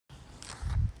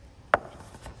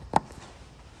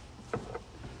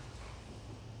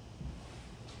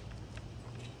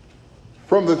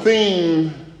from the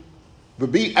theme, the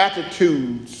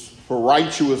Beatitudes for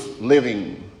Righteous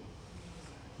Living.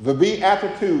 The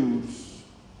Beatitudes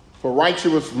for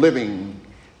Righteous Living.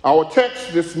 Our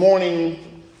text this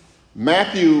morning,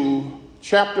 Matthew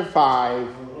chapter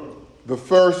 5, the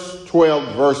first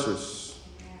 12 verses.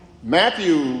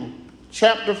 Matthew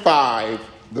chapter 5,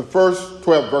 the first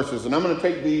 12 verses. And I'm going to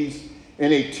take these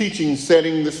in a teaching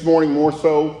setting this morning more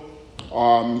so.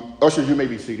 Ushers, you may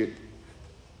be seated.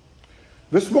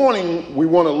 This morning, we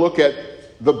want to look at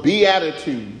the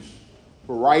Beatitudes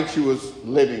for Righteous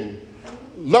Living.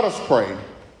 Let us pray.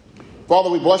 Father,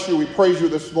 we bless you. We praise you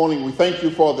this morning. We thank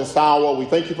you for this hour. We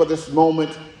thank you for this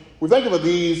moment. We thank you for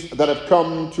these that have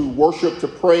come to worship, to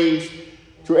praise,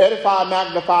 to edify,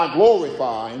 magnify,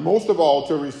 glorify, and most of all,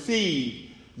 to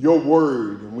receive your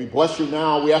word. And we bless you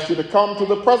now. We ask you to come to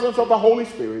the presence of the Holy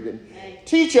Spirit and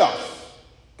teach us,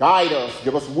 guide us,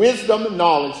 give us wisdom and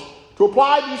knowledge to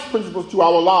apply these principles to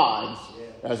our lives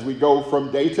as we go from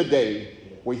day to day.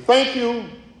 We thank you,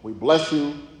 we bless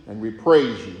you, and we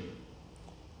praise you.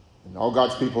 And all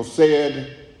God's people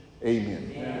said,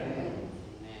 amen. Amen.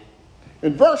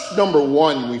 In verse number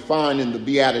 1, we find in the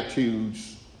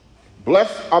Beatitudes,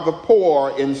 blessed are the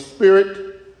poor in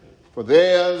spirit, for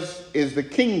theirs is the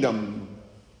kingdom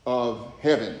of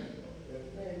heaven.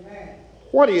 Amen.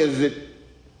 What does it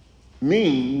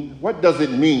mean? What does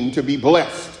it mean to be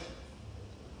blessed?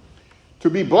 To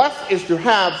be blessed is to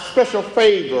have special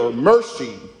favor,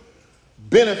 mercy,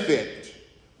 benefit,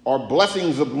 or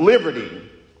blessings of liberty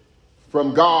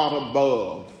from God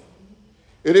above.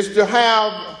 It is to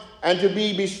have and to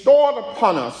be bestowed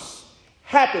upon us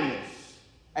happiness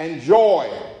and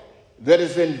joy that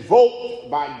is invoked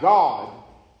by God,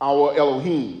 our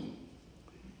Elohim.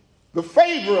 The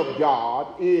favor of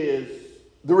God is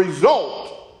the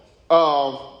result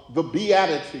of the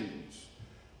Beatitudes.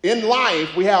 In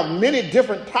life, we have many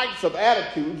different types of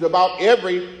attitudes about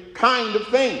every kind of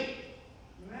thing.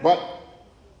 But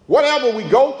whatever we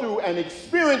go through and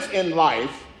experience in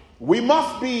life, we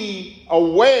must be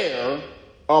aware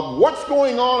of what's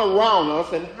going on around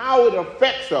us and how it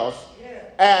affects us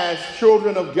as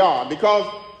children of God. Because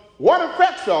what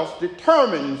affects us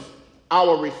determines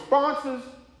our responses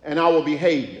and our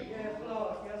behavior.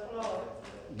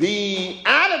 The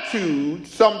attitude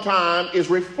sometimes is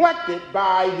reflected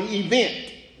by the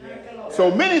event. So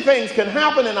many things can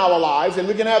happen in our lives and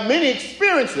we can have many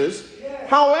experiences.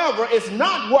 However, it's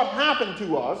not what happened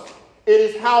to us. It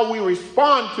is how we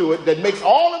respond to it that makes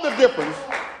all of the difference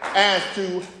as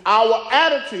to our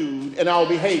attitude and our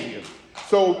behavior.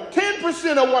 So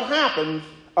 10% of what happens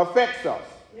affects us.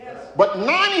 But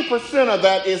 90% of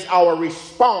that is our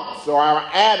response or our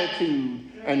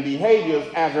attitude and behaviors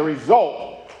as a result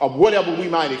of whatever we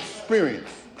might experience.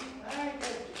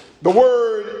 The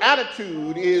word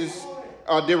attitude is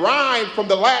derived from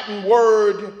the Latin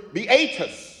word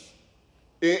beatus.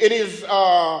 It is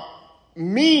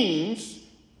means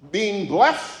being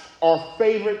blessed or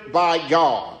favored by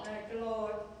God.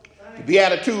 The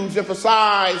Beatitudes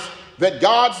emphasize that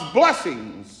God's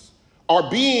blessings are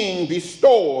being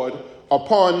bestowed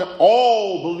upon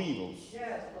all believers.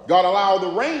 God allowed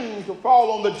the rain to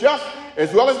fall on the just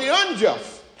as well as the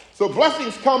unjust. So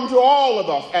blessings come to all of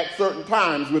us at certain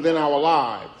times within our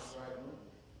lives.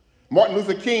 Martin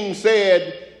Luther King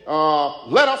said,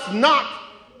 let us not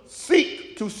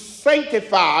seek to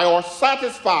sanctify or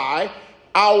satisfy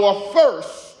our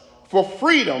thirst for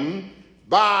freedom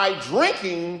by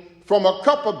drinking from a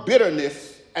cup of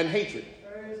bitterness and hatred.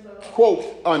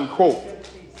 Quote, unquote.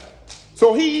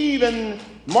 So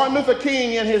Martin Luther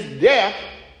King in his death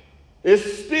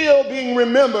is still being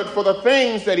remembered for the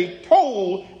things that he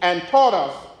told and taught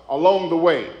us along the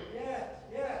way.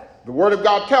 The Word of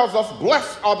God tells us,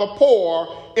 blessed are the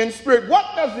poor in spirit. What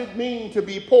does it mean to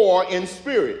be poor in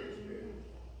spirit?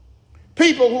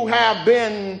 People who have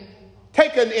been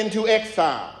taken into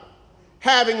exile,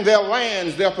 having their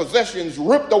lands, their possessions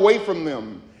ripped away from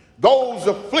them. Those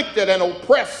afflicted and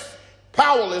oppressed,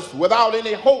 powerless, without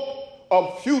any hope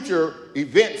of future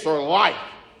events or life.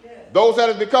 Those that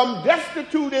have become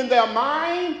destitute in their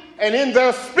mind and in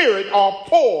their spirit are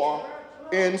poor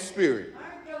in spirit.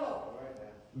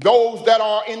 Those that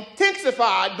are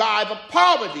intensified by the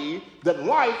poverty that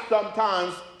life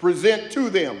sometimes presents to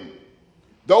them.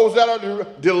 Those that are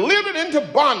delivered into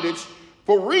bondage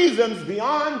for reasons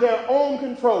beyond their own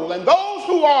control. And those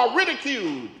who are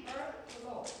ridiculed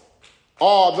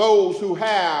are those who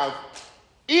have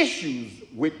issues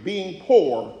with being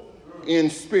poor in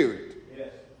spirit.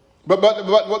 But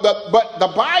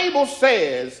the Bible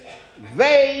says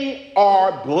they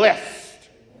are blessed,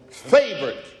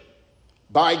 favored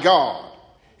by God.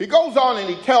 He goes on and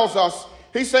he tells us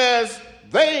He says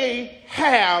they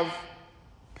have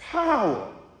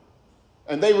power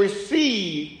and they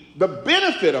receive the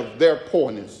benefit of their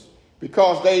poorness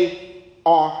because they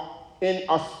are in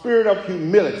a spirit of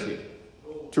humility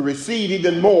to receive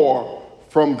even more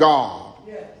from God.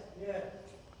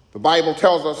 The Bible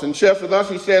tells us and shares with us,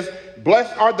 he says,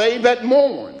 blessed are they that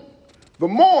mourn. The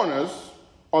mourners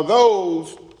are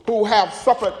those who have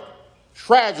suffered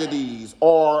tragedies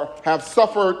or have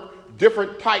suffered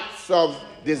different types of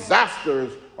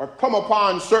disasters or come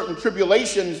upon certain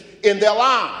tribulations in their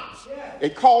lives.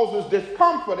 It causes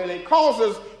discomfort and it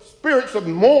causes spirits of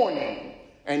mourning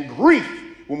and grief.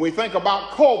 When we think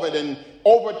about COVID and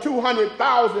over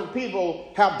 200,000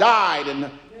 people have died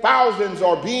and thousands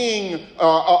are being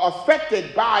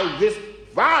affected by this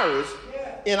virus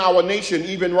in our nation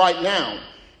even right now.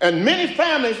 And many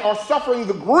families are suffering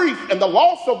the grief and the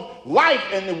loss of life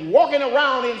and walking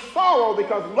around in sorrow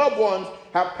because loved ones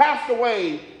have passed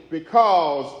away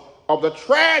because of the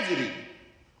tragedy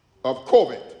of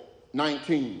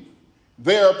COVID-19.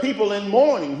 There are people in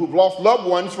mourning who've lost loved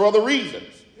ones for other reasons.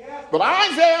 But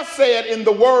Isaiah said in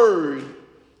the word,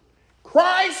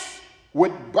 Christ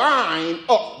would bind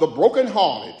up the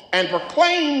brokenhearted and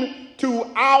proclaim to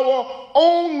our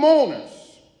own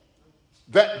mourners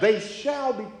that they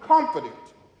shall be comforted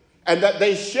and that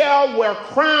they shall wear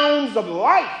crowns of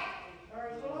life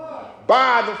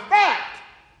by the fact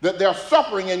that they're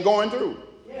suffering and going through.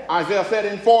 Isaiah said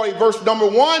in 40 verse number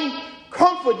 1,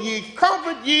 comfort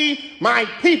ye my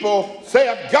people,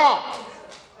 saith God.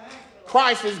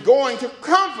 Christ is going to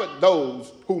comfort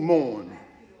those who mourn.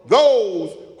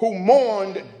 Those who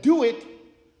mourned do it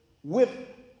with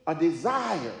a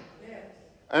desire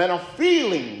and a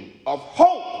feeling of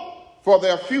hope for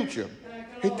their future.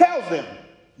 He tells them,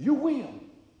 you will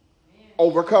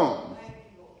overcome.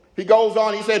 He goes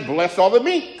on, he said, blessed are the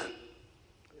meek,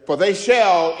 for they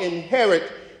shall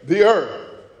inherit the earth.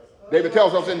 David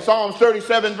tells us in Psalms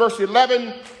 37 verse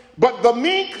 11, but the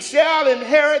meek shall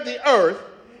inherit the earth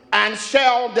and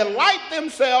shall delight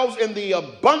themselves in the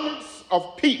abundance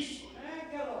of peace.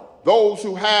 Those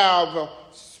who have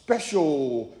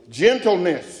special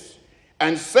gentleness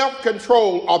and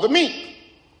self-control are the meek.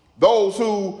 Those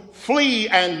who flee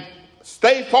and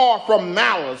stay far from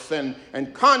malice and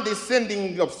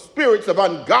condescending of spirits of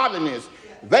ungodliness,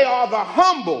 they are the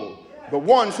humble. The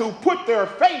ones who put their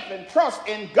faith and trust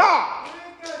in God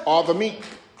are the meek.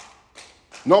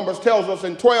 Numbers tells us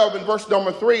in 12 and verse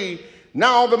number 3,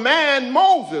 now the man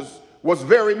Moses was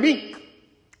very meek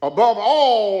above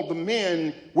all the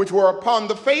men which were upon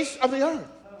the face of the earth.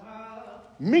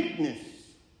 Meekness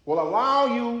will allow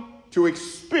you to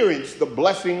experience the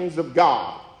blessings of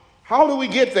God. How do we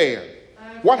get there?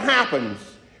 What happens?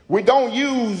 We don't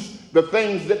use the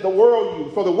things that the world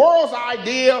uses. For the world's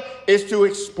idea is to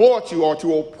exploit you or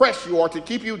to oppress you or to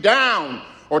keep you down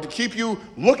or to keep you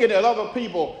looking at other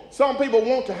people. Some people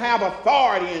want to have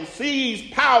authority and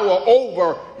seize power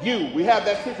over you. We have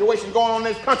that situation going on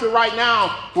in this country right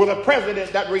now with a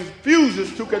president that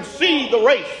refuses to concede the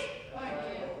race.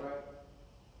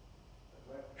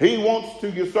 He wants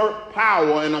to usurp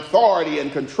power and authority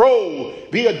and control,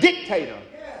 be a dictator.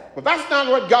 But that's not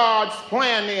what God's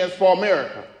plan is for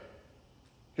America.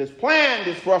 His plan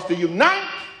is for us to unite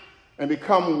and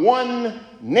become one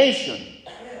nation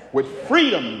with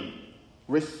freedom,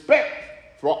 respect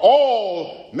for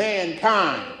all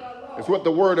mankind. That's what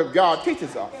the Word of God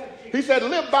teaches us. He said,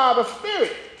 live by the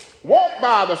Spirit, walk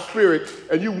by the Spirit,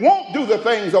 and you won't do the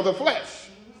things of the flesh.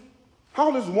 How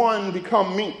does one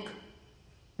become meek?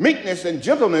 Meekness and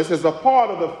gentleness is a part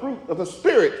of the fruit of the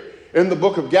Spirit in the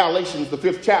book of Galatians, the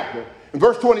 5th chapter. And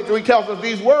verse 23 tells us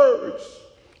these words,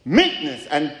 meekness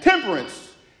and temperance,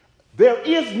 there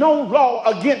is no law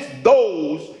against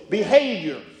those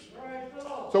behaviors.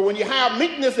 So when you have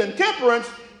meekness and temperance,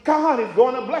 God is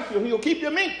going to bless you. He'll keep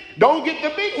you meek. Don't get the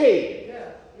big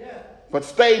head, but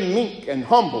stay meek and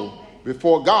humble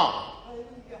before God.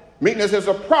 Meekness is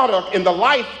a product in the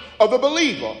life of the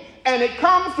believer, and it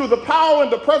comes through the power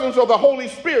and the presence of the Holy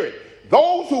Spirit.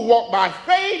 Those who walk by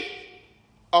faith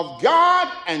of God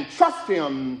and trust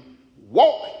Him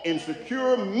walk in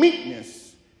secure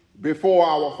meekness before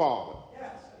our Father.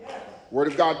 Word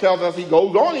of God tells us, he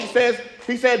goes on,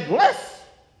 he said, blessed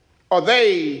are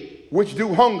they which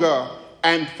do hunger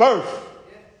and thirst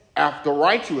after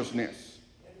righteousness.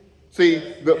 See,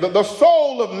 the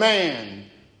soul of man,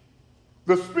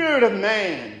 the spirit of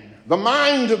man, the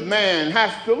mind of man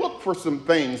has to look for some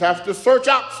things, has to search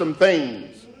out some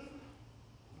things.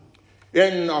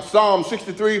 In Psalm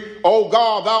 63, O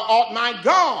God, thou art my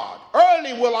God.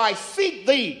 Early will I seek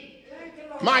thee.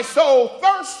 My soul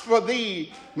thirsts for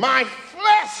thee. My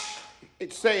flesh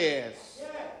It says,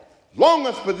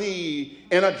 longeth for thee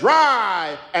in a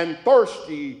dry and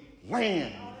thirsty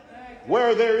land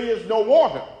where there is no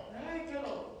water.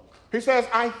 He says,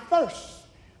 I thirst,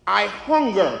 I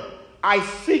hunger, I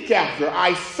seek after,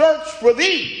 I search for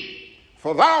thee,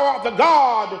 for thou art the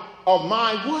God of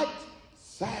my what?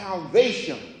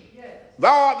 Salvation.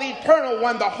 Thou art the eternal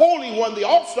one, the holy one, the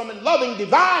awesome and loving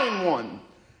divine one.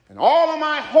 And all of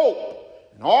my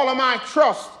hope and all of my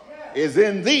trust is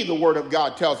in thee, the word of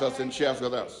God tells us and shares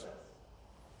with us.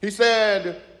 He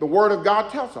said, the word of God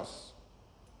tells us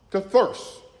to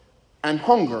thirst and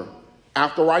hunger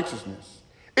after righteousness.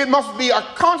 It must be a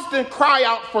constant cry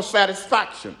out for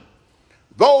satisfaction.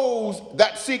 Those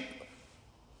that seek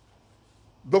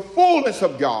the fullness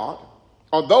of God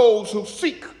are those who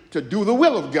seek to do the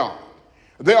will of God.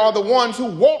 They are the ones who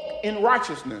walk in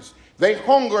righteousness. They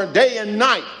hunger day and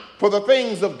night for the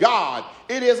things of God.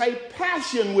 It is a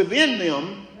passion within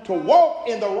them to walk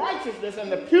in the righteousness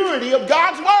and the purity of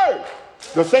God's word.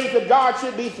 The saints of God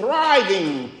should be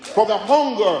thriving for the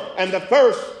hunger and the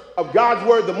thirst of God's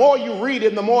word. The more you read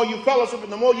it, the more you fellowship,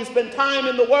 and the more you spend time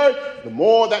in the word, the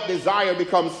more that desire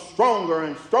becomes stronger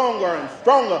and stronger and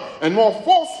stronger and more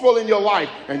forceful in your life.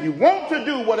 And you want to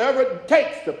do whatever it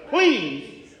takes to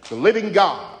please the living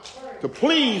God, to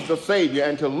please the Savior,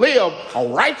 and to live a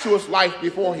righteous life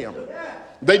before him.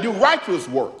 They do righteous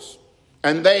works,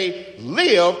 and they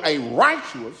live a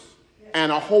righteous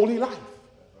and a holy life.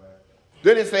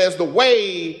 Then it says the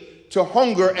way to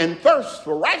hunger and thirst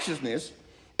for righteousness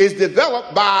is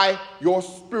developed by your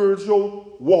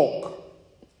spiritual walk.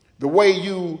 The way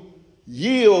you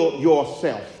yield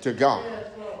yourself to God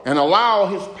and allow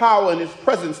his power and his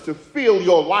presence to fill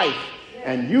your life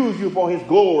and use you for his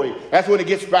glory. That's when it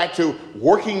gets back to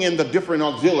working in the different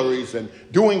auxiliaries and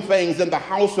doing things in the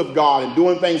house of God and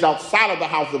doing things outside of the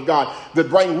house of God that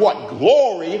bring what?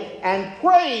 Glory and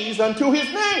praise unto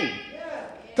his name.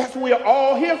 That's what we are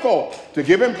all here for, to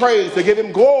give him praise, to give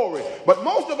him glory. But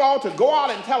most of all, to go out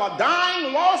and tell a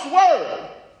dying, lost world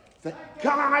that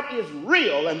God is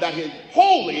real and that he's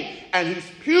holy and he's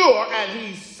pure and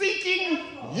he's seeking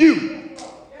you.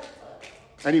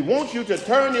 And he wants you to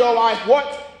turn your life,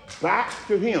 what? Back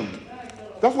to him.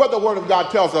 That's what the word of God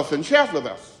tells us and shares with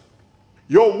us.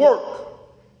 Your work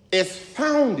is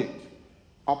founded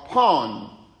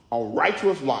upon a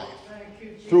righteous life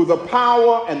through the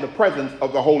power and the presence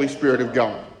of the Holy Spirit of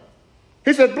God.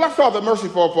 He said, blessed are the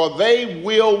merciful, for they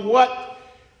will what?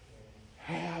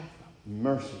 Have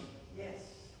mercy. Yes.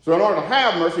 So in order to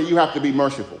have mercy, you have to be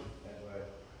merciful. Right.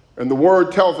 And the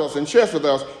word tells us and shares with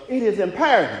us, it is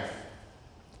imperative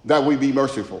that we be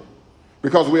merciful.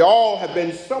 Because we all have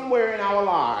been somewhere in our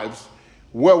lives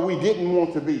where we didn't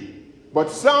want to be. But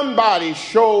somebody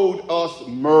showed us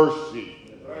mercy.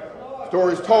 Right.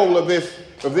 Stories told of this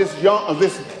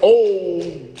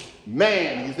old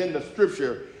man. He's in the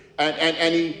scripture,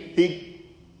 and he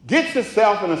gets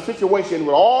himself in a situation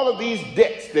with all of these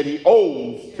debts that he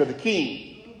owes to the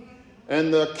king.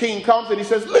 And the king comes and he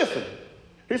says, listen,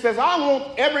 he says, I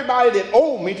want everybody that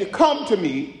owe me to come to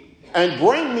me and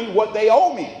bring me what they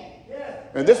owe me.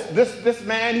 And this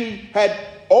man, he had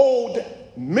owed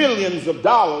millions of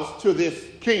dollars to this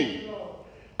king.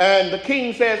 And the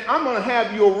king says, I'm going to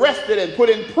have you arrested and put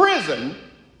in prison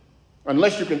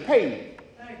unless you can pay me.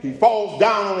 He falls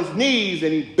down on his knees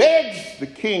and he begs the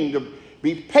king to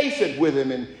be patient with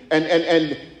him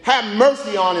and have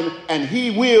mercy on him, and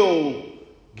he will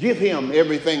give him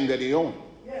everything that he owns.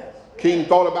 Yes. King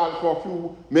thought about it for a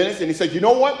few minutes and he said, you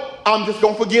know what? I'm just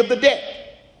going to forgive the debt.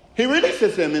 He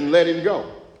releases him and let him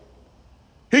go.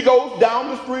 He goes down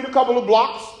the street a couple of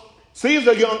blocks, sees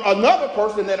another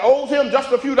person that owes him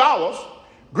just a few dollars,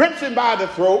 grips him by the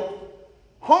throat,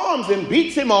 harms him,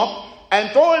 beats him up, and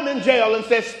throw him in jail and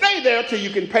says, stay there till you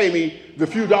can pay me the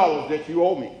few dollars that you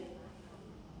owe me.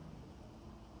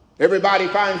 Everybody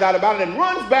finds out about it and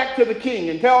runs back to the king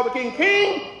and tells the king,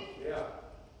 King,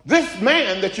 this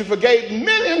man that you forgave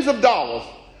millions of dollars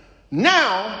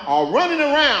now are running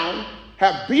around,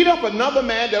 have beat up another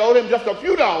man that owed him just a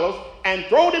few dollars and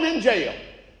thrown him in jail.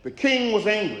 The king was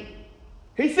angry.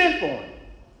 He sent for him,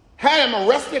 had him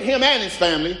arrested, him and his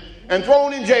family, and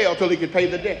thrown in jail till he could pay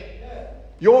the debt.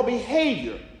 Your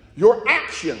behavior, your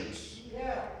actions,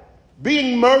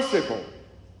 being merciful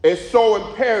is so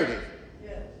imperative.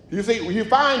 You see, you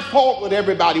find fault with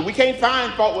everybody. We can't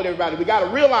find fault with everybody. We got to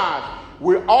realize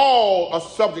we're all a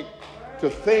subject to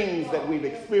things that we've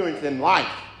experienced in life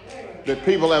that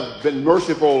people have been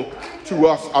merciful to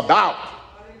us about.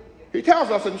 He tells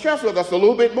us and shares with us a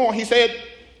little bit more. He said,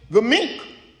 the meek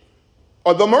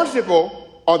or the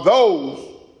merciful are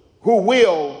those who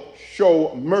will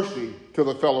show mercy to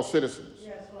the fellow citizens.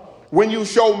 When you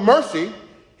show mercy,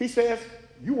 he says,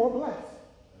 you are blessed.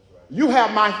 You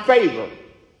have my favor.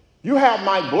 You have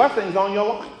my blessings on your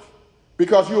life.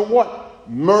 Because you're what?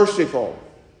 Merciful.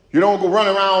 You don't go run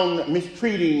around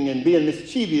mistreating and being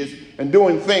mischievous and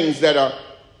doing things that are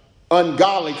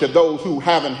ungodly to those who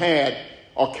haven't had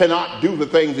or cannot do the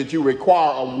things that you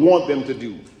require or want them to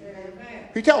do. Amen.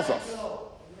 He tells us.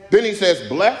 Then he says,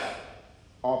 blessed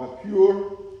are the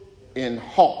pure in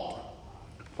heart,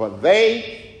 for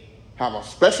they have a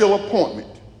special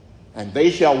appointment, and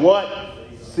they shall what?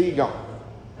 See God.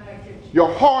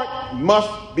 Your heart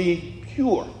must be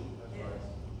pure,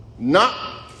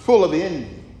 not full of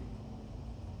envy,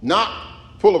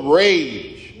 not full of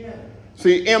rage.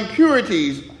 See,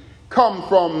 impurities come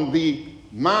from the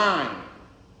mind.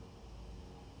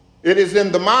 It is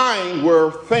in the mind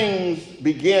where things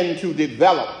begin to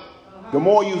develop. The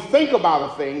more you think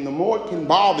about a thing, the more it can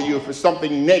bother you if it's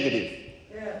something negative.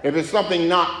 If it's something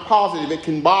not positive, it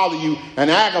can bother you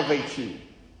and aggravate you.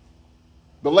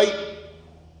 The late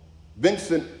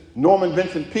Norman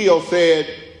Vincent Peale said,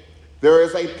 there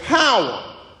is a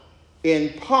power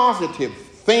in positive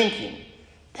thinking,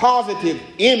 positive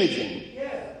imaging,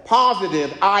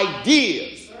 positive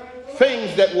ideas,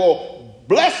 things that will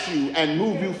bless you and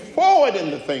move you forward in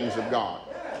the things of God.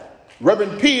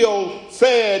 Reverend Peale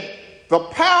said, the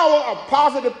power of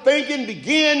positive thinking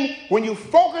begins when you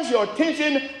focus your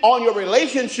attention on your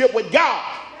relationship with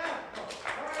God.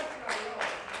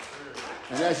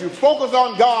 And as you focus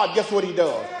on God, guess what he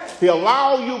does? He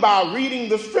allows you by reading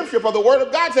the scripture, for the word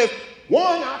of God says,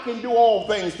 one, I can do all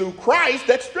things through Christ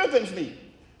that strengthens me.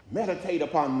 Meditate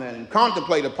upon that and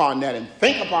contemplate upon that and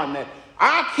think upon that.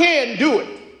 I can do it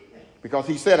because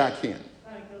he said I can.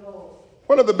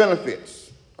 What are the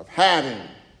benefits of having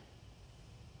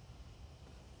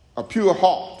a pure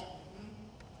heart?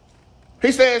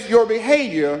 He says your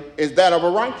behavior is that of a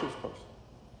righteous person.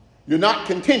 You're not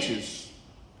contentious.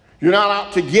 You're not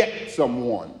out to get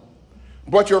someone.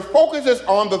 But your focus is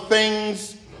on the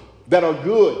things that are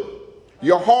good.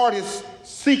 Your heart is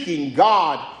seeking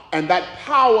God, and that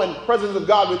power and presence of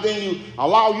God within you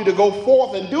allow you to go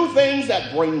forth and do things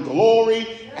that bring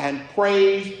glory and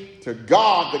praise to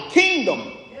God, the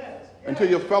kingdom, and to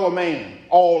your fellow man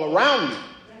all around you.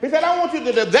 He said, I want you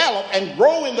to develop and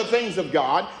grow in the things of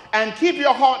God and keep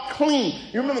your heart clean.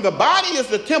 You remember, the body is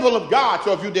the temple of God.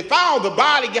 So if you defile the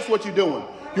body, guess what you're doing?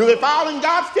 You're defiling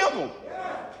God's temple.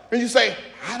 And you say,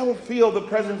 I don't feel the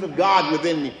presence of God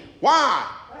within me. Why?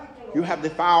 You have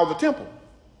defiled the temple.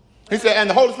 He said, and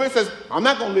the Holy Spirit says, I'm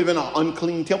not going to live in an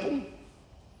unclean temple.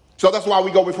 So that's why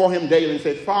we go before him daily and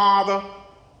say, Father,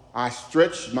 I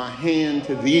stretch my hand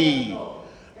to thee.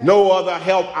 No other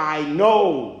help I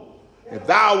know. If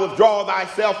thou withdraw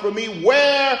thyself from me,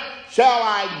 where shall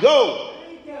I go?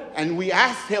 And we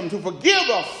ask him to forgive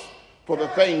us for the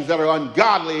things that are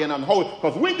ungodly and unholy.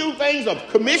 Because we do things of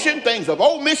commission, things of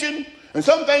omission, and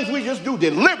some things we just do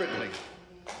deliberately.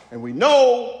 And we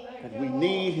know that we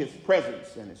need his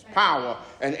presence and his power.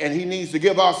 And he needs to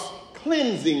give us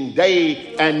cleansing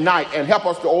day and night and help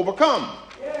us to overcome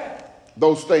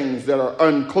those things that are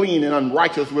unclean and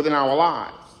unrighteous within our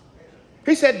lives.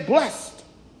 He said, blessed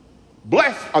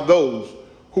are those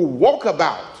who walk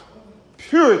about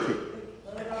purity,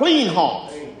 clean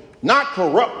hearts, not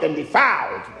corrupt and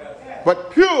defiled, but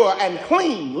pure and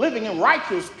clean, living in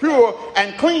righteous, pure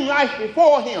and clean life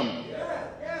before him.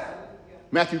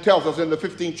 Matthew tells us in the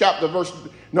 15th chapter, verse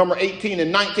number 18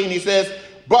 and 19, he says,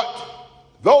 but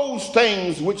those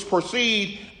things which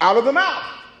proceed out of the mouth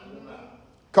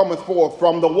cometh forth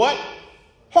from the what?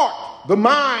 Heart. The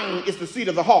mind is the seat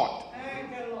of the heart.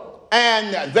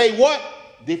 And they what?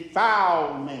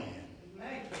 Defile man.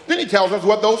 Then he tells us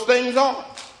what those things are.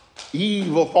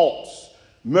 Evil thoughts,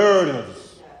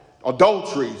 murders,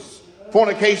 adulteries,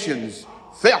 fornications,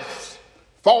 thefts,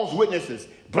 false witnesses,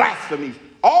 blasphemies.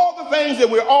 All the things that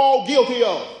we're all guilty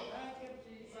of.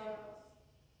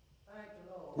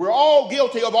 We're all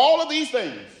guilty of all of these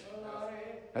things.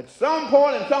 At some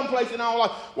point in some place in our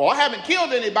life. Well, I haven't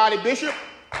killed anybody, Bishop.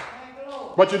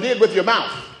 But you did with your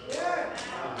mouth.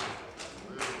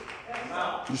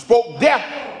 You spoke death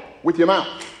with your mouth.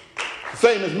 The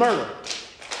same as murder.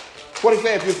 What he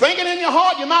said, if you're thinking in your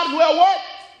heart, you might as well what?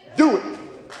 Do it.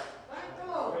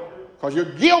 Because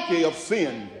you're guilty of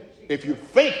sin if you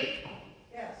think it.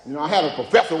 You know, I had a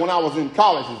professor when I was in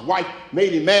college. His wife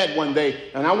made him mad one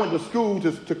day. And I went to school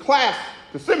to class,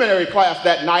 to seminary class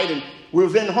that night. And we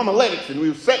was in homiletics. And we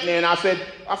were sitting there. And I said,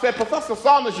 Professor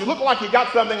Saunders, you look like you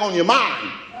got something on your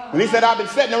mind. And he said, I've been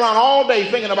sitting around all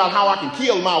day thinking about how I can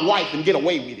kill my wife and get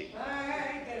away with it.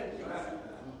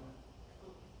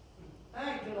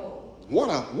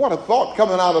 What a thought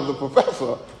coming out of the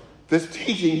professor that's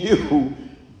teaching you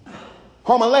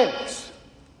homiletics.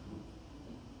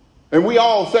 And we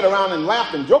all sat around and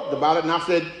laughed and joked about it. And I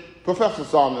said, Professor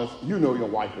Saunders, you know your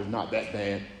wife is not that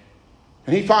bad.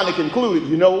 And he finally concluded,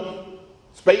 you know,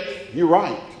 Spates, you're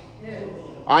right.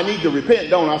 I need to repent,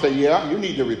 don't I? I said, yeah, you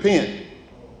need to repent.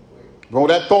 But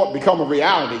that thought become a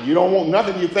reality. You don't want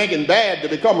nothing you're thinking bad to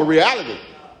become a reality.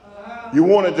 You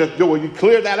want to just do it. You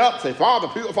clear that up. Say, Father,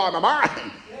 purify my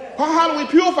mind. How do we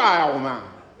purify our mind?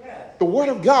 The Word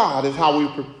of God is how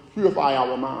we purify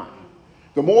our mind.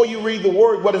 The more you read the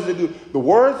Word, what does it do? The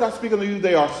words I speak unto you,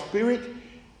 they are spirit.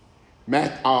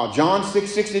 John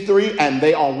 6:63, and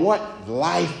they are what?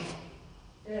 Life.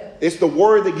 It's the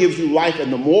Word that gives you life,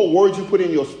 and the more words you put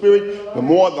in your spirit, the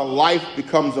more the life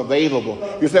becomes available.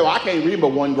 You say, well, I can't read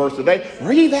but one verse a day.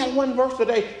 Read that one verse a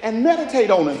day and meditate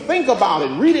on it. Think about it.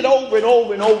 Read it over and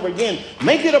over and over again.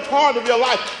 Make it a part of your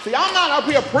life. See, I'm not up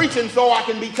here preaching so I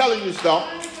can be telling you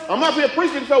stuff. I'm up here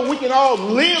preaching so we can all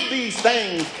live these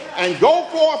things and go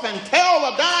forth and tell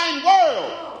the dying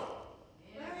world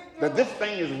that this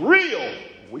thing is real.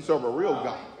 We serve a real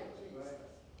God.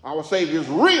 Our Savior is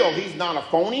real. He's not a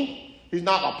phony. He's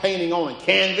not a painting on a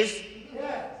canvas.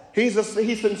 He's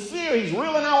sincere. He's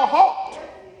real in our heart.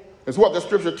 It's what the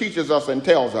scripture teaches us and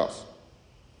tells us.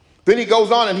 Then he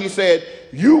goes on and he said,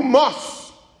 you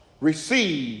must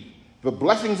receive the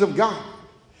blessings of God.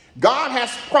 God has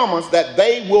promised that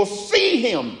they will see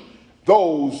him,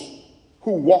 those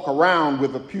who walk around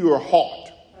with a pure heart.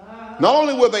 Not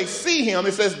only will they see him,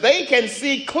 it says they can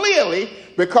see clearly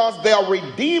because their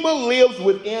Redeemer lives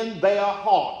within their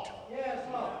heart.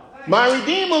 My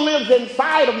Redeemer lives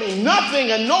inside of me.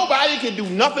 Nothing and nobody can do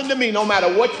nothing to me no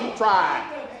matter what you try.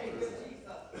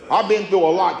 I've been through a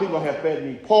lot. People have fed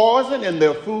me poison in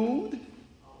their food.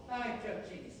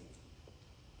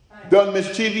 Done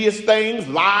mischievous things,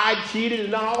 lied, cheated,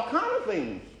 and done all kinds of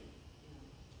things.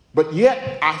 But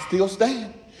yet, I still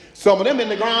stand. Some of them in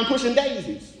the ground pushing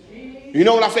daisies. You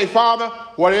know what I say, Father?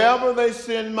 Whatever they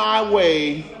send my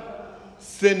way,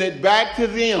 send it back to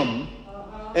them,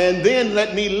 and then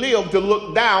let me live to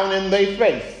look down in their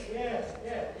face.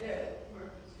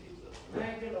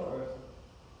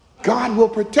 God will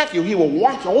protect you. He will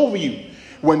watch over you.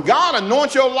 When God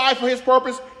anoints your life for his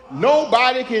purpose,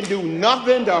 nobody can do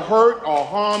nothing to hurt or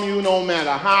harm you no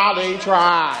matter how they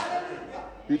try.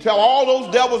 You tell all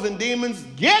those devils and demons,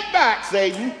 get back,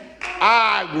 Satan.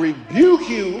 I rebuke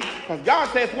you. Because God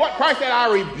says what? Christ said,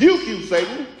 I rebuke you,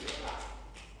 Satan.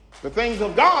 The things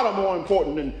of God are more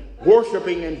important than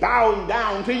worshiping and bowing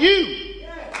down to you.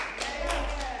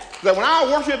 So when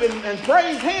I worship and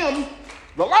praise him,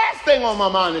 the last thing on my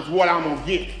mind is what I'm going to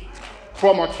get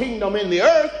from a kingdom in the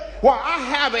earth. Well, I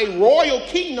have a royal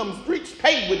kingdom, streets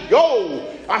paved with gold.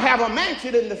 I have a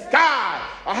mansion in the sky.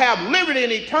 I have liberty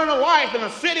and eternal life in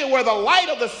a city where the light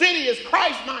of the city is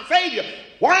Christ, my Savior.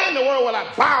 Why in the world would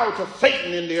I bow to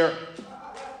Satan in the earth?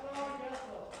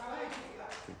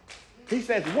 He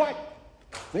says, what?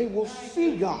 They will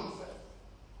see God.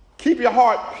 Keep your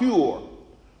heart pure.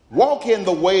 Walk in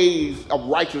the ways of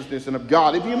righteousness and of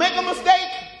God. If you make a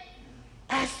mistake,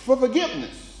 ask for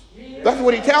forgiveness. That's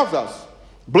what he tells us.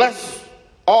 Bless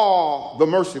all the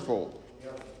merciful.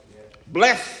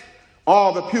 Bless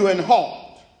all the pure in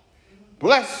heart.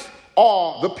 Bless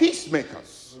all the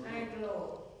peacemakers.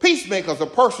 Peacemaker is a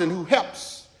person who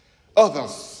helps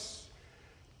others,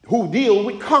 who deal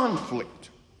with conflict,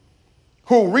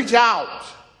 who reach out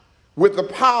with the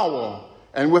power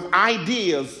and with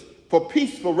ideas for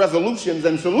peaceful resolutions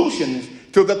and solutions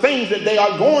to the things that they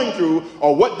are going through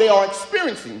or what they are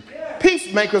experiencing.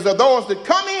 Peacemakers are those that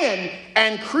come in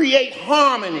and create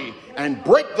harmony and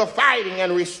break the fighting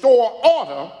and restore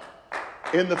order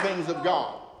in the things of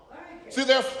God. See,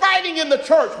 there's fighting in the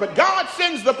church, but God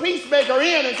sends the peacemaker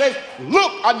in and says,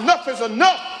 look, enough is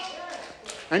enough.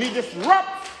 And he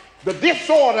disrupts the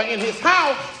disorder in his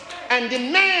house and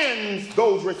demands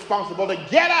those responsible to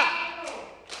get out.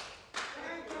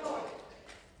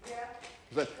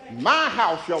 He says, my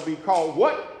house shall be called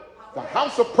what? The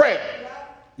house of prayer.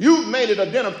 You've made it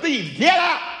a den of thieves. Get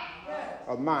out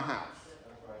of my house.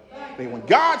 See, when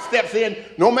God steps in,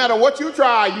 no matter what you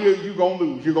try, you're going to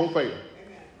lose. You're going to fail.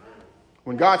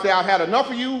 When God says, I've had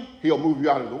enough of you, he'll move you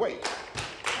out of the way.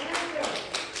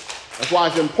 That's why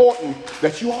it's important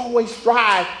that you always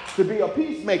strive to be a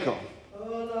peacemaker.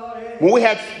 When we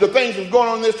had the things that was going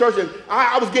on in this church, and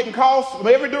I was getting calls from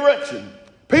every direction.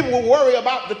 People would worry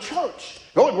about the church.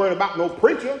 Don't worry about no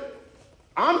preacher.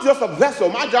 I'm just a vessel.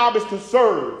 My job is to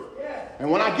serve.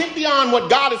 And when I get beyond what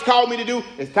God has called me to do,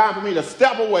 it's time for me to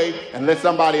step away and let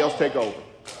somebody else take over.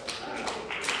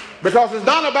 Because it's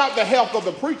not about the health of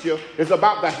the preacher, it's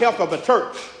about the health of the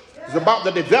church. It's about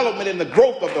the development and the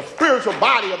growth of the spiritual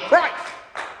body of Christ.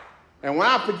 And when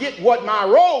I forget what my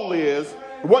role is,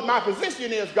 what my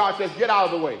position is, God says, get out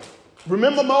of the way.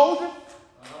 Remember Moses?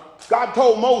 God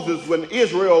told Moses when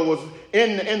Israel was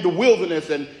in the wilderness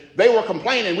and they were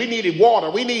complaining, we needed water,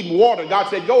 we need water. God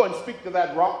said, go and speak to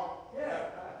that rock.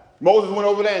 Moses went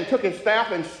over there and took his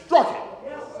staff and struck it.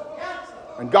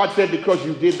 And God said, because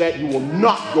you did that, you will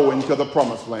not go into the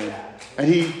promised land. And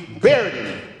he buried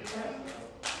him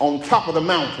on top of the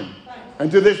mountain.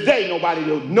 And to this day, nobody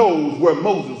knows where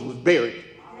Moses was buried.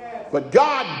 But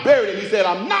God buried him. He said,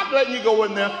 I'm not letting you go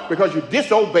in there because you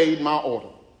disobeyed my order.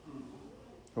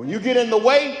 When you get in the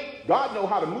way, God knows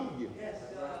how to move you.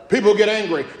 People get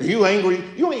angry. You angry?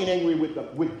 You ain't angry with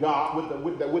God,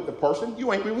 with the person.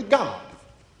 You angry with God.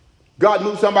 God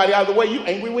moves somebody out of the way. You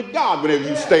angry with God whenever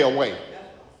you stay away.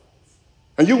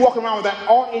 And you walk around with that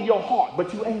art in your heart,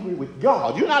 but you angry with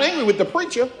God. You're not angry with the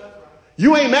preacher.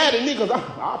 You ain't mad at me because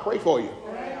I'll pray for you.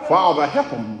 Father,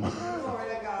 help them.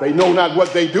 They know not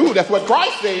what they do. That's what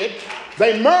Christ said.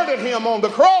 They murdered him on the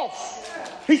cross.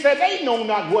 He said, they know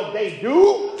not what they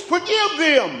do. Forgive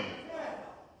them.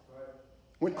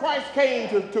 When Christ came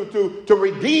to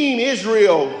redeem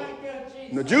Israel,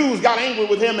 and the Jews got angry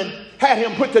with him and had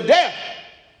him put to death,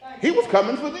 he was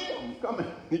coming for them.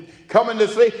 Coming to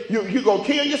say, you're going to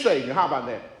kill your Savior. How about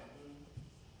that?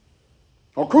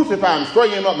 Or crucify him,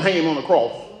 string him up and hang him on the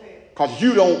cross because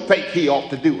you don't think he ought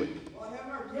to do it.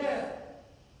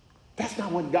 That's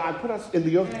not what God put us in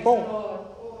the earth for.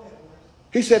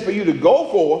 He said for you to go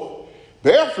forth,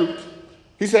 bear fruit.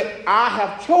 He said, I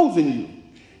have chosen you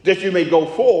that you may go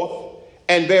forth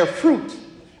and bear fruit,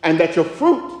 and that your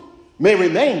fruit may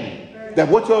remain, that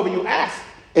whatsoever you ask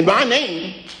in my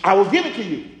name, I will give it to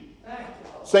you.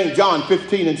 St. John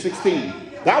 15 and 16.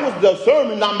 That was the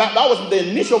sermon, that was the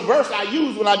initial verse I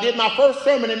used when I did my first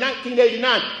sermon in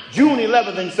 1989, June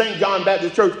 11th in St. John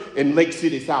Baptist Church in Lake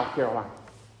City, South Carolina.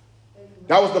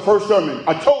 That was the first sermon,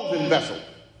 a chosen vessel.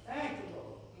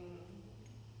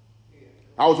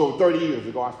 I was over 30 years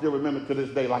ago. I still remember to this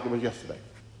day like it was yesterday.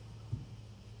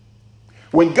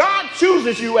 When God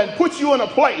chooses you and puts you in a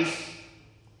place,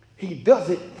 he does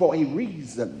it for a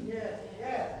reason.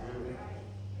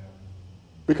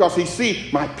 Because he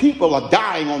sees my people are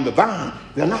dying on the vine.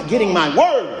 They're not getting my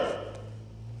word.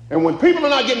 And when people are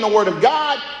not getting the word of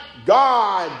God,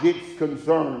 God gets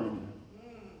concerned.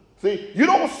 See, you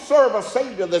don't serve a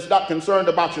Savior that's not concerned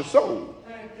about your soul.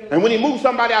 And when he moves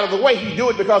somebody out of the way, he do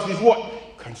it because he's what?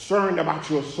 Concerned about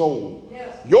your soul.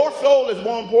 Your soul is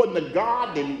more important to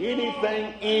God than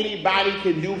anything anybody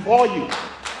can do for you.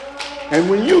 And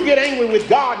when you get angry with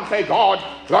God and say, God,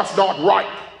 that's not right.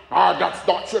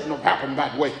 That shouldn't have happened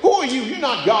that way. Who are you? You're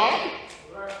not God.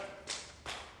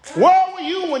 Where were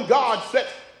you when God set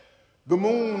the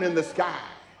moon in the sky?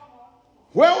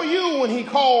 Where were you when he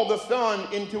called the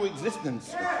sun into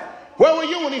existence? Where were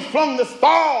you when he flung the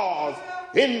stars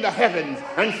in the heavens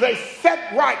and say,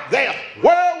 set right there?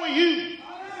 Where were you?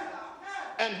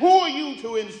 And who are you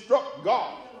to instruct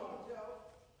God?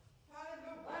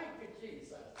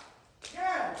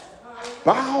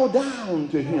 Bow down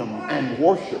to him and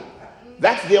worship.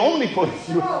 That's the only place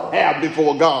you have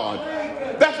before God.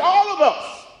 That's all of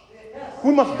us.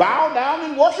 We must bow down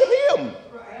and worship him.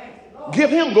 Give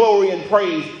him glory and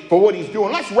praise for what he's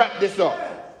doing. Let's wrap this up.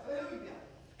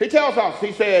 He tells us,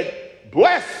 he said,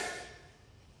 bless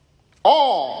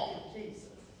all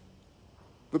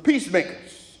the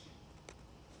peacemakers,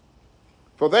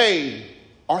 for they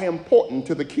are important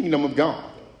to the kingdom of God.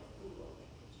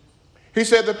 He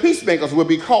said the peacemakers will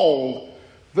be called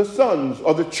the sons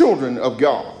or the children of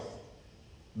God,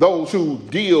 those who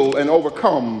deal and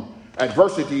overcome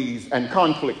adversities and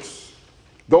conflicts,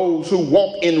 those who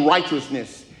walk in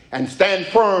righteousness and stand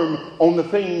firm on the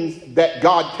things that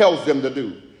God tells them to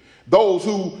do, those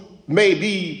who may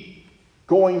be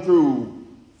going through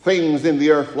things in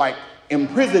the earth like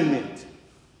imprisonment,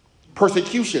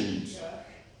 persecutions,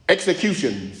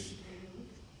 executions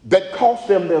that cost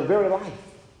them their very life.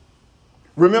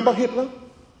 Remember Hitler?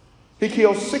 He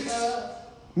killed 6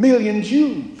 million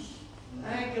Jews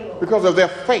because of their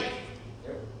faith.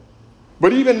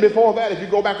 But even before that, if you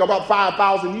go back about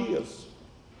 5,000 years,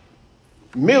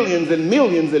 millions and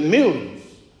millions and millions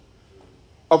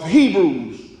of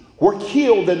Hebrews were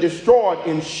killed and destroyed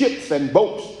in ships and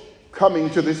boats coming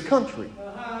to this country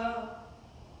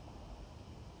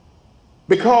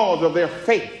because of their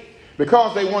faith,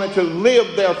 because they wanted to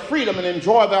live their freedom and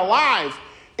enjoy their lives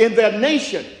in their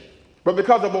nation. But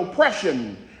because of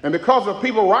oppression and because of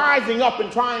people rising up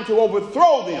and trying to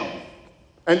overthrow them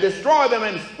and destroy them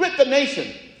and split the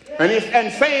nation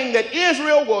and saying that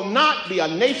Israel will not be a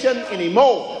nation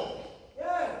anymore.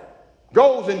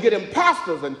 Goes and get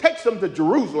imposters and takes them to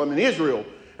Jerusalem and Israel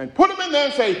and put them in there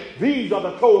and say, these are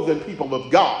the chosen people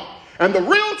of God. And the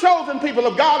real chosen people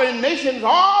of God are in nations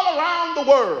all around the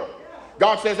world.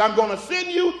 God says, I'm going to send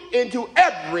you into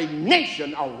every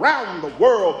nation around the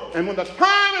world. And when the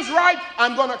time is right,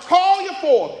 I'm going to call you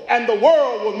forth. And the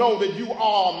world will know that you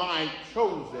are my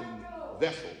chosen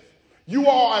vessels. You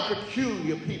are a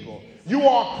peculiar people. You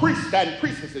are priests and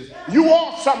priestesses. You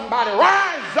are somebody.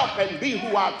 Rise up and be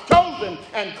who I've chosen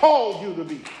and called you to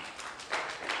be.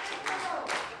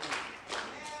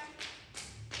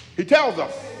 He tells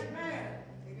us,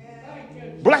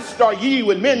 blessed are ye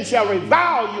when men shall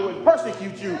revile you and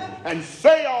persecute you and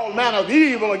say all manner of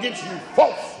evil against you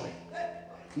falsely.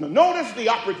 Now notice the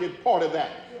operative part of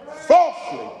that.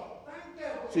 Falsely.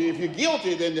 See, if you're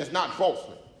guilty, then it's not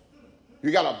falsely.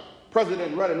 You got a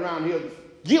president running around here that's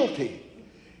guilty,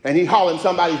 and he hollering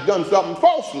somebody's done something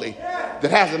falsely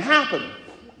that hasn't happened.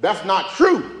 That's not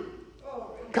true.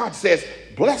 God says,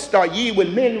 blessed are ye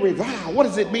when men revile. What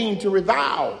does it mean to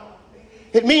revile?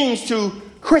 It means to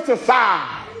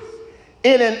criticize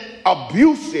in an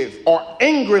abusive or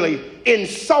angrily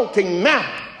insulting manner.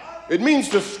 It means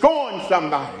to scorn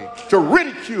somebody, to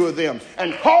ridicule them,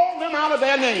 and call them out of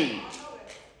their name.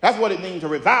 That's what it means to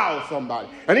revile somebody.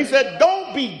 And he said,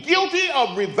 don't be guilty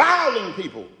of reviling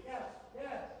people.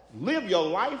 Live your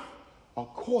life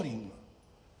according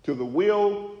to the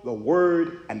will, the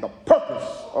word, and the purpose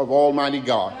of Almighty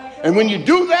God. And when you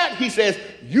do that, he says,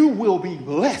 you will be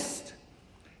blessed.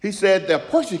 He said, they're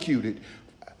persecuted,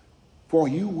 for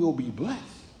you will be blessed.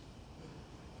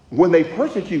 When they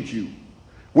persecute you,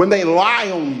 when they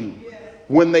lie on you,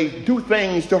 when they do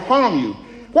things to harm you,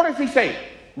 what does he say?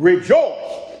 Rejoice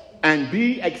and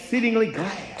be exceedingly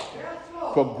glad.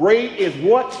 For great is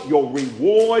what? Your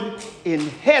reward in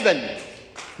heaven.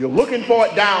 You're looking for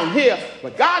it down here,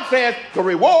 but God says the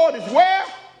reward is where?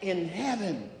 In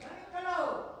heaven.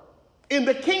 In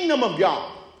the kingdom of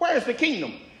God. Where is the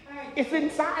kingdom? It's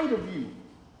inside of you.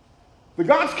 The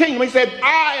God's kingdom, he said,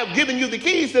 I have given you the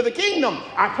keys to the kingdom.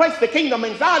 I placed the kingdom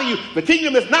inside of you. The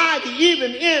kingdom is nigh thee,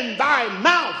 even in thy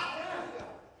mouth.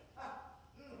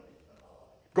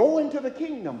 Go into the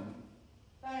kingdom.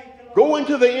 Go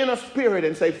into the inner spirit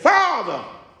and say, Father,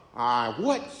 I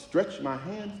what? Stretch my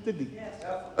hands to thee.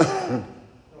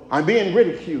 I'm being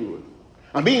ridiculed.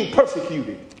 I'm being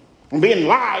persecuted. I'm being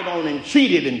lied on and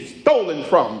cheated and stolen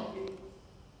from.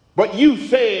 But you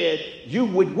said you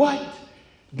would what?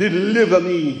 Deliver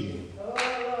me.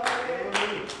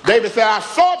 David said, I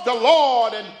sought the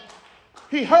Lord and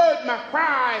he heard my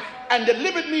cry and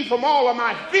delivered me from all of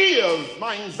my fears,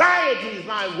 my anxieties,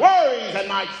 my worries, and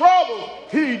my troubles.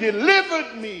 He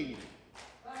delivered me.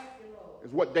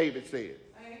 Is what David said.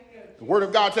 The word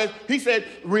of God says, he said,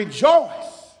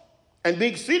 rejoice and be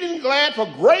exceedingly glad, for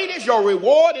great is your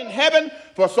reward in heaven,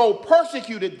 for so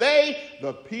persecuted they,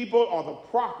 the people or the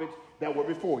prophets that were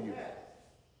before you.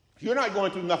 You're not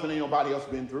going through nothing anybody else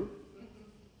been through.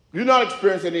 You're not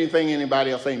experiencing anything anybody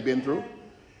else ain't been through.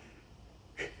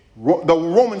 The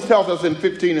Romans tells us in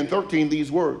 15 and 13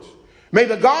 these words. May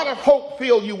the God of hope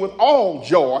fill you with all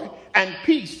joy and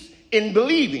peace in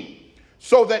believing,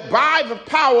 so that by the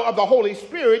power of the Holy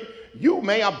Spirit you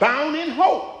may abound in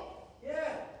hope.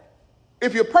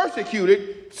 If you're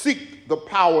persecuted, seek the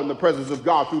power and the presence of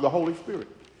God through the Holy Spirit.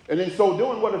 And in so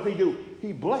doing, what does he do?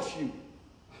 He bless you.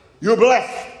 You're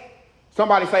blessed.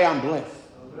 Somebody say, I'm blessed.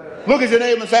 Look at your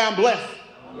neighbor and say, I'm blessed.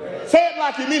 Say it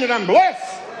like you mean it. I'm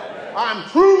blessed. I'm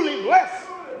truly blessed.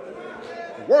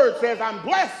 The word says I'm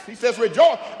blessed. He says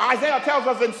rejoice. Isaiah tells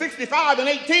us in 65 and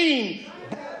 18,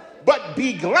 but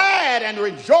be glad and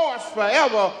rejoice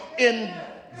forever in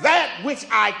that which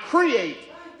I create.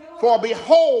 For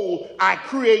behold, I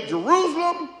create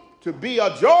Jerusalem to be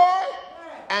a joy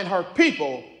and her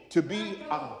people to be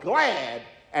a glad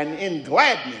and in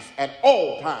gladness at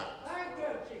all times.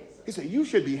 He said, you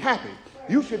should be happy.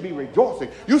 You should be rejoicing.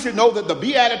 You should know that the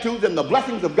beatitudes and the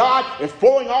blessings of God is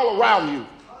flowing all around you.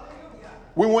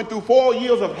 We went through 4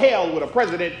 years of hell with a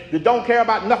president that don't care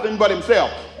about nothing but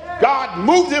himself. God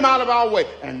moved him out of our way.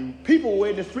 And people were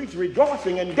in the streets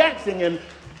rejoicing and dancing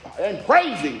and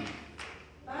praising.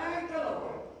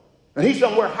 And he's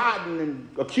somewhere hiding and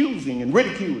accusing and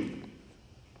ridiculing.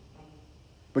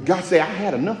 But God said, I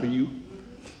had enough of you.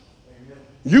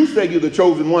 You say you're the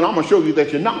chosen one. I'm going to show you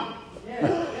that you're not.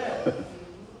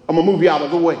 I'm going to move you out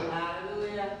of the way.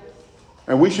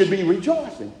 And we should be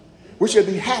rejoicing. We should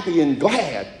be happy and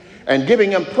glad and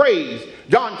giving him praise.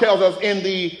 John tells us in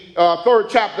the 3rd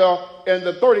chapter, in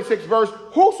the 36th verse,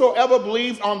 whosoever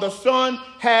believes on the Son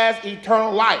has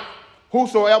eternal life.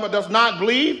 Whosoever does not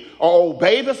believe or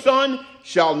obey the Son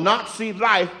shall not see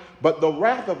life, but the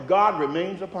wrath of God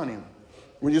remains upon him.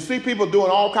 When you see people doing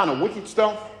all kind of wicked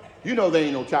stuff, you know they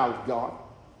ain't no child of God.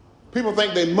 People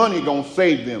think their money going to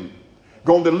save them,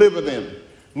 going to deliver them.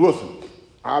 Listen,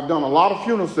 I've done a lot of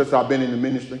funerals since I've been in the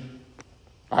ministry.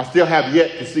 I still have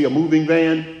yet to see a moving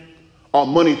van or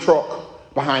money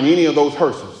truck behind any of those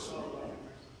hearses.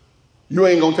 You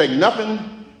ain't going to take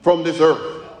nothing from this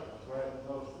earth,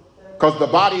 because the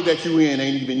body that you in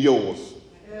ain't even yours.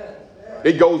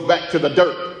 It goes back to the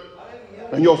dirt,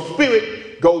 and your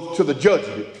spirit goes to the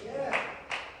judgment.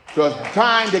 So it's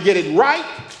time to get it right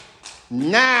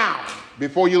now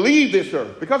before you leave this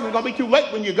earth, because it's going to be too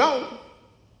late when you go.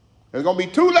 It's going to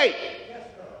be too late.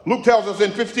 Luke tells us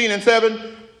in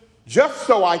 15:7, just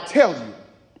so I tell you,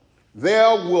 there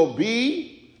will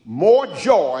be more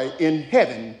joy in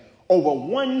heaven over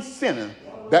one sinner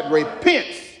that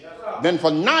repents than for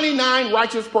 99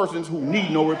 righteous persons who need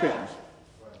no repentance.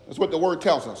 That's what the word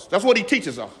tells us. That's what he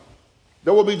teaches us.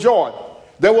 There will be joy.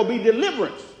 There will be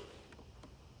deliverance.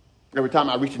 Every time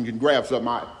I reach and can grab something,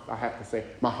 I have to say,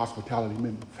 my hospitality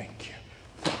member, thank you.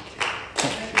 Thank you.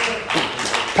 Thank you. Thank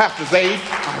you. Pastor's aide,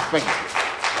 I thank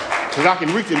you. Because I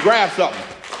can reach and grab something.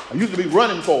 I used to be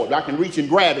running for it. I can reach and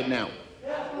grab it now.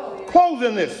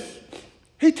 Closing this,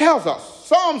 he tells us,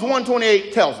 Psalms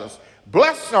 128 tells us,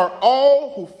 blessed are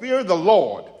all who fear the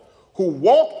Lord, who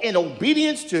walk in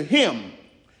obedience to him.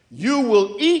 You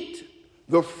will eat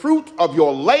the fruit of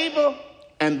your labor,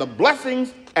 and the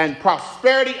blessings and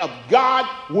prosperity of God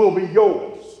will be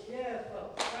yours.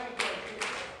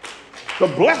 The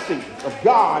blessings of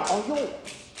God are yours.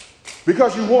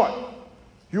 Because you what?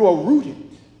 You are rooted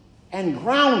and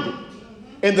grounded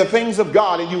in the things of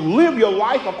God, and you live your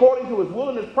life according to his will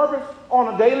and his purpose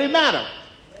on a daily matter,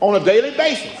 on a daily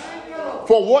basis.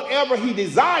 For whatever he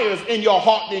desires in your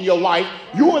heart and in your life,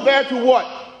 you are there to what?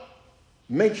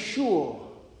 Make sure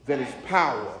that his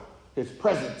power, his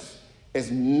presence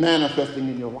is manifesting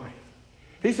in your life.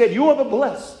 He said, you are the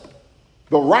blessed.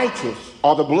 The righteous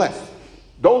are the blessed.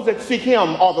 Those that seek him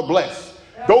are the blessed.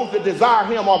 Those that desire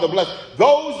him are the blessed.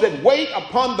 Those that wait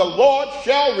upon the Lord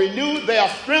shall renew their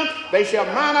strength. They shall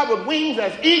mount up with wings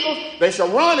as eagles. They shall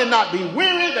run and not be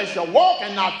weary. They shall walk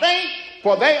and not faint.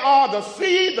 For they are the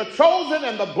seed, the chosen,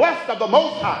 and the blessed of the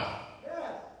Most High.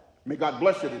 May God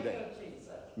bless you today.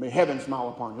 May heaven smile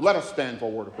upon you. Let us stand for a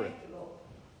word of prayer.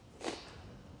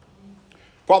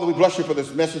 Father, we bless you for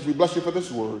this message. We bless you for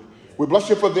this word. We bless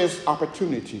you for this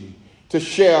opportunity to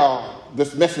share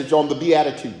this message on the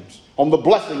Beatitudes, on the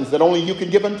blessings that only you can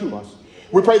give unto us.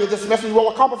 We pray that this message will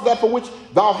accomplish that for which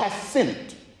thou hast sent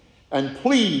it, and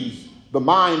please the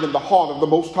mind and the heart of the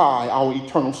Most High, our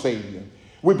eternal Savior.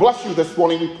 We bless you this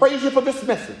morning. We praise you for this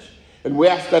message, and we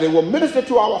ask that it will minister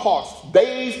to our hearts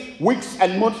days, weeks,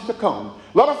 and months to come.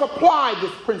 Let us apply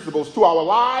these principles to our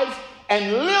lives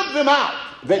and live them out,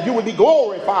 that you would be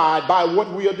glorified by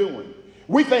what we are doing.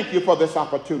 We thank you for this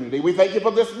opportunity. We thank you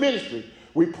for this ministry.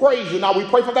 We praise you. Now we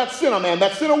pray for that sinner man,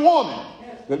 that sinner woman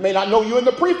that may not know you in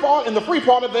the free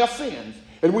part of their sins.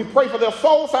 And we pray for their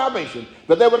soul salvation,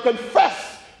 that they would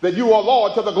confess that you are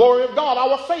Lord to the glory of God,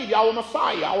 our Savior, our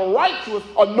Messiah, our righteous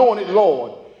anointed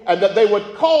Lord, and that they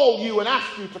would call you and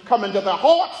ask you to come into their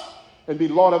hearts and be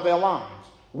Lord of their lives.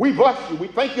 We bless you. We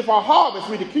thank you for a harvest.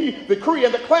 We decree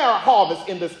and declare a harvest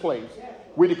in this place.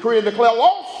 We decree and declare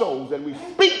lost souls, and we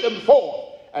speak them forth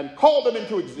and call them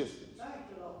into existence.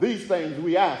 These things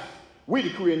we ask, we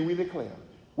decree and we declare.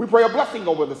 We pray a blessing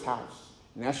over this house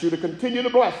and ask you to continue to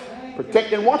bless,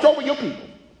 protect, and watch over your people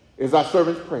is our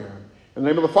servant's prayer. In the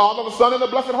name of the Father, the Son, and the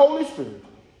blessed Holy Spirit.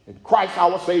 In Christ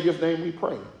our Savior's name we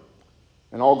pray.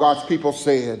 And all God's people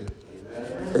said,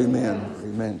 amen. Amen.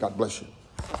 Amen. God bless you.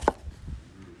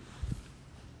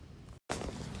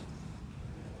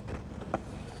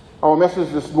 Our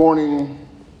message this morning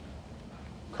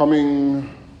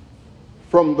coming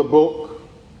from the book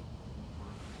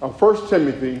of 1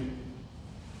 Timothy.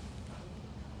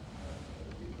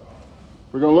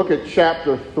 We're going to look at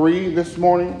chapter 3 this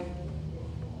morning.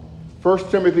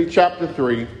 1 Timothy chapter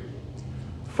 3.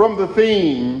 From the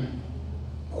theme,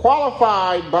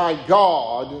 qualified by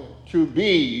God to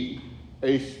be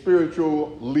a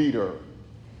spiritual leader.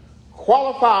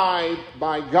 Qualified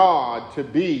by God to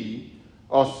be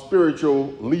a spiritual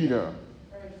leader.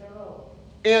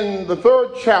 In the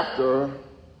 3rd chapter,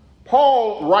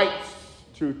 Paul writes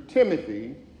to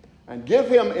Timothy and give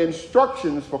him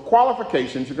instructions for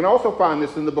qualifications. You can also find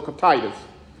this in the book of Titus.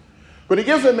 But he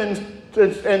gives him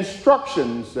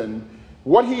instructions and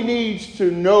what he needs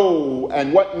to know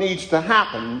and what needs to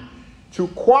happen to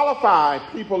qualify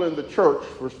people in the church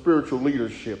for spiritual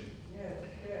leadership.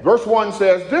 Verse 1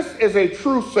 says, "This is a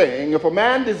true saying, if a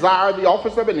man desire the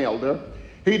office of an elder,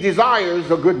 he desires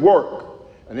a good work.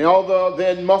 An elder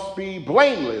then must be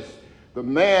blameless, the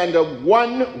man of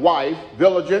one wife,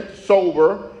 diligent,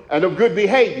 sober, and of good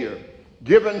behavior,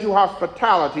 given to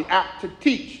hospitality, apt to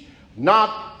teach,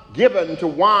 not given to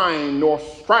wine nor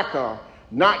striker,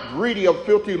 not greedy of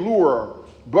filthy lure,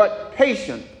 but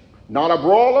patient, not a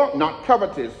brawler, not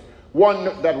covetous,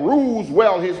 one that rules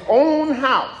well his own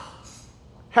house,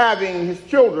 having his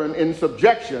children in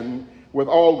subjection with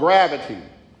all gravity.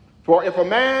 For if a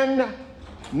man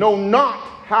know not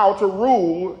how to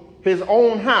rule his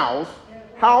own house,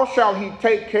 how shall he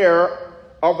take care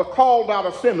of the called out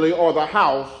assembly or the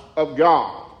house of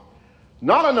God?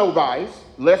 Not a novice,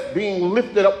 lest being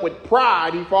lifted up with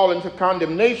pride he fall into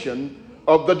condemnation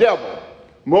of the devil.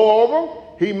 Moreover,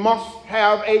 he must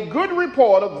have a good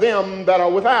report of them that are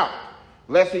without,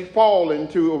 lest he fall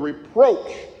into a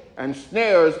reproach and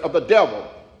snares of the devil.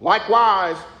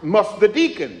 Likewise must the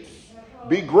deacons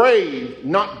be grave,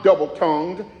 not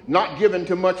double-tongued, not given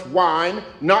to much wine,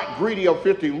 not greedy of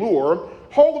filthy lure,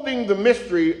 holding the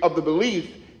mystery of the belief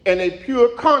in a pure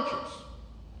conscience.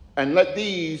 And let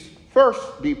these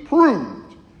first be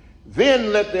proved,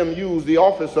 then let them use the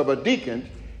office of a deacon,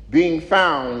 being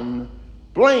found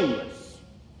blameless."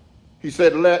 He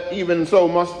said, "Let even so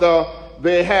must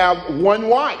they have one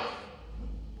wife,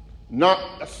 not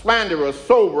slanderers,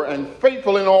 sober, and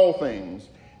faithful in all things.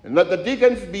 And let the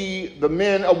deacons be the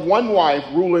men of one wife,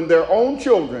 ruling their own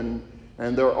children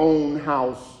and their own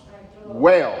house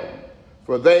well.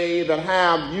 For they that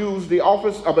have used the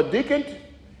office of a deacon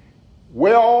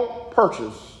well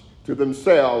purchase to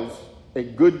themselves a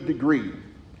good degree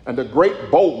and a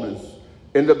great boldness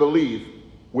in the belief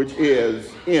which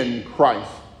is in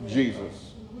Christ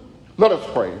Jesus." Let us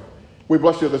pray. We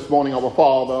bless you this morning, our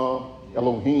Father,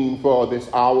 Elohim, for this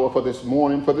hour, for this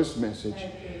morning, for this message.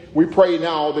 We pray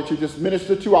now that you just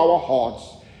minister to our hearts.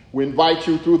 We invite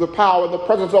you through the power and the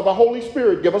presence of the Holy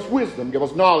Spirit. Give us wisdom, give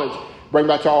us knowledge. Bring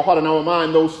back to our heart and our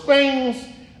mind those things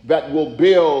that will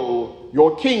build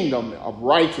your kingdom of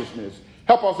righteousness.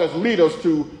 Help us as leaders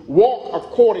to walk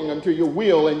according unto your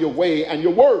will and your way and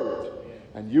your word,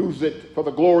 and use it for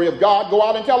the glory of God. Go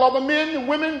out and tell other men,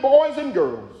 women, boys, and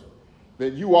girls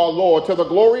that you are Lord, to the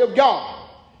glory of God,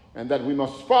 and that we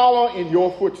must follow in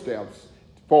your footsteps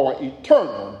for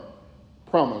eternal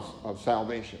promise of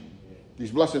salvation.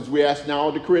 These blessings we ask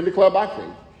now, decree and declare by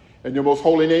faith. In your most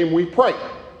holy name we pray.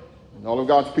 And all of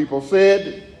God's people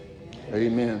said,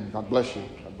 amen. God bless you.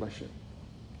 God bless you.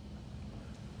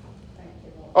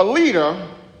 A leader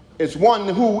is one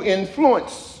who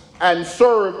influences and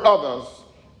serves others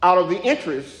out of the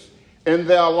interest in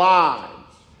their lives,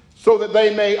 so that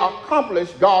they may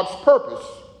accomplish God's purpose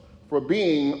for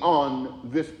being on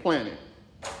this planet.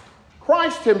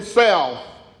 Christ himself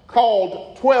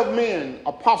called 12 men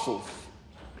apostles.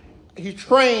 He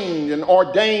trained and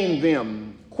ordained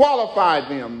them, qualified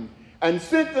them, and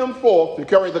sent them forth to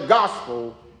carry the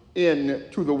gospel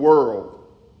into the world.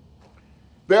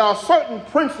 There are certain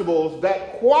principles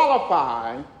that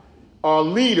qualify a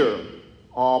leader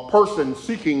or a person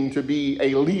seeking to be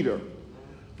a leader.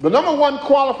 The number one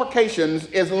qualification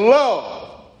is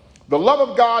love. The love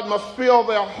of God must fill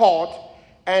their heart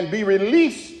and be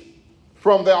released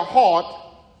from their heart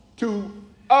to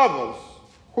others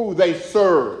who they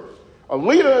serve. A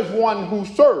leader is one who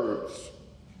serves.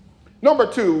 Number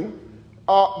two,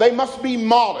 they must be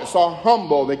modest or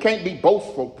humble. They can't be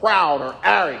boastful, proud, or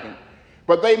arrogant.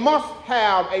 But they must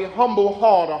have a humble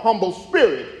heart, a humble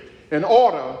spirit, in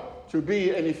order to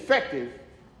be an effective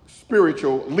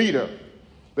spiritual leader.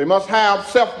 They must have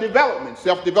self-development.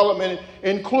 Self-development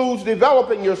includes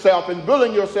developing yourself and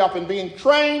building yourself and being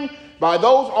trained by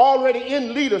those already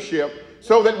in leadership,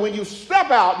 so that when you step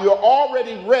out, you're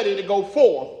already ready to go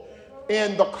forth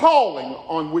in the calling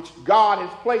on which God has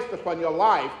placed upon your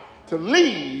life to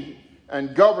lead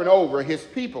and govern over his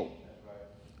people.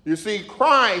 You see,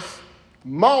 Christ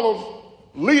models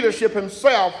leadership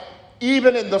himself,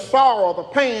 even in the sorrow, the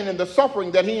pain, and the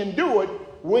suffering that he endured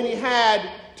when he had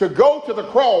to go to the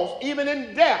cross. Even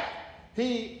in death,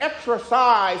 he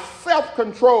exercised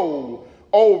self-control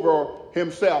over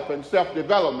himself and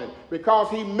self-development, because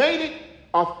he made it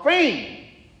a thing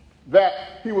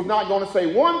that he was not going to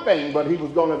say one thing, but he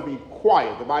was going to be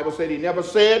quiet. The Bible said he never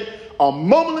said a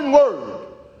mumbling word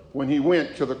when he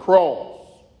went to the cross.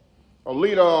 A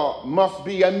leader must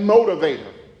be a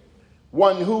motivator,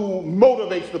 one who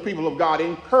motivates the people of God,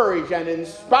 encourage and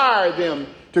inspire them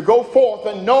to go forth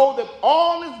and know that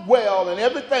all is well and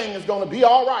everything is going to be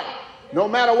all right. No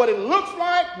matter what it looks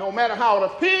like, no matter how it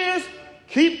appears,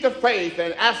 keep the faith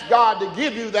and ask God to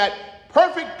give you that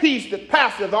perfect peace that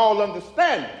passeth all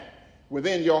understanding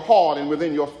within your heart and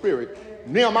within your spirit.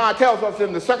 Nehemiah tells us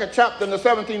in the 2nd chapter, in the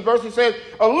 17th verse, he says,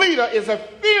 a leader is a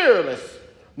fearless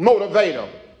motivator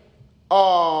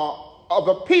of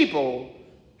the people.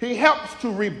 He helps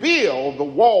to rebuild the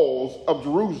walls of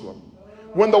Jerusalem.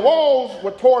 When the walls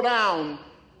were torn down,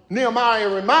 Nehemiah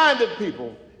reminded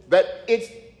people that it's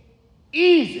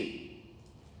easy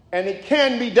and it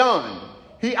can be done.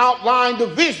 He outlined a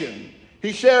vision.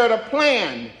 He shared a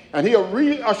plan, and he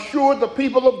reassured the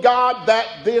people of God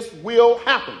that this will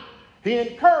happen. He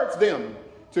encouraged them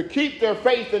to keep their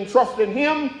faith and trust in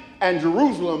him, and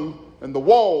Jerusalem and the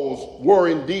walls were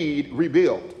indeed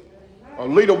rebuilt. A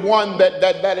leader, one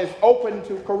that is open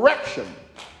to correction,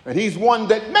 and he's one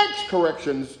that makes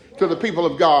corrections to the people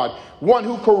of God. One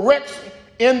who corrects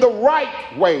in the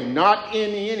right way, not in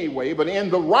any way, but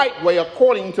in the right way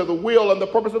according to the will and the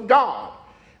purpose of God.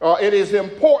 It is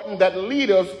important that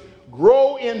leaders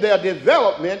grow in their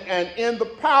development and in the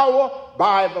power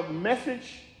by the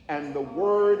message and the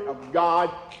word of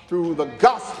God through the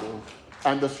gospel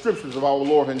and the scriptures of our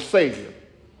Lord and Savior.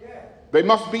 They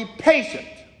must be patient.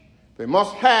 They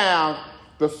must have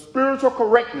the spiritual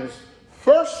correctness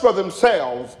first for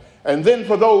themselves and then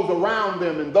for those around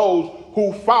them and those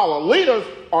who follow. Leaders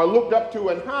are looked up to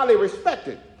and highly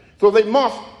respected. So they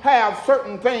must have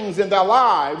certain things in their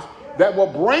lives that will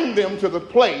bring them to the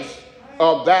place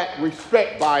of that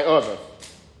respect by others.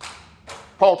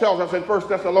 Paul tells us in 1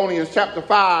 Thessalonians chapter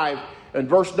 5 and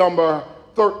verse number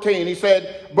 13, he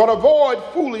said, but avoid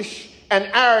foolish and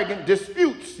arrogant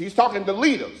disputes. He's talking to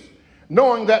leaders,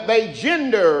 knowing that they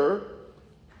gender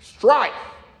strife,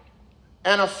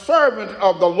 and a servant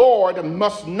of the Lord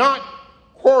must not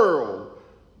quarrel,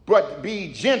 but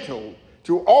be gentle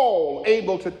to all,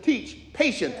 able to teach,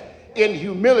 patient in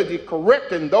humility,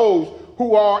 correcting those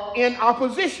who are in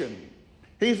opposition.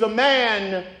 He's a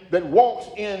man that walks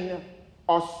in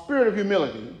a spirit of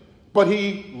humility, but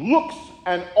he looks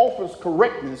and offers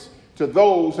correctness to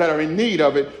those that are in need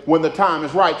of it when the time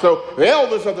is right. So the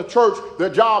elders of the church, their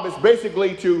job is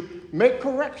basically to make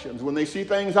corrections. When they see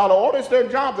things out of order, it's their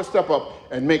job to step up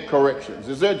and make corrections.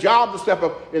 It's their job to step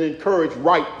up and encourage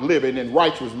right living and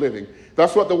righteous living.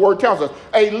 That's what the word tells us.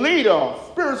 A leader,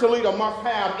 spiritual leader, must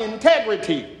have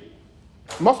integrity.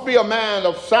 Must be a man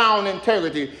of sound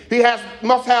integrity. He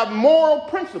must have moral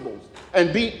principles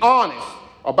and be honest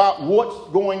about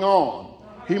what's going on.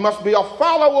 He must be a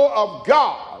follower of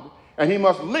God, and he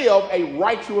must live a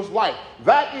righteous life.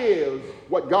 That is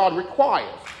what God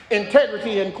requires.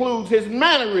 Integrity includes his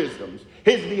mannerisms,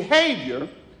 his behavior,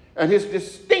 and his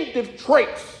distinctive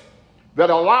traits that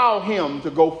allow him to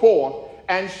go forth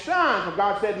and shine. For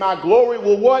God said, my glory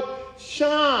will what?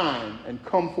 Shine and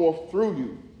come forth through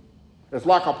you. It's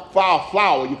like a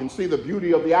flower. You can see the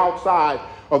beauty of the outside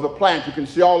of the plant. You can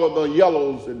see all of the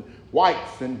yellows and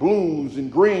whites and blues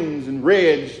and greens and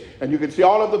reds, and you can see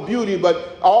all of the beauty,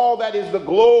 but all that is the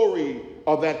glory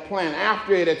of that plant.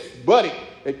 After it's budded,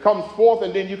 it comes forth,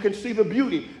 and then you can see the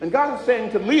beauty. And God is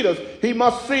saying to leaders, he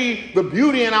must see the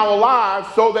beauty in our lives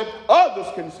so that others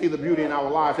can see the beauty in our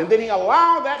lives. And then he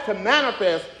allowed that to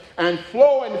manifest and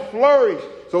flow and flourish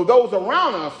so those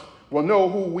around us will know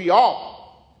who we are.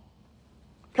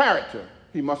 Character.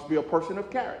 He must be a person of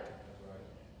character.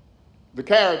 The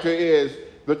character is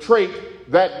the trait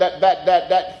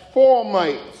that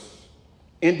formates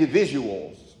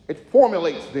individuals. It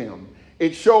formulates them.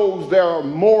 It shows their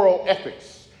moral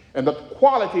ethics and the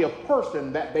quality of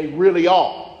person that they really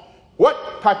are.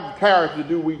 What type of character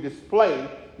do we display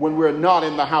when we're not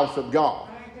in the house of God?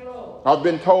 I've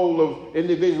been told of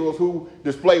individuals who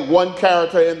display one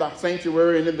character in the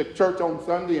sanctuary and in the church on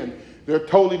Sunday, and they're a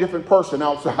totally different person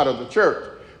outside of the church.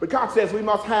 But God says we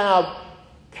must have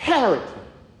character,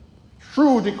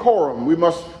 true decorum. We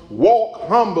must walk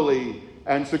humbly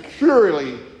and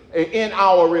securely in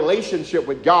our relationship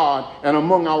with God and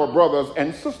among our brothers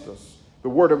and sisters. The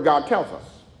Word of God tells us.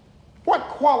 What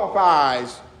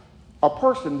qualifies a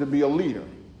person to be a leader?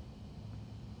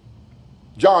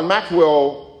 John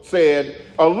Maxwell said,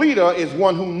 a leader is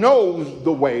one who knows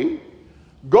the way,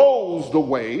 goes the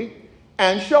way,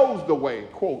 and shows the way,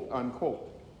 quote, unquote.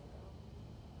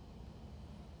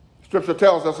 Scripture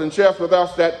tells us and shares with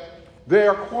us that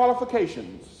their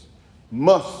qualifications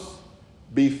must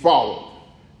be followed.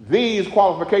 These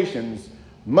qualifications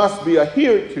must be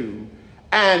adhered to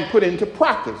and put into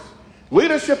practice.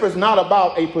 Leadership is not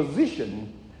about a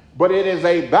position, but it is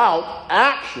about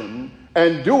action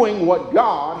and doing what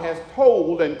God has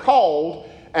told and called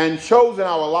and chosen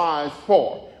our lives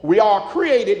for. We are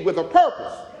created with a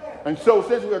purpose. And so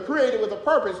since we are created with a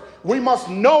purpose, we must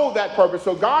know that purpose.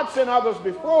 So God sent others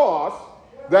before us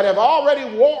that have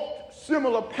already walked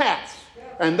similar paths,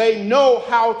 and they know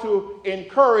how to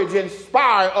encourage,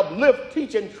 inspire, uplift,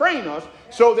 teach, and train us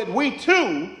so that we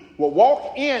too will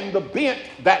walk in the bent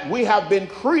that we have been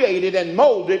created and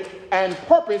molded and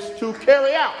purposed to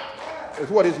carry out. Is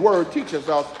what his word teaches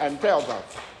us and tells us.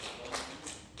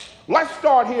 Let's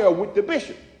start here with the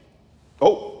bishop.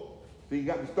 Oh, so you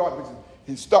got to start with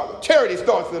charity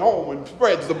starts at home and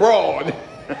spreads abroad.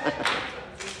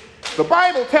 The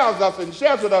Bible tells us and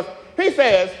shares with us, he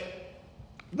says,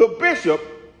 the bishop,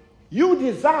 you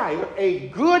desire a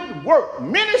good work.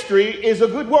 Ministry is a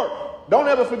good work. Don't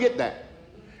ever forget that.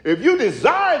 If you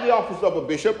desire the office of a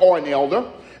bishop or an elder,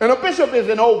 and a bishop is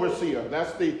an overseer.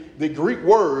 That's the Greek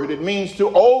word. It means to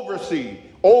oversee,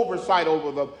 oversight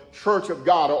over the church of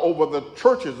God or over the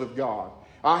churches of God.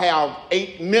 I have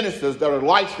 8 ministers that are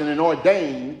licensed and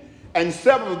ordained, and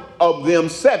 7 of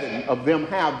them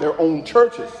have their own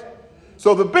churches.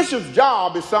 So the bishop's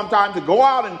job is sometimes to go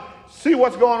out and see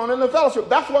what's going on in the fellowship.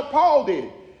 That's what Paul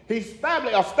did. He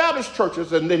established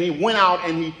churches, and then he went out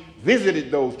and he visited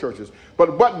those churches.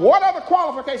 But what are the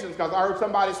qualifications? Because I heard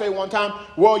somebody say one time,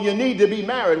 well, you need to be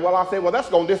married. Well, I say, well, that's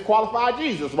going to disqualify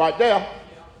Jesus right there.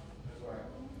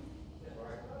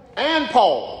 And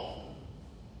Paul.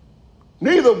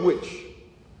 Neither of which.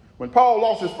 When Paul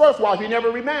lost his first wife, he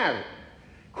never remarried.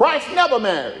 Christ never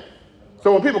married.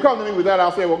 So when people come to me with that,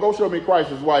 I'll say, well, go show me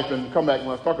Christ's wife and come back and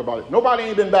let's talk about it. Nobody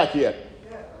ain't been back yet.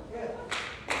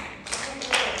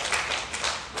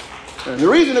 And the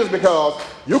reason is because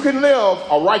you can live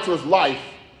a righteous life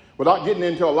without getting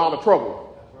into a lot of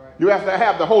trouble. You have to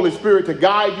have the Holy Spirit to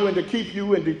guide you and to keep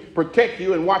you and to protect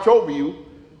you and watch over you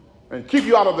and keep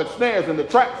you out of the snares and the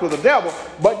traps of the devil.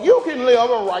 But you can live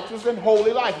a righteous and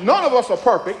holy life. None of us are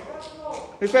perfect.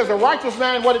 He says a righteous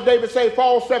man, what did David say,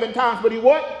 falls 7 times, but he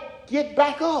what? Get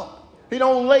back up. He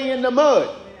don't lay in the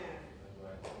mud.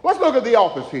 Let's look at the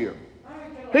office here.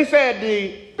 He said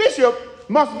the bishop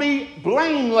must be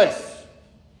blameless.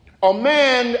 A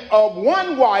man of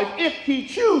one wife, if he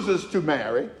chooses to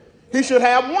marry, he should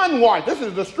have one wife. This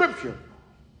is the scripture.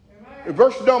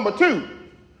 Verse number 2.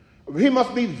 He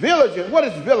must be vigilant. What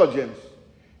is vigilance?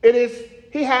 It is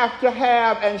he has to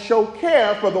have and show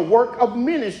care for the work of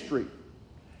ministry.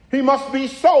 He must be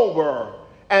sober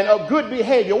and of good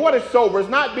behavior. What is sober? It's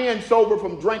not being sober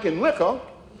from drinking liquor,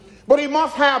 but he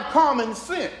must have common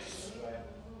sense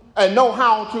and know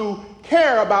how to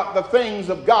care about the things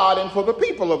of God and for the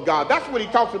people of God. That's what he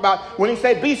talks about when he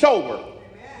said be sober.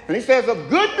 And he says of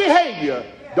good behavior.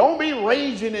 Don't be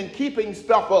raging and keeping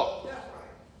stuff up.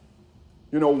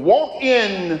 You know, walk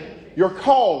in your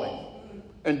calling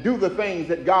and do the things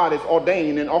that God has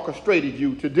ordained and orchestrated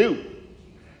you to do.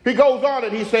 He goes on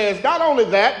and he says, not only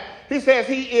that, he says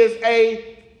he is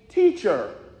a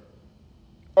teacher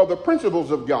of the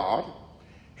principles of God.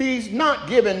 He's not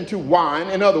given to wine.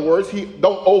 In other words, he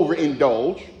don't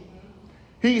overindulge.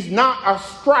 He's not a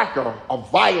striker, a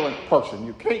violent person.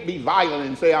 You can't be violent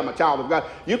and say I'm a child of God.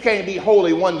 You can't be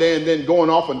holy one day and then going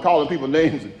off and calling people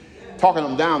names and talking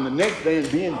them down the next day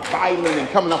and being violent and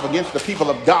coming up against the people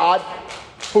of God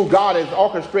who God has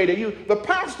orchestrated you. The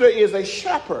pastor is a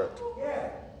shepherd.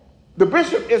 The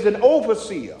bishop is an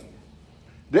overseer.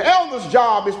 The elder's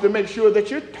job is to make sure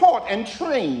that you're taught and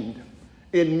trained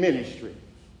in ministry.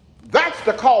 That's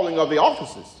the calling of the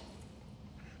offices.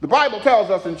 The Bible tells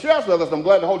us and shares with us, I'm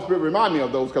glad the Holy Spirit reminded me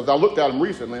of those because I looked at them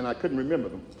recently and I couldn't remember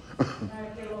them.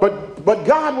 But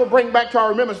God will bring back to our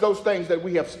remembrance those things that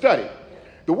we have studied.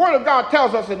 The Word of God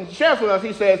tells us and shares with us,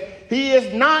 he says, he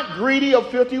is not greedy of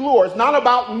filthy lure. It's not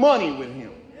about money with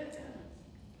him.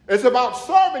 It's about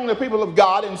serving the people of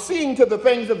God and seeing to the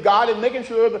things of God and making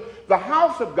sure that the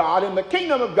house of God and the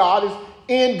kingdom of God is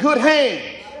in good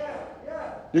hands.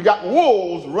 You got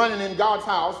wolves running in God's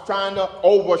house trying to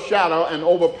overshadow and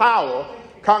overpower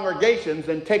congregations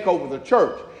and take over the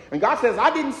church. And God says,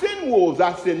 I didn't send wolves,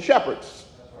 I sent shepherds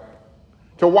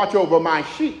to watch over my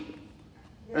sheep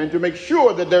and to make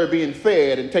sure that they're being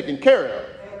fed and taken care of.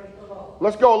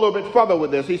 Let's go a little bit further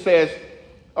with this. He says,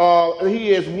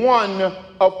 he is one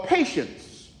of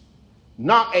patience,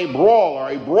 not a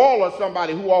brawler. A brawler is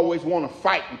somebody who always want to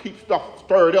fight and keep stuff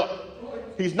stirred up.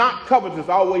 He's not covetous,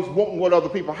 always wanting what other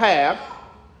people have.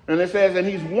 And it says, and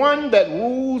he's one that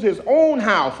rules his own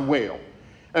house well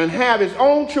and have his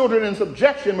own children in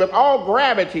subjection with all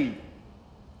gravity.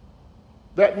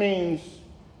 That means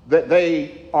that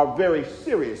they are very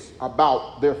serious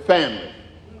about their family.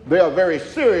 They are very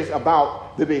serious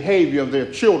about the behavior of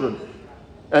their children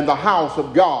and the house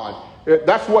of God.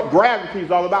 That's what gravity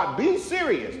is all about. Be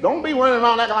serious. Don't be running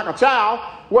around acting like a child.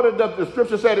 What did the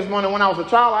scripture say this morning? When I was a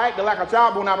child, I acted like a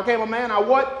child, but when I became a man, I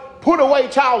what? Put away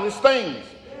childish things.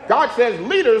 God says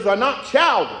leaders are not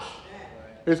childish.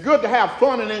 It's good to have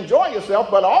fun and enjoy yourself,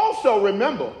 but also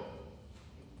remember,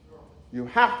 you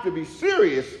have to be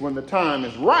serious when the time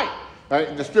is right.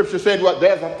 The scripture said, what?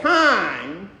 There's a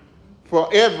time for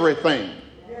everything.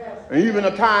 And even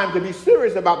a time to be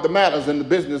serious about the matters and the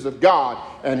business of God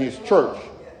and his church.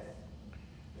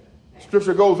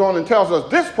 Scripture goes on and tells us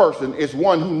this person is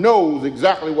one who knows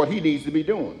exactly what he needs to be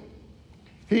doing.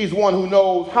 He's one who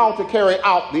knows how to carry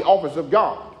out the office of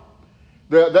God.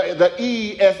 The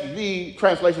ESV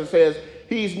translation says,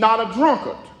 he's not a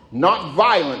drunkard, not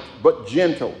violent, but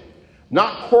gentle,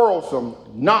 not quarrelsome,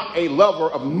 not a lover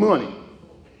of money.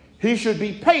 He should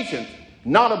be patient,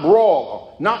 not a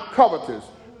brawler, not covetous,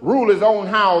 rule his own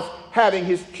house, having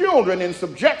his children in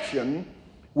subjection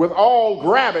with all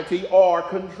gravity or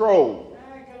control.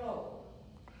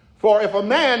 For if a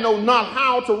man know not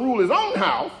how to rule his own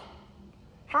house,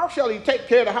 how shall he take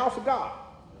care of the house of God?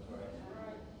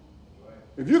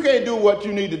 If you can't do what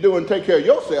you need to do and take care of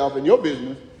yourself and your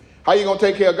business, how are you going to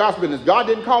take care of God's business? God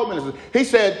didn't call ministers. He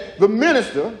said the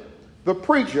minister, the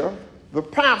preacher, the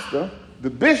pastor, the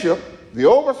bishop, the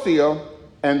overseer,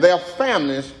 and their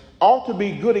families ought to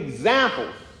be good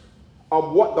examples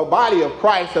of what the body of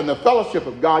Christ and the fellowship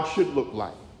of God should look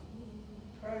like.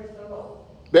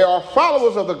 They are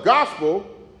followers of the gospel,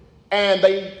 and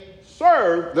they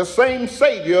serve the same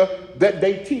Savior that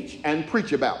they teach and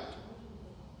preach about.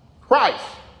 Christ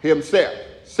himself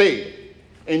said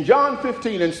in John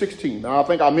 15 and 16, now I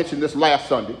think I mentioned this last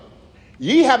Sunday,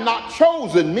 ye have not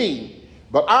chosen me,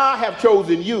 but I have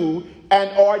chosen you and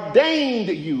ordained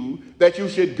you that you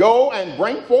should go and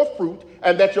bring forth fruit,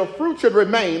 and that your fruit should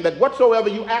remain, that whatsoever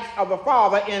you ask of the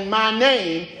Father in my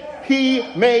name,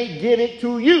 he may give it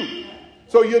to you.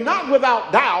 So you're not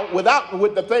without doubt, without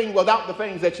the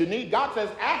things that you need. God says,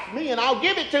 ask me and I'll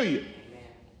give it to you.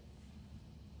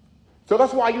 So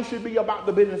that's why you should be about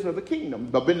the business of the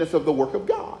kingdom, the business of the work of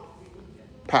God.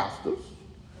 Pastors,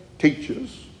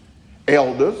 teachers,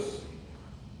 elders,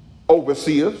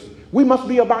 overseers. We must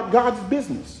be about God's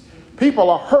business. People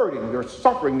are hurting, they're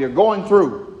suffering, they're going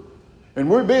through. And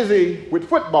we're busy with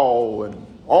football and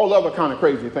all other kind of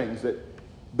crazy things that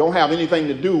don't have anything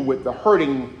to do with the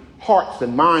hurting hearts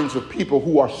and minds of people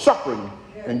who are suffering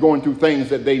and going through things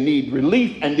that they need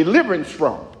relief and deliverance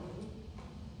from.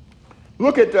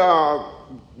 Look at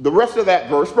the rest of that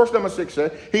verse. Verse number 6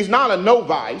 says, he's not a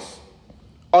novice,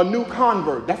 a new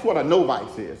convert. That's what a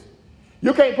novice is.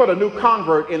 You can't put a new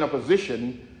convert in a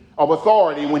position of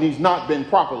authority when he's not been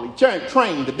properly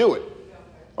trained to do it.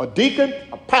 A deacon,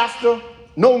 a pastor,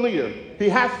 no leader. He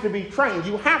has to be trained.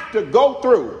 You have to go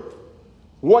through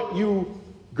what you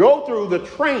go through, the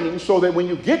training, so that when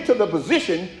you get to the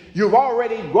position, you've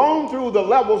already gone through the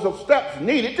levels of steps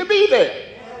needed to be there.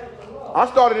 I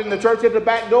started in the church at the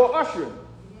back door ushering,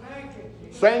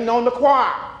 sang on the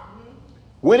choir,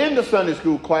 went into Sunday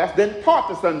school class, then taught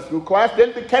the Sunday school class,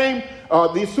 then became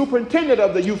the superintendent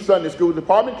of the youth Sunday school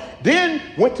department, then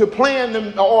went to playing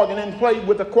the organ and played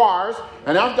with the choirs,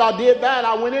 and after I did that,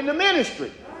 I went into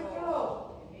ministry.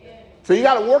 So you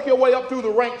got to work your way up through the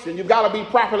ranks, and you've got to be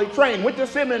properly trained. Went to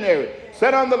seminary,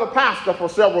 sat under the pastor for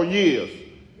several years,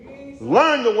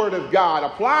 learned the word of God,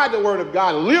 applied the word of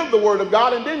God, lived the word of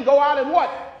God, and then go out and what?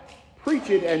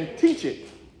 Preach it and teach it.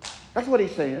 That's what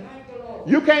he's saying.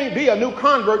 You can't be a new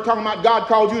convert talking about God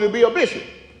called you to be a bishop.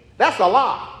 That's a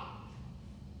lie.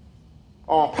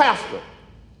 Or a pastor.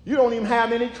 You don't even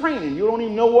have any training. You don't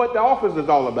even know what the office is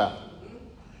all about.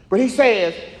 But he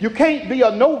says you can't be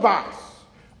a novice,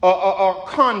 a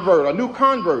convert, a new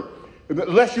convert,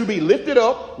 unless you be lifted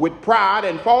up with pride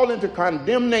and fall into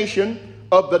condemnation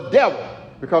of the devil.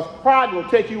 Because pride will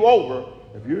take you over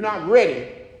if you're not ready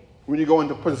when you go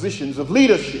into positions of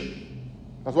leadership.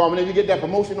 That's why whenever you get that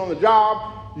promotion on the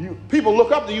job, people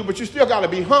look up to you, but you still got to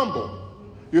be humble.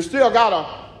 You still got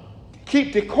to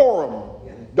keep decorum.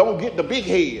 Don't get the big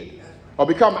head or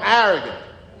become arrogant.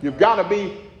 You've got to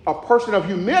be a person of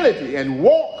humility and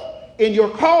walk in your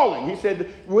calling. He said,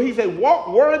 walk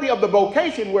worthy of the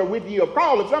vocation wherewith ye are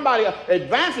called. If somebody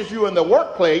advances you in the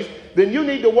workplace, then you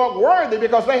need to walk worthy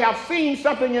because they have seen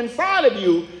something inside of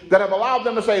you that have allowed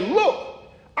them to say, look,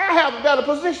 I have a better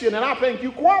position and I think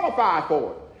you qualify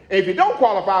for it. And if you don't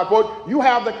qualify for it, you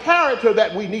have the character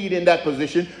that we need in that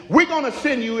position. We're going to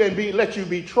send you and let you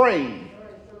be trained.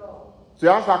 See,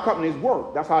 that's how companies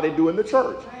work. That's how they do in the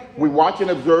church. We watch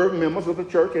and observe members of the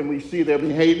church and we see their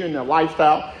behavior and their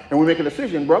lifestyle and we make a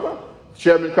decision, brother.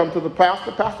 Chairman come to the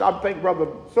pastor, I think brother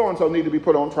so-and-so need to be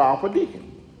put on trial for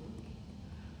deacon.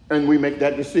 And we make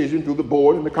that decision through the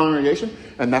board and the congregation,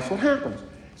 and that's what happens.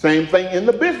 Same thing in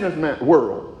the business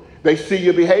world. They see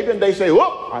you behaving. They say,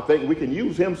 "Whoop, I think we can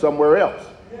use him somewhere else."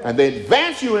 And they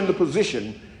advance you in the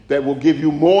position that will give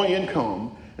you more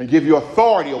income and give you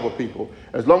authority over people,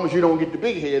 as long as you don't get the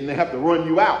big head and they have to run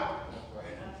you out.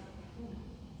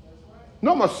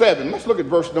 Number 7. Let's look at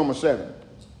verse number 7.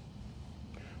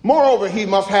 Moreover, he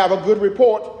must have a good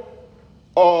report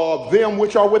of them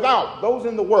which are without, those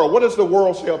in the world. What does the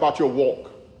world say about your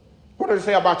walk? What does it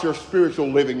say about your spiritual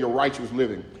living, your righteous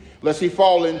living? Lest he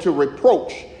fall into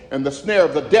reproach and the snare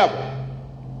of the devil.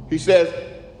 He says,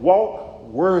 walk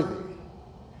worthy.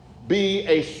 Be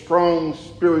a strong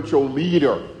spiritual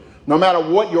leader. No matter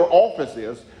what your office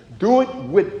is, do it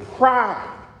with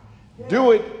pride.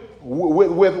 Do it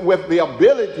with the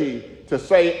ability to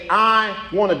say, I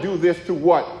want to do this to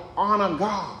what? Honor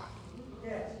God.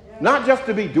 Not just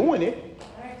to be doing it.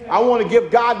 I want to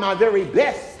give God my very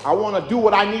best. I want to do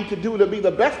what I need to do to be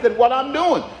the best at what I'm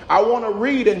doing. I want to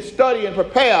read and study and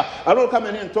prepare. I don't come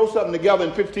in here and throw something together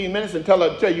in 15 minutes and tell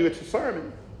you it's a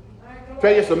sermon.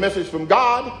 Tell you it's a message from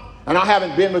God. And I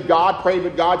haven't been with God, prayed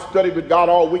with God, studied with God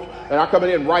all week. And I come in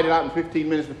here and write it out in 15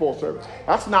 minutes before service.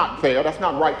 That's not fair. That's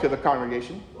not right to the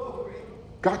congregation.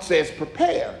 God says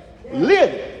prepare. Live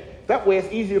it. That way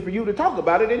it's easier for you to talk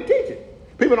about it and teach it.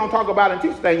 People don't talk about and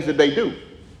teach things that they do.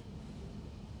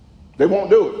 They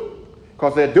won't do it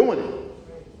because they're doing it.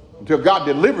 Until God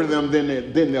delivers them,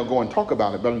 then they'll go and talk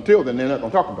about it. But until then, they're not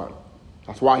going to talk about it.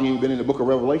 That's why he ain't been in the book of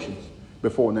Revelations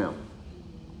before now.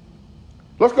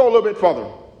 Let's go a little bit further.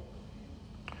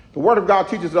 The word of God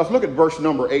teaches us, look at verse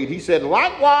number 8. He said,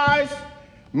 likewise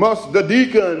must the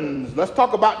deacons. Let's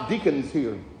talk about deacons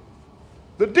here.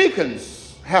 The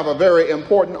deacons have a very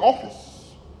important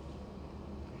office.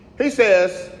 He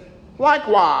says,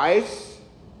 likewise,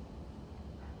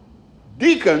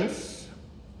 deacons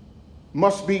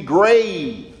must be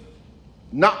grave,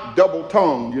 not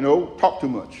double-tongued, talk too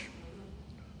much,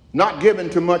 not given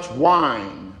to much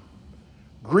wine,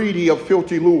 greedy of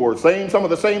filthy lure, some of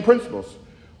the same principles,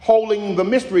 holding the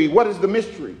mystery. What is the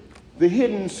mystery? The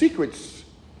hidden secrets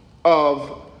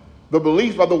of the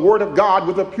belief of the word of God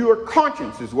with a pure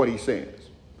conscience is what he says.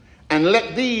 And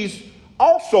let these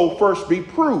also first be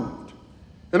proved.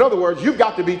 In other words, you've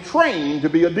got to be trained to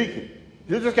be a deacon.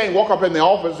 You just can't walk up in the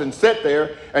office and sit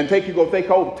there and take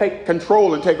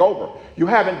control and take over. You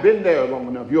haven't been there long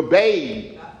enough. You're a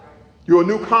babe. You're a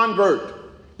new convert.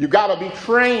 You got to be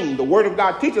trained. The word of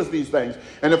God teaches these things.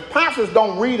 And if pastors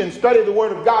don't read and study the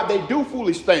word of God, they do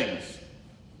foolish things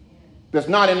that's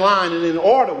not in line and in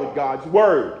order with God's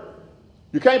word.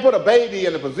 You can't put a baby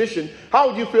in a position. How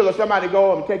would you feel if somebody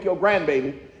go and take your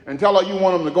grandbaby and tell her you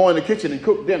want them to go in the kitchen and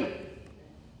cook dinner?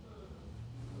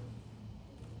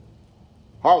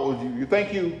 How would you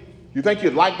think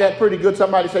you'd like that pretty good?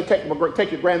 Somebody said, take your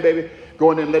grandbaby,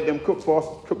 go in there and let them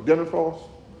cook dinner for us.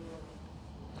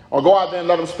 Or go out there and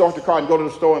let them start the car and go to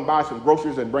the store and buy some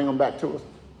groceries and bring them back to us.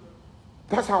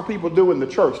 That's how people do in the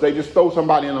church. They just throw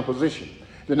somebody in a position.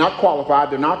 They're not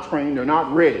qualified. They're not trained. They're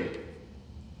not ready.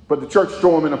 But the church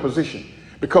throw them in a position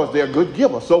because they're a good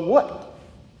giver. So what?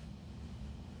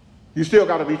 You still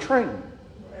got to be trained.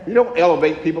 You don't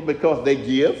elevate people because they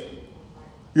give.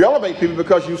 You elevate people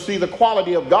because you see the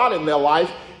quality of God in their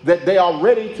life, that they are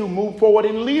ready to move forward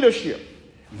in leadership.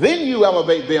 Then you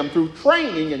elevate them through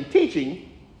training and teaching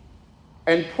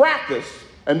and practice,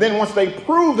 and then once they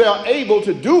prove they're able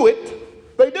to do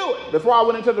it, they do it. Before I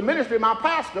went into the ministry, my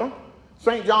pastor,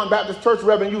 St. John Baptist Church,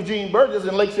 Reverend Eugene Burgess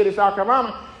in Lake City, South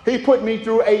Carolina, he put me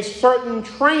through a certain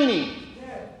training.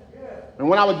 And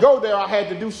when I would go there, I had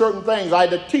to do certain things. I had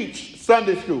to teach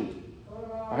Sunday school.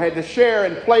 I had to share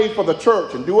and play for the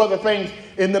church and do other things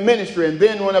in the ministry. And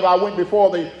then whenever I went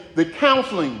before the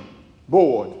counseling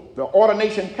board, the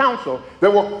ordination council,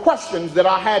 there were questions that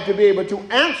I had to be able to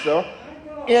answer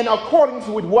in accordance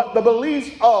with what the beliefs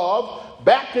of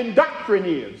Baptist doctrine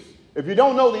is. If you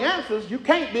don't know the answers, you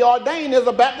can't be ordained as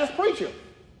a Baptist preacher.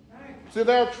 So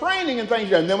there are training and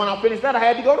things. And then when I finished that, I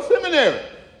had to go to seminary.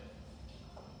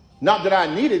 Not that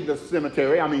I needed the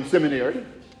seminary,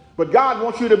 but God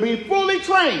wants you to be fully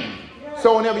trained.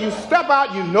 So whenever you step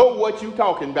out, you know what you're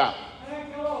talking about.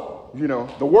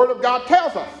 The word of God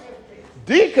tells us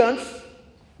deacons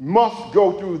must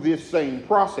go through this same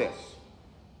process.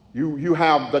 You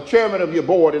have the chairman of your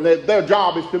board, and their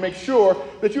job is to make sure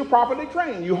that you're properly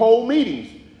trained. You hold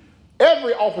meetings.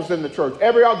 Every office in the church,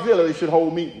 every auxiliary should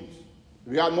hold meetings.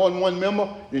 If you got more than one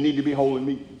member, you need to be holding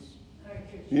meetings.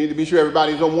 You need to be sure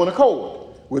everybody's on one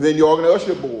accord within your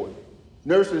usher board,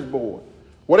 nurses board,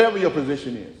 whatever your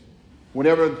position is.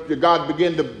 Whenever God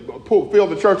begin to fill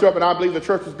the church up, and I believe the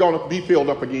church is going to be filled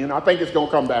up again. I think it's going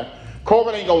to come back.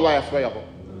 COVID ain't going to last forever.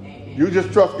 You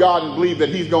just trust God and believe that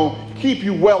he's going to keep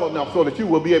you well enough so that you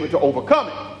will be able to overcome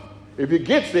it. If you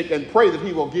get sick, and pray that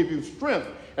he will give you strength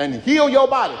and heal your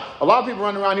body. A lot of people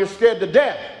running around here scared to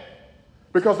death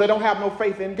because they don't have no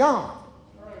faith in God.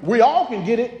 We all can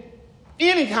get it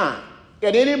anytime,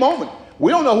 at any moment.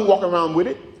 We don't know who's walking around with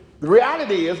it. The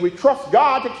reality is we trust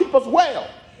God to keep us well.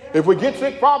 If we get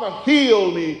sick, Father,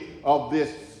 heal me of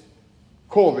this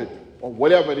COVID or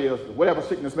whatever it is, whatever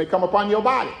sickness may come upon your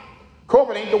body.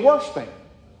 COVID ain't the worst thing.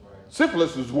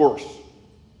 Syphilis is worse.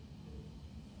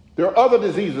 There are other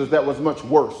diseases that was much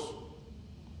worse.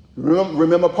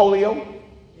 Remember polio?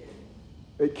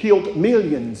 It killed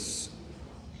millions.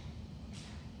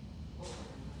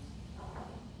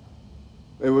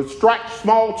 It would strike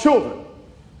small children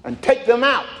and take them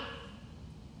out.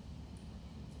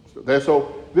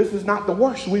 So this is not the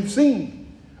worst we've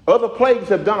seen. Other plagues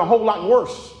have done a whole lot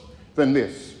worse than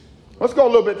this. Let's go a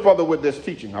little bit further with this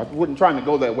teaching. I wasn't trying to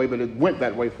go that way, but it went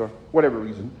that way for whatever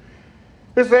reason.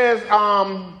 It says,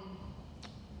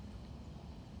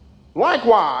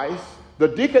 likewise, the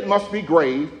deacon must be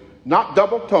grave, not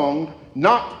double-tongued,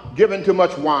 not given to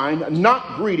much wine,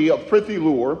 not greedy of filthy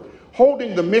lure,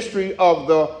 holding the mystery of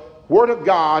the word of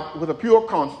God with a pure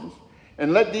conscience,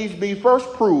 and let these be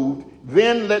first proved,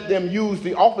 then let them use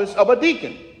the office of a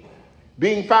deacon,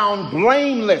 being found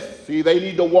blameless. See, they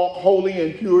need to walk holy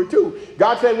and pure too.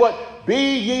 God said what?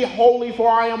 Be ye holy, for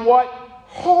I am what?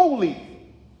 Holy.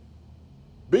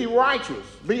 Be righteous,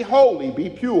 be holy, be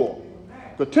pure.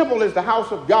 The temple is the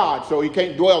house of God, so he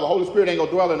can't dwell. The Holy Spirit ain't going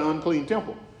to dwell in an unclean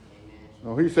temple.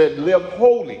 So he said, live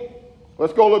holy.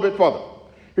 Let's go a little bit further.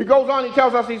 He goes on, he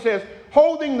tells us, he says,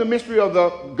 holding the mystery of the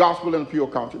gospel in pure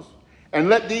conscience, and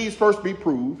let these first be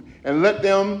proved, and let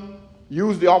them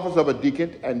use the office of a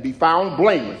deacon and be found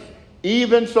blameless.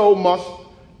 Even so must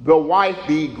the wife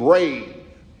be grave,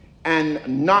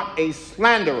 and not a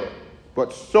slanderer,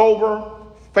 but sober,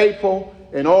 faithful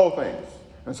in all things.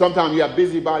 And sometimes you have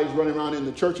busybodies running around in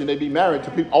the church and they be married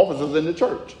to people, officers in the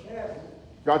church.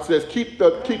 God says, keep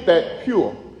that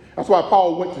pure. That's why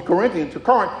Paul went to Corinth,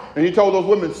 and he told those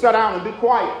women, sit down and be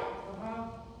quiet.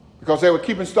 Because they were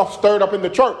keeping stuff stirred up in the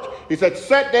church. He said,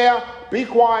 sit there, be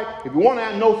quiet. If you want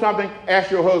to know something,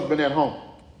 ask your husband at home.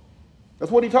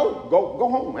 That's what he told them. Go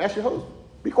home, ask your husband.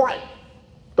 Be quiet.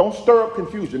 Don't stir up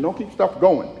confusion. Don't keep stuff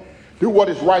going. Do what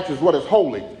is righteous, what is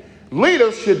holy.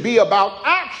 Leaders should be about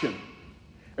action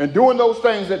and doing those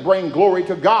things that bring glory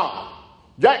to God.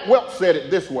 Jack Welch said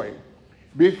it this way.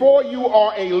 Before you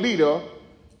are a leader,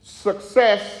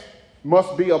 success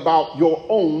must be about your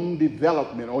own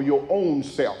development or your own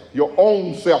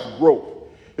self-growth.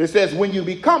 It says when you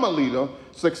become a leader,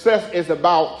 success is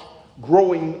about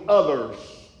growing others,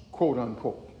 quote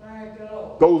unquote,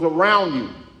 those around you.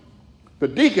 The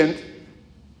deacon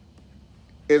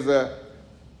is a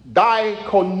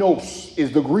diakonos,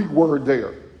 is the Greek word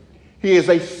there. He is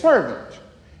a servant.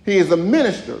 He is a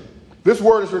minister. This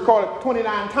word is recorded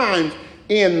 29 times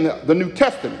in the New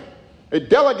Testament. It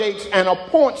delegates and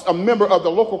appoints a member of the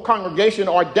local congregation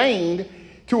ordained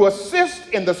to assist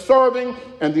in the serving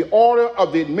and the order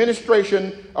of the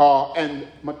administration and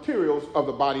materials of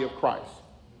the body of Christ.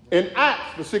 In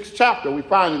Acts, the 6th chapter, we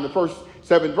find in the first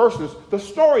 7 verses the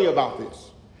story about this.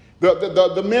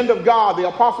 The men of God, the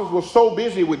apostles, were so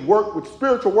busy with work, with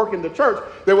spiritual work in the church.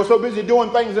 They were so busy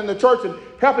doing things in the church and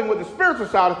helping with the spiritual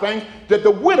side of things that the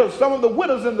widows, some of the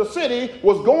widows in the city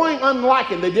was going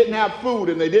unlacking. They didn't have food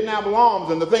and they didn't have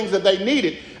alms and the things that they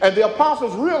needed. And the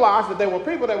apostles realized that there were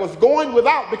people that was going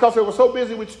without because they were so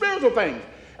busy with spiritual things.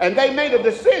 And they made a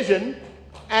decision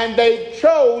and they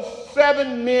chose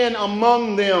 7 men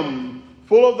among them,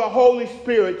 full of the Holy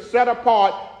Spirit, set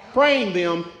apart, trained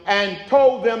them, and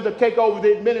told them to take over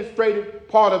the administrative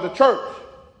part of the church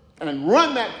and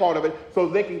run that part of it so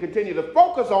they can continue to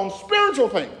focus on spiritual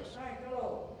things.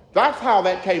 That's how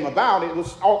that came about. It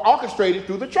was orchestrated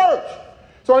through the church.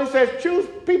 So he says, choose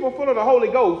people full of the Holy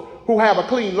Ghost who have a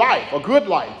clean life, a good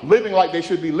life, living like they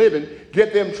should be living,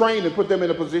 get them trained and put them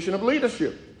in a position of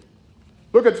leadership.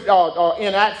 Look at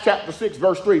in Acts chapter 6,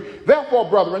 verse 3. Therefore,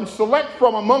 brethren, select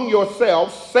from among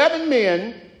yourselves 7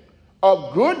 men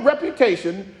of good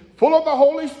reputation, full of the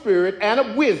Holy Spirit and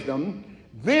of wisdom.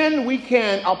 Then we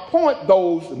can appoint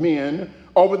those men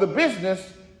over the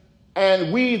business,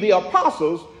 and we, the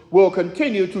apostles, will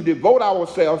continue to devote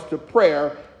ourselves to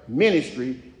prayer,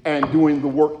 ministry, and doing the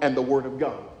work and the word of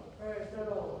God.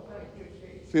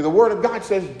 See, the word of God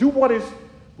says, do what is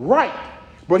right.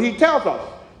 But he tells us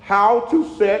how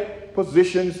to set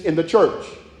positions in the church,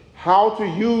 how to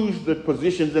use the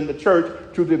positions in the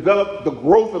church to develop the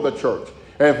growth of the church.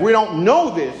 And if we don't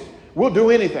know this, we'll do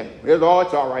anything. It's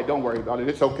all right. Don't worry about it.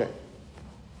 It's okay.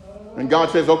 And God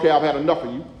says, okay, I've had enough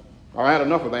of you. I've had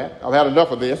enough of that. I've had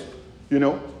enough of this, you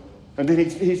know. And then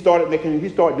he started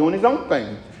doing his own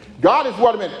thing. God is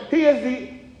what I meant. He is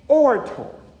the orator.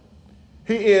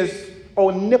 He is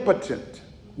omnipotent,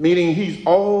 meaning he's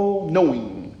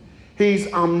all-knowing.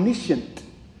 He's omniscient,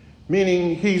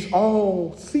 meaning he's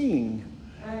all-seeing.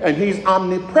 And he's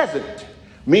omnipresent,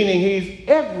 meaning he's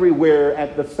everywhere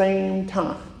at the same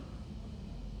time.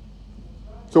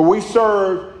 So we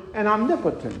serve an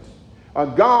omnipotent, a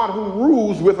God who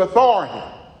rules with authority.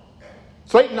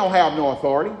 Satan don't have no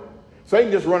authority.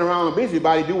 Satan just run around a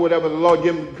busybody, do whatever the Lord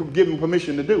give him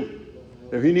permission to do.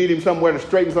 If he need him somewhere to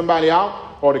straighten somebody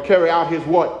out or to carry out his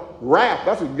what? Wrath.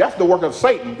 That's the work of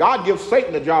Satan. God gives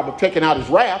Satan the job of taking out his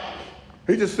wrath.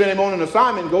 He just sent him on an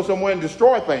assignment and go somewhere and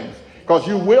destroy things. Because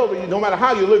you will, no matter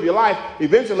how you live your life,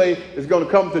 eventually it's going to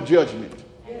come to judgment.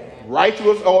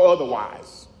 Righteous or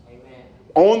otherwise. Amen.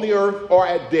 On the earth or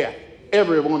at death.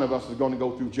 Every one of us is going to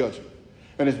go through judgment.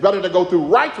 And it's better to go through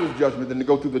righteous judgment than to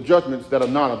go through the judgments that are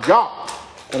not of God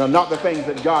and are not the things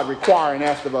that God requires and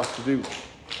asks of us to do.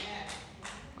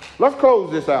 Let's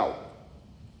close this out.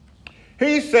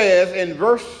 He says in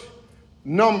verse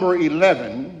number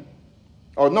 11,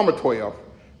 or number 12,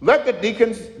 let the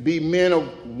deacons be men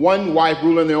of one wife,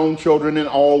 ruling their own children, and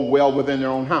all well within their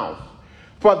own house.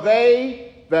 For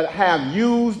they that have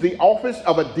used the office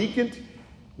of a deacon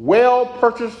well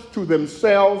purchase to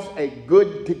themselves a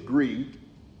good degree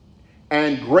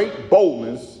and great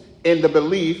boldness in the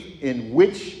belief in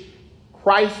which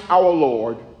Christ our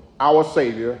Lord, our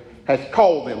Savior, has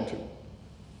called them to.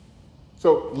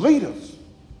 So leaders,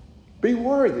 be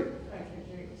worthy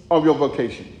of your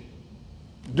vocation.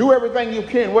 Do everything you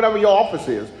can, whatever your office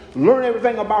is. Learn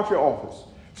everything about your office.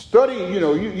 Study,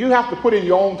 you have to put in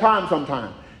your own time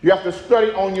sometime. You have to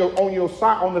study on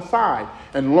the side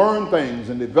and learn things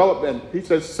and develop. And he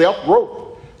says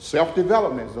self-growth,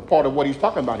 self-development is a part of what he's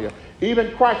talking about here.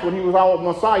 Even Christ, when he was our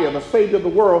Messiah, the Savior of the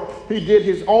world, he did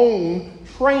his own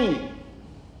training.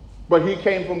 But he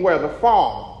came from where? The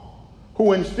Father,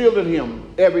 who instilled in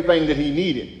him everything that he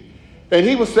needed. And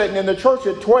he was sitting in the church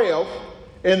at 12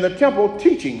 in the temple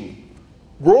teaching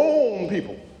grown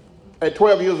people at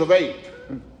 12 years of age.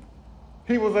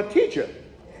 He was a teacher.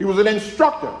 He was an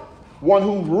instructor, one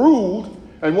who ruled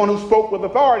and one who spoke with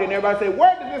authority. And everybody said,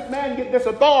 where did this man get this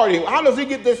authority? How does he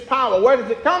get this power? Where does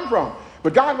it come from?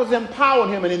 But God was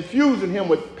empowering him and infusing him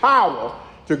with power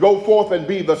to go forth and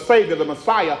be the Savior, the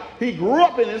Messiah. He grew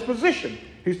up in his position.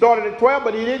 He started at 12,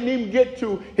 but he didn't even get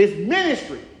to his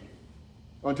ministry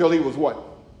until he was what?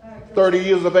 30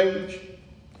 years of age.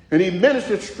 And he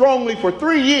ministered strongly for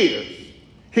 3 years,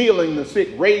 healing the sick,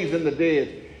 raising the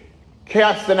dead,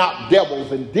 casting out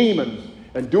devils and demons,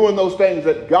 and doing those things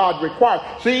that God required.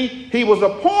 See, he was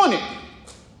appointed,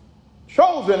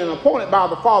 chosen and appointed by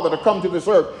the Father to come to this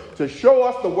earth to show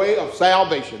us the way of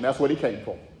salvation. That's what he came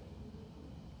for.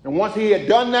 And once he had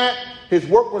done that, his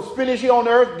work was finished here on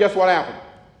earth. Guess what happened?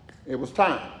 It was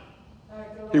time.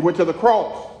 He went to the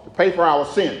cross to pay for our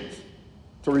sins,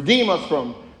 to redeem us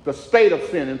from the state of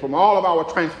sin and from all of our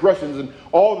transgressions and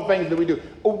all the things that we do.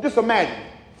 Oh, just imagine.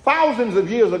 Thousands of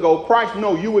years ago, Christ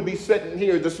knew you would be sitting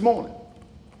here this morning.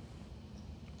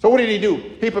 So what did he do?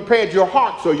 He prepared your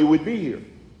heart so you would be here.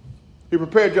 He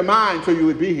prepared your mind so you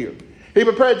would be here. He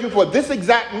prepared you for this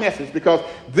exact message because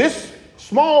this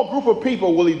small group of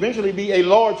people will eventually be a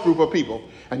large group of people.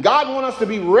 And God wants us to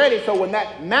be ready so when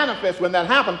that manifests, when that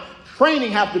happens,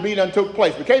 training has to be done took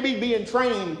place. We can't be being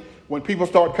trained when people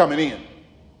start coming in.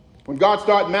 When God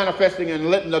starts manifesting and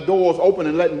letting the doors open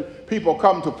and letting people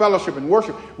come to fellowship and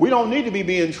worship, we don't need to be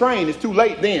being trained. It's too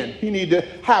late then. He needs to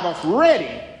have us ready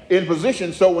in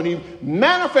position so when he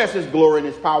manifests his glory and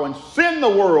his power and send the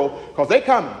world, because they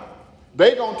coming,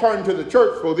 they going to turn to the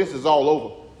church before this is all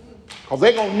over. Because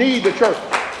they're going to need the church.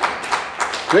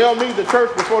 They'll need the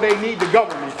church before they need the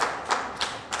government.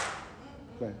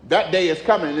 That day is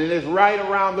coming and it's right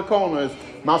around the corner, as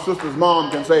my sister's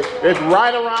mom can say. It's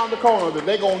right around the corner that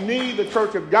they're going to need the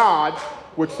church of God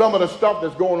with some of the stuff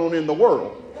that's going on in the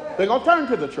world. They're going to turn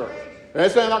to the church. And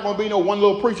it's not going to be no one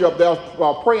little preacher up there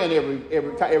praying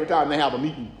every time they have a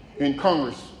meeting in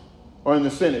Congress or in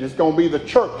the Senate. It's going to be the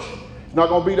church. It's not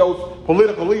going to be those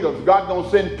political leaders. God's going to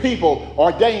send people,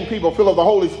 ordained people, filled with the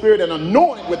Holy Spirit and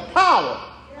anointed with power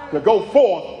to go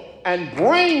forth and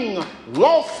bring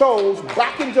lost souls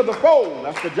back into the fold.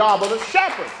 That's the job of the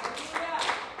shepherd.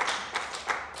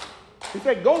 He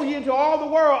said, go ye into all the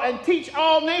world and teach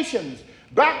all nations,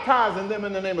 baptizing them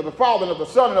in the name of the Father and of the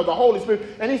Son and of the Holy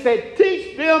Spirit. And he said,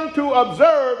 teach them to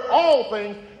observe all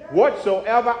things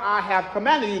whatsoever I have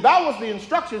commanded you. That was the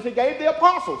instructions he gave the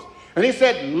apostles. And he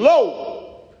said,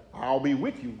 lo, I'll be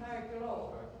with you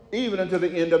even unto the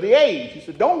end of the age. He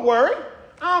said, don't worry.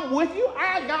 I'm with you.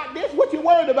 I got this. What you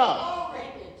worried about?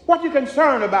 What you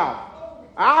concerned about?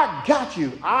 I got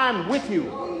you. I'm with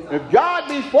you. If God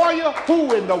be for you,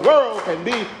 who in the world can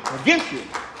be against you?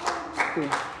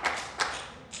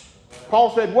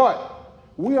 Paul said what?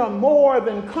 We are more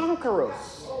than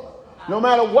conquerors. No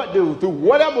matter what through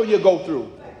whatever you go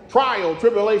through, trial,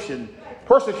 tribulation,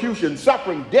 persecution,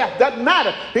 suffering, death, doesn't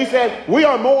matter. He said, we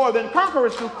are more than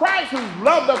conquerors through Christ who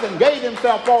loved us and gave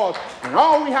himself for us. And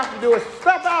all we have to do is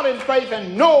step out in faith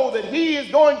and know that he is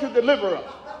going to deliver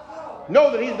us.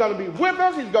 Know that he's going to be with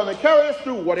us. He's going to carry us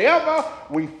through whatever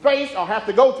we face or have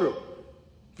to go through.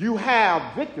 You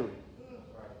have victory.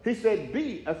 He said,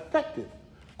 be effective,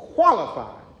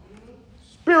 qualified,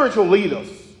 spiritual leaders,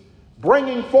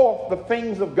 bringing forth the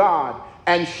things of God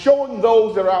and showing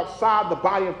those that are outside the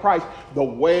body of Christ the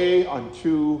way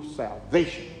unto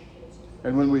salvation.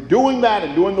 And when we're doing that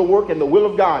and doing the work and the will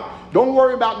of God, don't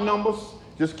worry about numbers.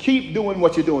 Just keep doing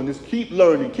what you're doing. Just keep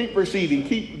learning, keep receiving,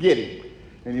 keep getting.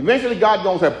 And eventually God's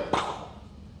going to say, pow!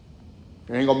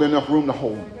 There ain't going to be enough room to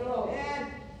hold it.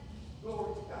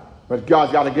 But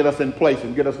God's got to get us in place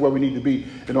and get us where we need to be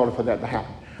in order for that to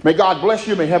happen. May God bless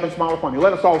you. May heaven smile upon you.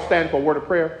 Let us all stand for a word of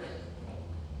prayer.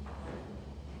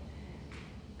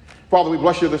 Father, we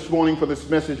bless you this morning for this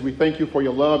message. We thank you for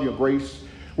your love, your grace.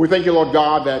 We thank you, Lord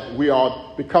God, that we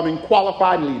are becoming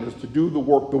qualified leaders to do the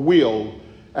work, the will,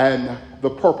 and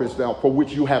the purpose for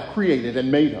which you have created and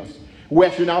made us. We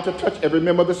ask you now to touch every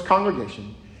member of this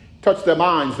congregation. Touch their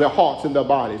minds, their hearts, and their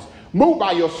bodies. Move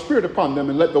by your Spirit upon them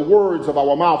and let the words of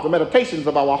our mouth, the meditations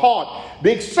of our heart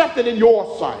be accepted in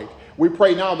your sight. We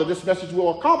pray now that this message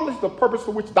will accomplish the purpose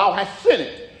for which thou hast sent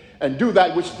it and do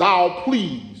that which thou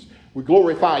please. We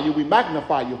glorify you, we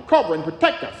magnify you, cover and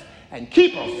protect us and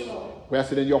keep us. We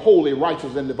ask it in your holy,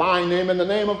 righteous, and divine name, in the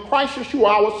name of Christ Yeshua,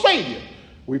 our Savior.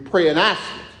 We pray and ask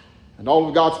it. And all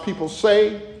of God's people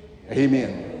say,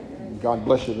 amen. God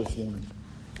bless you this morning.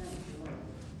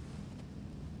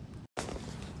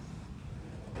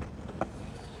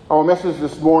 Our message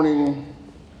this morning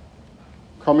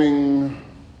coming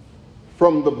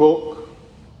from the book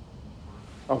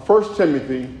of 1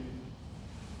 Timothy.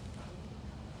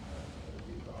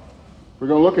 We're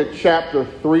going to look at chapter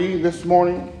 3 this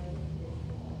morning.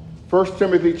 1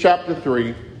 Timothy chapter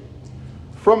 3.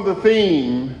 From the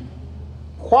theme,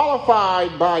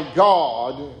 qualified by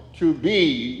God to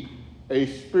be a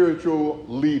spiritual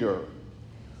leader.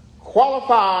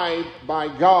 Qualified by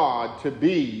God to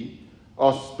be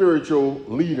a spiritual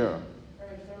leader.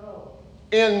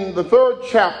 In the 3rd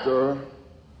chapter,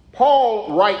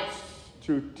 Paul writes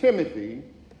to Timothy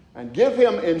and give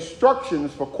him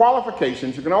instructions for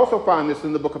qualifications. You can also find this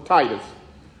in the book of Titus.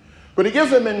 But he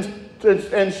gives him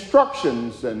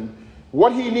instructions and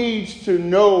what he needs to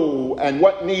know and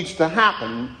what needs to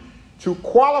happen to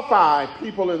qualify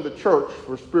people in the church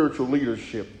for spiritual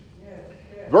leadership.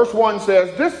 Verse 1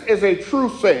 says, this is a true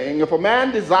saying, if a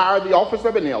man desire the office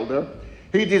of an elder,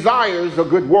 he desires a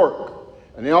good work.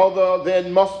 An elder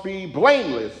then must be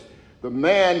blameless, the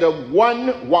man of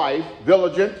one wife,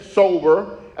 diligent,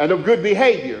 sober, and of good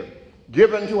behavior,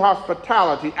 given to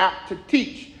hospitality, apt to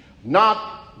teach,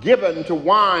 not given to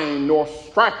wine nor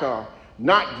striker,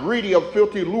 not greedy of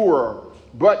filthy lure,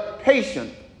 but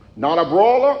patient, not a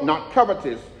brawler, not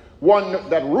covetous, one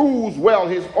that rules well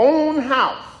his own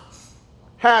house,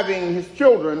 having his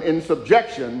children in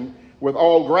subjection with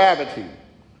all gravity.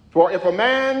 For if a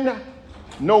man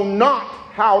know not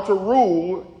how to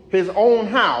rule his own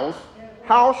house,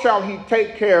 how shall he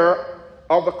take care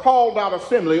of the called out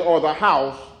assembly or the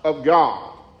house of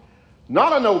God?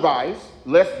 Not a novice,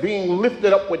 lest being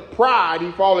lifted up with pride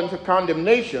he fall into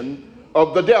condemnation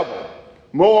of the devil.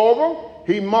 Moreover,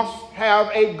 he must have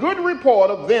a good report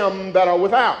of them that are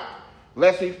without,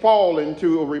 lest he fall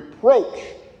into a reproach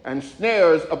and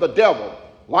snares of the devil.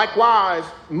 Likewise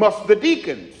must the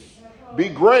deacons be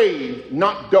grave,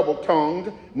 not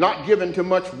double-tongued, not given to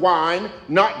much wine,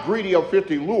 not greedy of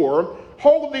filthy lure,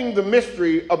 holding the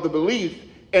mystery of the belief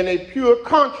in a pure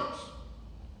conscience.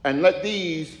 And let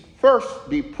these first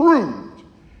be proved,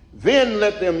 then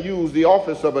let them use the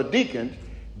office of a deacon,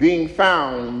 being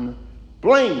found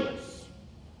blameless.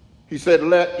 He said,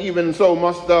 let even so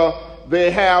must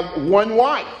they have one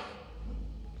wife,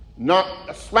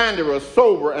 not slanderous,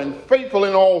 sober, and faithful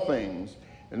in all things.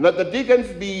 And let the deacons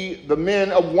be the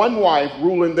men of one wife,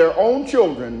 ruling their own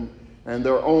children and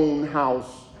their own house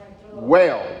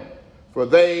well. For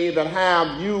they that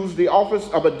have used the office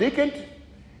of a deacon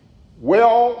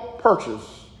well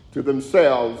purchase to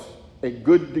themselves a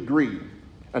good degree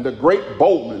and a great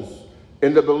boldness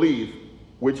in the belief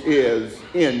which is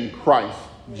in Christ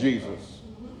Jesus.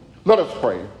 Let us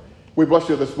pray. We bless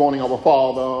you this morning, our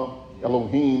Father,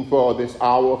 Elohim, for this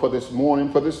hour, for this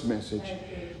morning, for this message.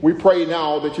 We pray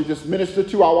now that you just minister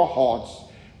to our hearts.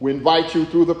 We invite you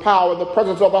through the power and the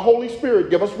presence of the Holy Spirit.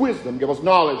 Give us wisdom, give us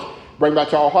knowledge. Bring back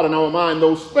to our heart and our mind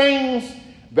those things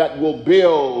that will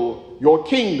build your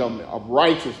kingdom of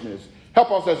righteousness. Help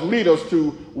us as leaders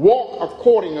to walk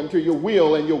according unto your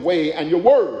will and your way and your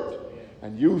word,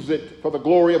 and use it for the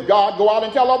glory of God. Go out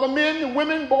and tell other men,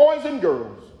 women, boys, and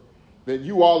girls that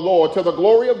you are Lord, to the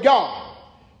glory of God,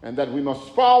 and that we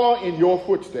must follow in your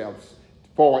footsteps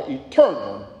for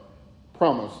eternal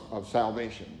promise of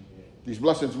salvation. These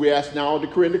blessings we ask now,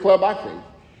 decree and declare by faith.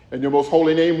 In your most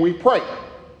holy name we pray.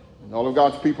 And all of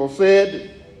God's people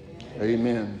said,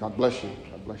 amen. God bless you.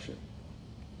 God bless you.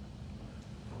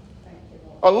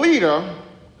 A leader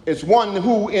is one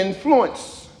who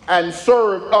influences and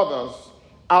serves others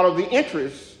out of the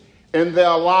interest in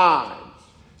their lives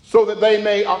so that they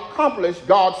may accomplish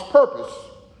God's purpose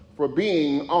for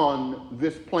being on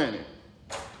this planet.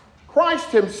 Christ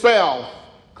himself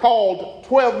called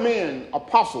 12 men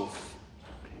apostles.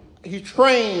 He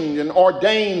trained and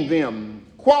ordained them,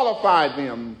 qualified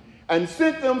them, and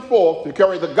sent them forth to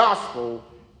carry the gospel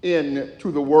into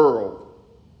the world.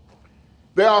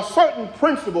 There are certain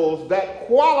principles that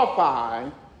qualify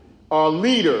a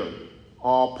leader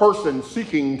or a person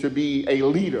seeking to be a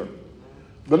leader.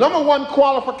 The number one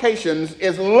qualification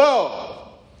is love.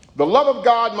 The love of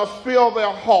God must fill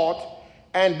their heart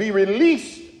and be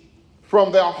released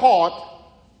from their heart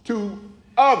to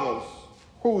others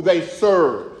who they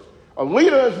serve. A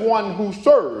leader is one who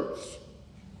serves.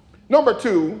 Number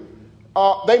two,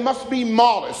 they must be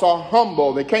modest or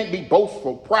humble. They can't be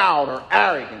boastful, proud, or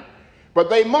arrogant.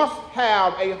 But they must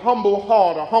have a humble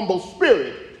heart, a humble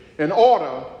spirit, in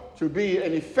order to be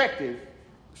an effective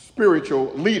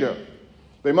spiritual leader.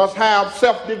 They must have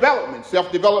self-development.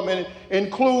 Self-development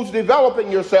includes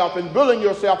developing yourself and building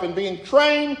yourself and being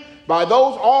trained by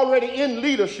those already in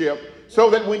leadership so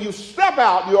that when you step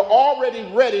out, you're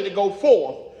already ready to go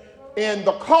forth in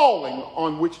the calling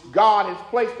on which God has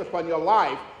placed upon your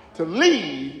life to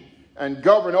lead and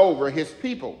govern over his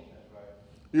people.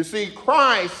 You see,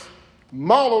 Christ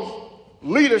models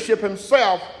leadership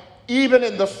himself even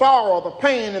in the sorrow, the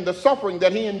pain, and the suffering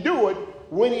that he endured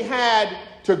when he had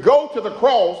to go to the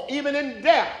cross. Even in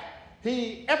death,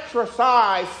 he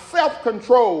exercised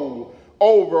self-control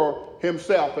over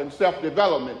himself and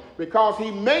self-development because he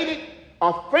made it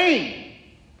a thing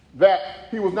that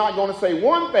he was not going to say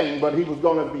one thing, but he was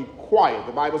going to be quiet.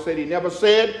 The Bible said he never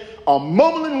said a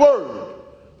mumbling word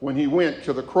when he went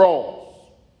to the cross.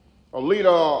 A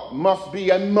leader must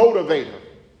be a motivator,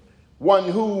 one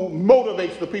who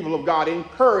motivates the people of God,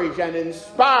 encourage and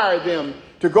inspire them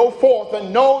to go forth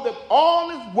and know that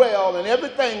all is well and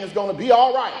everything is going to be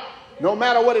all right. No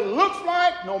matter what it looks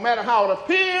like, no matter how it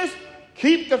appears,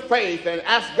 keep the faith and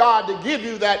ask God to give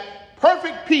you that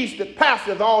perfect peace that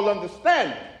passes all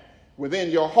understanding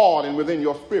within your heart and within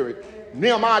your spirit.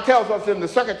 Nehemiah tells us in the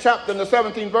 2nd chapter, in the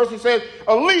 17th verse, he says,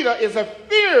 a leader is a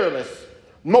fearless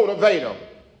motivator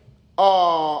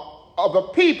of the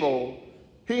people.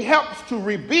 He helps to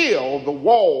rebuild the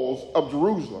walls of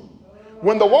Jerusalem.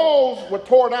 When the walls were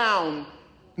torn down,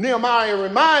 Nehemiah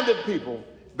reminded people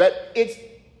that it's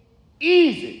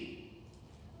easy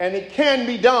and it can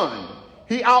be done.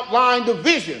 He outlined a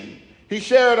vision. He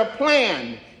shared a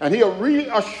plan, and he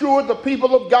reassured the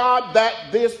people of God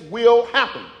that this will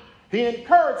happen. He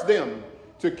encouraged them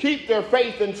to keep their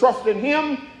faith and trust in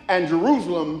him, and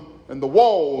Jerusalem and the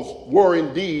walls were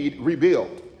indeed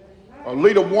rebuilt. A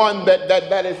leader, one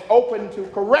that is open to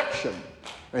correction,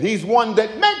 and he's one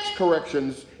that makes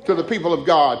corrections to the people of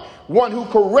God, one who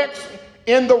corrects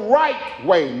in the right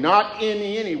way, not in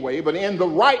any way, but in the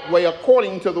right way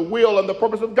according to the will and the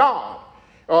purpose of God.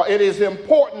 It is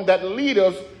important that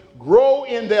leaders grow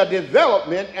in their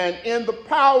development and in the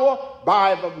power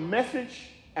by the message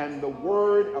and the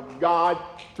word of God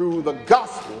through the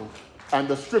gospel and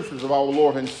the scriptures of our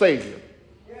Lord and Savior.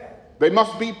 They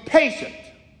must be patient.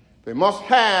 They must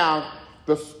have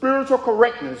the spiritual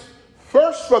correctness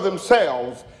first for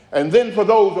themselves and then for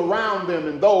those around them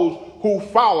and those who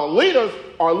follow. Leaders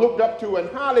are looked up to and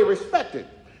highly respected.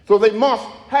 So they must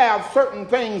have certain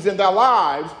things in their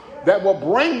lives that will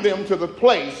bring them to the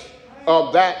place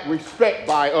of that respect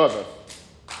by others.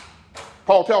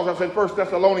 Paul tells us in 1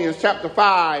 Thessalonians chapter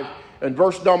 5 and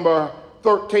verse number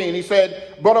 13, he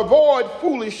said, but avoid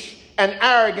foolish and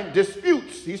arrogant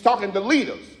disputes. He's talking to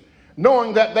leaders,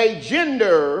 knowing that they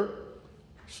gender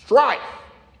strife,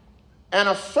 and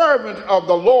a servant of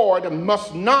the Lord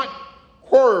must not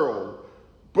quarrel,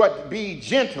 but be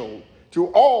gentle to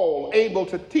all, able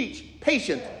to teach,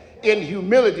 patient in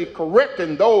humility,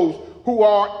 correcting those who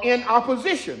are in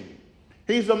opposition.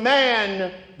 He's a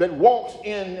man that walks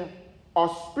in a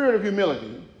spirit of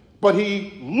humility, but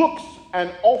he looks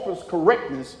and offers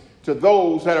correctness to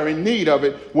those that are in need of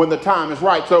it when the time is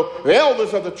right. So the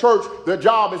elders of the church, their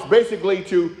job is basically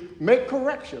to make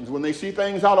corrections. When they see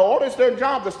things out of order, it's their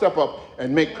job to step up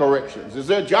and make corrections. It's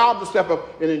their job to step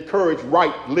up and encourage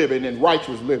right living and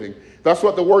righteous living. That's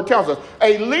what the word tells us.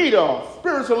 A leader,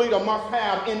 spiritual leader, must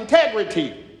have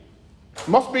integrity.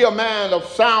 Must be a man of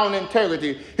sound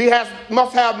integrity. He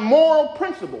must have moral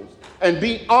principles and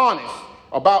be honest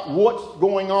about what's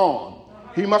going on.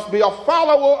 He must be a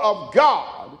follower of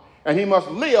God, and he must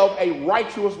live a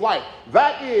righteous life.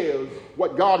 That is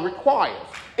what God requires.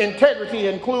 Integrity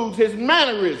includes his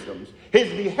mannerisms,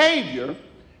 his behavior,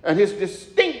 and his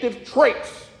distinctive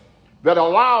traits that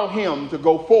allow him to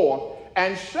go forth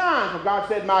and shine. For God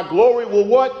said, my glory will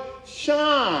what?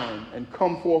 Shine and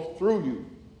come forth through you.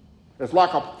 It's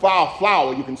like a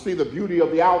flower. You can see the beauty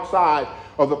of the outside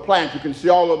of the plant. You can see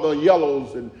all of the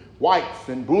yellows and whites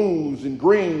and blues and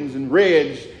greens and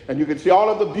reds, and you can see all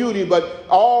of the beauty, but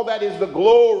all that is the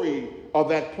glory of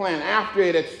that plant. After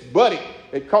it's budded,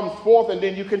 it comes forth, and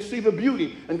then you can see the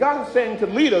beauty. And God is saying to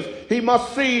leaders, he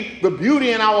must see the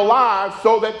beauty in our lives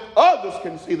so that others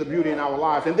can see the beauty in our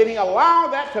lives. And then he allow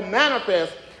that to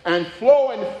manifest and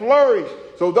flow and flourish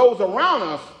so those around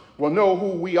us will know who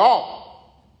we are.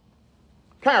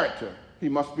 Character. He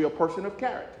must be a person of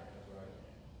character.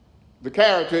 The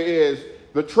character is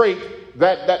the trait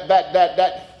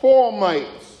that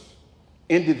formates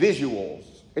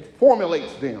individuals. It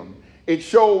formulates them. It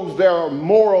shows their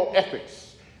moral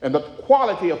ethics and the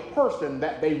quality of person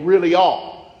that they really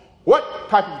are. What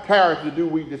type of character do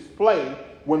we display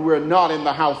when we're not in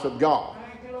the house of God?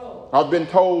 I've been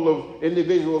told of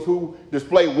individuals who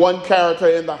display one character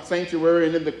in the sanctuary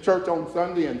and in the church on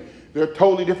Sunday, and they're a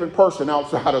totally different person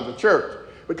outside of the church.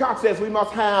 But God says we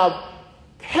must have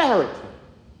character.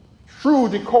 True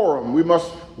decorum. We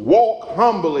must walk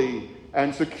humbly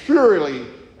and securely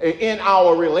in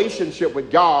our relationship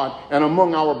with God and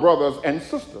among our brothers and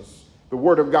sisters. The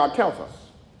Word of God tells us.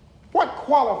 What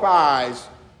qualifies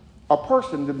a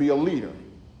person to be a leader?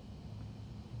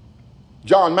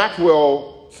 John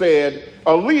Maxwell said,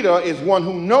 a leader is one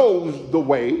who knows the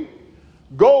way,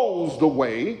 goes the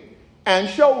way, and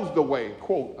shows the way,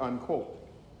 quote, unquote.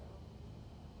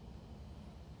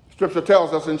 Scripture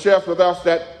tells us and shares with us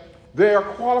that their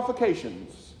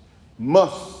qualifications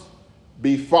must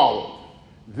be followed.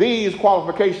 These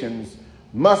qualifications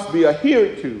must be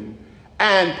adhered to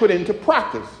and put into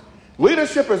practice.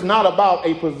 Leadership is not about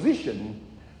a position,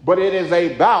 but it is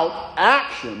about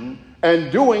action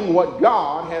and doing what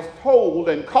God has told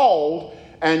and called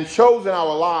and chosen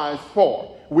our lives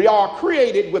for. We are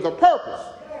created with a purpose.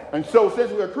 And so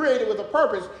since we are created with a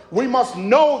purpose, we must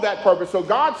know that purpose. So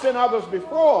God sent others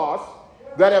before us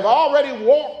that have already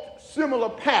walked similar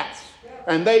paths,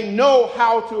 and they know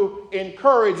how to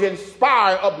encourage,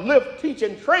 inspire, uplift, teach,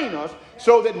 and train us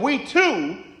so that we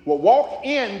too will walk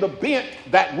in the bent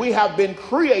that we have been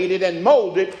created and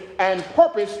molded and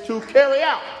purposed to carry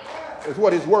out. Is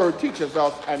what his word teaches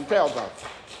us and tells us.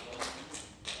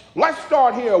 Let's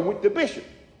start here with the bishop.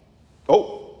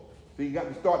 Oh, so you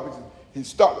got to start with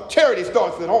charity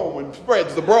starts at home and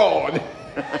spreads abroad.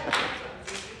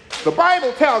 The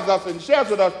Bible tells us and shares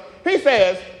with us, he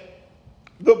says,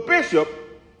 the bishop,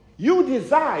 you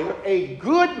desire a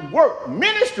good work.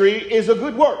 Ministry is a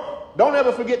good work. Don't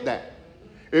ever forget that.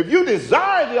 If you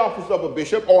desire the office of a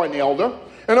bishop or an elder,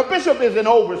 and a bishop is an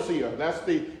overseer. That's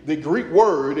the Greek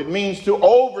word. It means to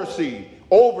oversee,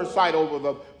 oversight over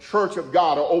the church of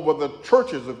God or over the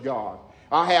churches of God.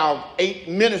 I have 8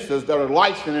 ministers that are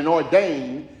licensed and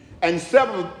ordained, and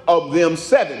 7 of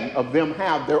them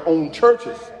have their own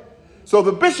churches. So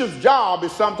the bishop's job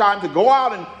is sometimes to go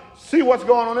out and see what's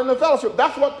going on in the fellowship.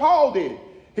 That's what Paul did.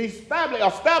 He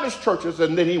established churches,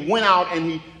 and then he went out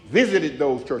and he visited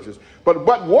those churches. But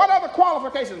what are the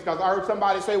qualifications? Because I heard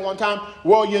somebody say one time,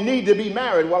 well, you need to be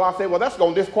married. Well, I say, well, that's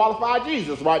going to disqualify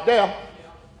Jesus right there.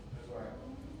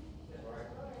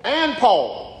 And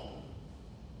Paul.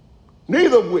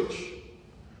 Neither of which.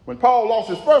 When Paul lost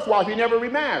his first wife, he never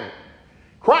remarried.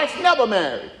 Christ never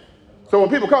married. So when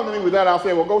people come to me with that, I'll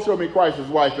say, well, go show me Christ's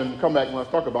wife and come back and let's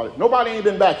talk about it. Nobody ain't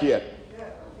been back yet.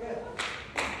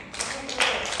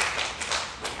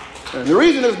 And the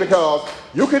reason is because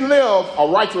you can live a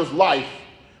righteous life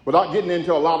without getting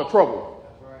into a lot of trouble.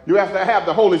 You have to have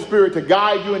the Holy Spirit to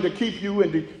guide you and to keep you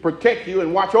and to protect you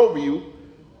and watch over you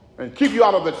and keep you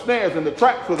out of the snares and the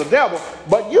traps of the devil.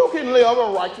 But you can live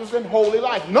a righteous and holy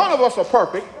life. None of us are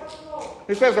perfect.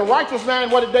 It says a righteous man,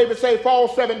 what did David say,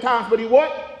 falls 7 times, but he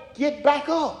what? Get back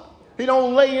up. He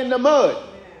don't lay in the mud.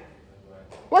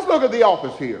 Let's look at the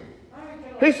office here.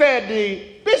 He said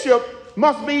the bishop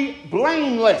must be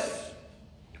blameless.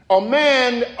 A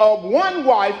man of one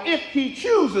wife, if he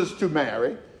chooses to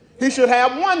marry, he should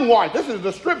have one wife. This is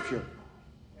the scripture.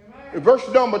 Verse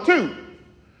number 2.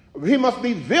 He must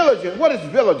be vigilant. What is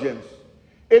vigilance?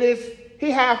 It is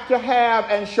he has to have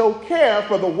and show care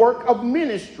for the work of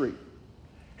ministry.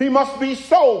 He must be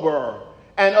sober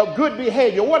and of good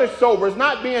behavior. What is sober? It's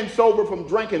not being sober from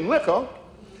drinking liquor,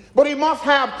 but he must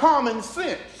have common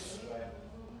sense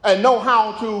and know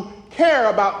how to care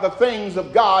about the things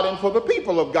of God and for the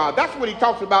people of God. That's what he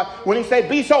talks about when he says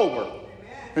be sober.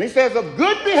 And he says of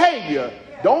good behavior,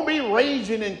 don't be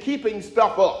raging and keeping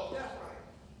stuff up.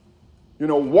 You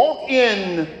know, walk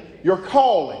in your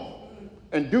calling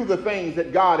and do the things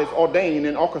that God has ordained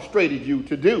and orchestrated you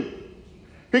to do.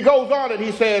 He goes on and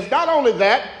he says, not only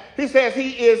that, he says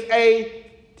he is a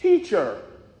teacher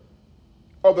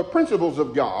of the principles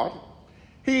of God.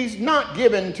 He's not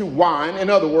given to wine. In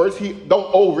other words, he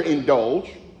don't overindulge.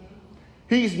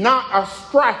 He's not a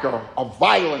striker, a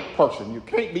violent person. You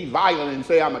can't be violent and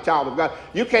say I'm a child of God.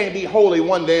 You can't be holy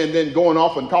one day and then going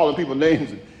off and calling people names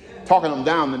and talking them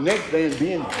down the next day and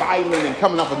being violent and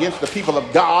coming up against the people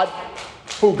of God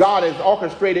who God has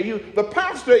orchestrated you. The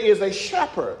pastor is a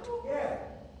shepherd.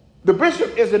 The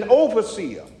bishop is an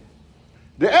overseer.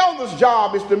 The elder's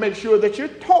job is to make sure that you're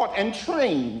taught and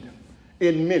trained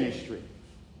in ministry.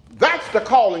 That's the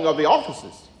calling of the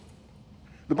offices.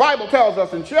 The Bible tells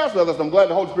us and shares with us, I'm glad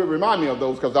the Holy Spirit reminded me of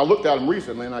those because I looked at them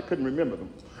recently and I couldn't remember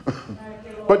them.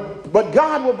 But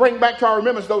God will bring back to our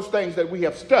remembrance those things that we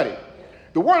have studied.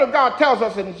 The Word of God tells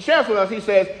us and shares with us, he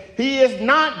says, he is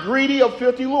not greedy of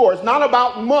filthy lure. It's not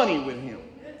about money with him.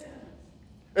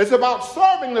 It's about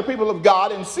serving the people of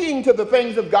God and seeing to the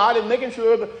things of God and making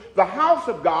sure that the house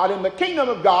of God and the kingdom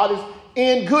of God is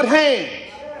in good hands.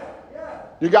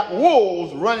 You got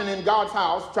wolves running in God's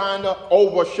house trying to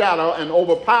overshadow and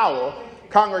overpower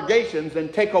congregations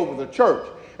and take over the church.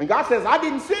 And God says, I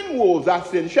didn't send wolves, I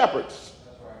sent shepherds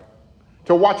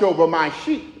to watch over my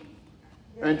sheep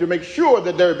and to make sure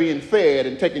that they're being fed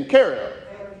and taken care of.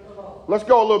 Let's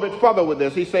go a little bit further with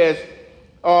this. He says,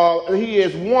 he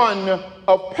is one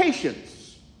of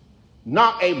patience,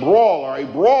 not a brawler. A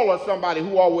brawler is somebody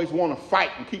who always want to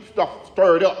fight and keep stuff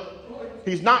stirred up.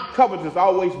 He's not covetous,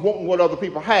 always wanting what other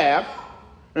people have.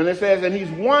 And it says, and he's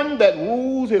one that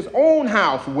rules his own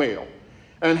house well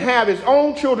and have his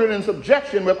own children in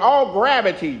subjection with all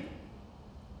gravity.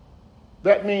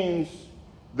 That means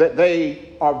that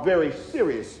they are very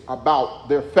serious about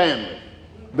their family.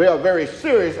 They are very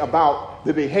serious about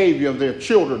the behavior of their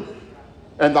children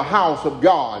and the house of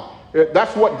God.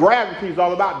 That's what gravity is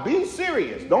all about. Be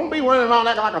serious. Don't be running around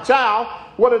acting like a child.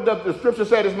 What did the scripture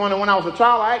say this morning? When I was a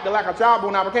child, I acted like a child, but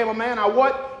when I became a man, I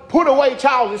what? Put away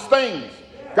childish things.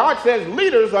 God says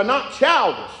leaders are not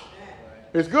childish.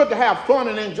 It's good to have fun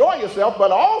and enjoy yourself,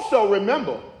 but also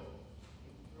remember,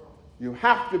 you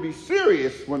have to be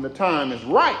serious when the time is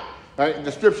right.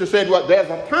 The scripture said, what? There's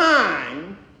a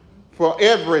time for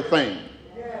everything.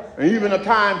 And even a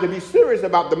time to be serious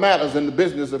about the matters and the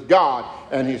business of God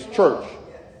and his church.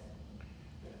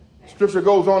 Scripture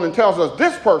goes on and tells us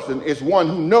this person is one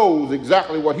who knows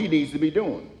exactly what he needs to be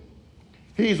doing.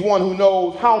 He's one who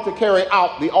knows how to carry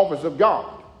out the office of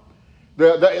God.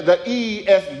 The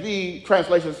ESV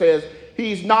translation says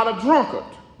he's not a drunkard,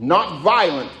 not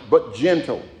violent, but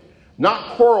gentle,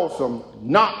 not quarrelsome,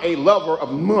 not a lover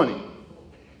of money.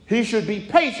 He should be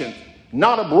patient,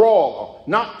 not a brawler,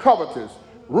 not covetous,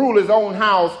 rule his own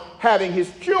house, having his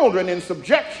children in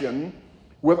subjection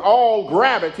with all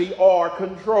gravity or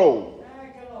control.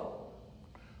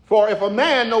 For if a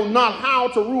man know not how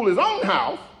to rule his own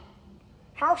house,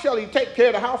 how shall he take care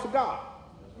of the house of God?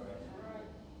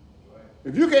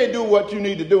 If you can't do what you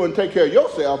need to do and take care of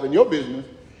yourself and your business,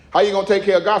 how are you going to take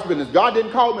care of God's business? God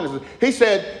didn't call ministers. He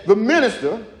said the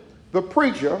minister, the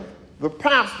preacher, the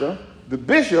pastor, the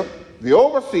bishop, the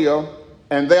overseer,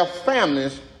 and their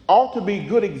families ought to be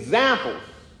good examples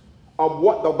of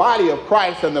what the body of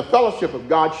Christ and the fellowship of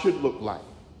God should look like.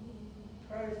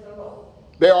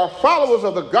 They are followers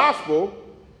of the gospel,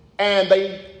 and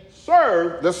they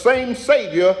serve the same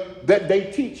Savior that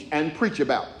they teach and preach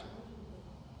about.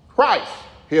 Christ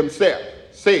himself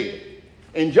said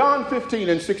in John 15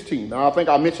 and 16, now I think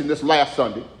I mentioned this last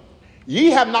Sunday, ye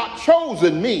have not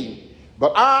chosen me,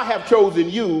 but I have chosen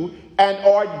you and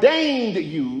ordained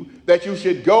you that you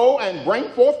should go and bring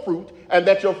forth fruit, and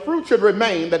that your fruit should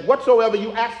remain, that whatsoever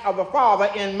you ask of the Father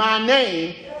in my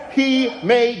name, he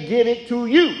may give it to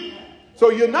you. So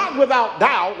you're not without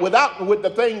doubt, without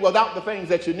the things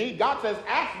that you need. God says,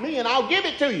 ask me and I'll give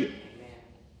it to you.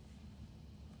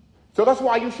 So that's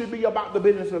why you should be about the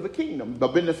business of the kingdom, the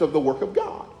business of the work of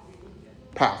God.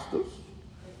 Pastors,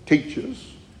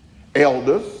 teachers,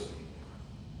 elders,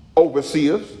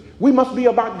 overseers. We must be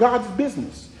about God's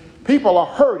business. People are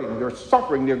hurting, they're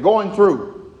suffering, they're going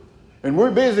through. And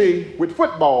we're busy with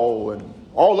football and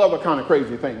all other kind of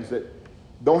crazy things that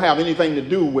don't have anything to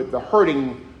do with the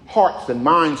hurting hearts and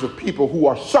minds of people who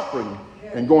are suffering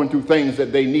and going through things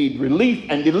that they need relief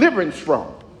and deliverance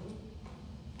from.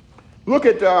 Look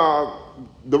at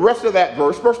the rest of that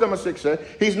verse. Verse number 6 says,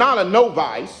 he's not a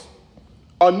novice,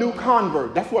 a new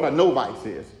convert. That's what a novice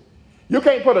is. You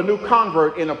can't put a new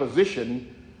convert in a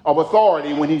position of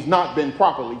authority when he's not been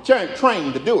properly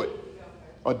trained to do it.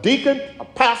 A deacon, a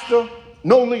pastor,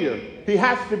 no leader. He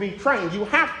has to be trained. You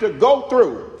have to go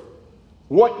through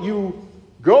what you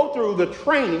go through, the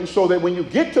training, so that when you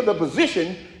get to the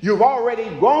position, you've already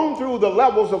gone through the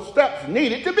levels of steps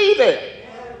needed to be there.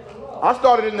 I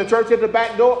started in the church at the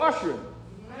back door ushering,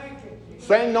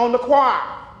 sang on the choir,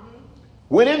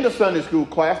 went into Sunday school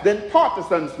class, then taught the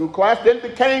Sunday school class, then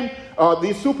became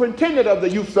the superintendent of the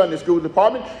youth Sunday school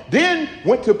department, then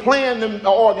went to playing the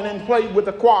organ and played with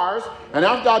the choirs. And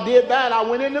after I did that, I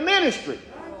went into ministry.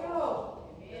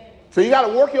 So you got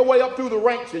to work your way up through the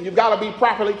ranks, and you've got to be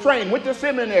properly trained. Went to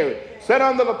seminary, sat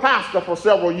under the pastor for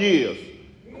several years,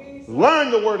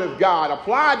 learned the word of God,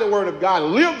 applied the word of God,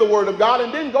 lived the word of God,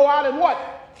 and then go out and what?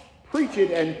 Preach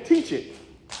it and teach it.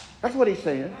 That's what he's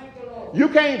saying. You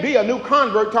can't be a new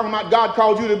convert talking about God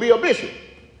called you to be a bishop.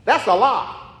 That's a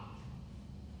lie.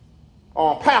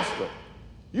 Or a pastor.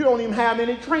 You don't even have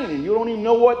any training. You don't even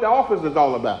know what the office is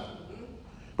all about.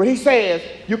 But he says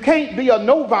you can't be a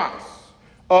novice,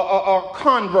 a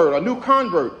convert, a new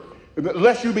convert,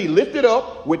 unless you be lifted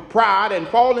up with pride and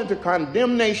fall into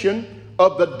condemnation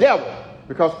of the devil.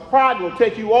 Because pride will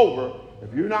take you over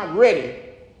if you're not ready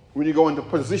when you go into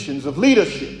positions of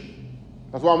leadership.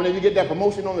 That's why whenever you get that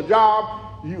promotion on the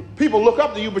job, people look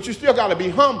up to you, but you still got to be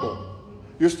humble.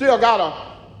 You still got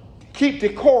to keep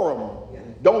decorum.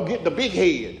 Don't get the big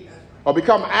head or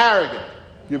become arrogant.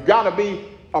 You've got to be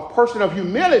a person of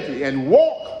humility and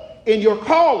walk in your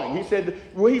calling. He said,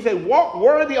 walk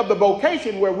worthy of the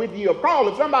vocation wherewith you are called.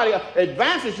 If somebody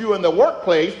advances you in the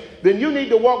workplace, then you need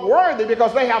to walk worthy,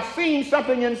 because they have seen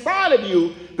something inside of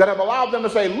you that have allowed them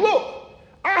to say, look,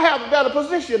 I have a better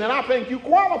position and I think you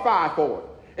qualify for it.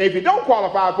 And if you don't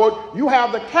qualify for it, you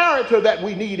have the character that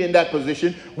we need in that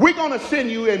position. We're going to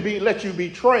send you and let you be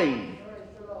trained.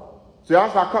 See,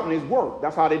 that's how companies work.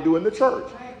 That's how they do in the church.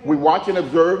 We watch and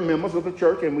observe members of the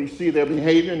church, and we see their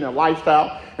behavior and their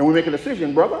lifestyle, and we make a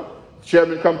decision. Brother,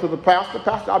 chairman come to the pastor.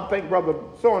 Pastor, I think brother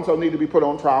so-and-so need to be put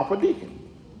on trial for deacon.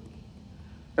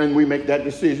 And we make that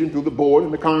decision through the board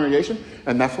and the congregation,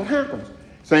 and that's what happens.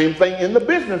 Same thing in the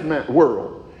business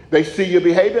world. They see your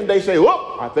behavior and they say,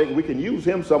 look, I think we can use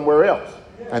him somewhere else.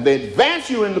 And they advance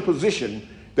you in the position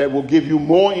that will give you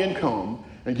more income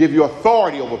and give you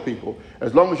authority over people,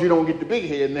 as long as you don't get the big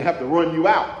head and they have to run you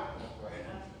out.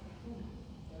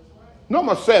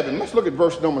 Number 7, let's look at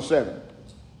verse number 7.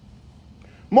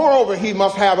 Moreover, he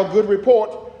must have a good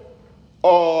report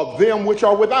of them which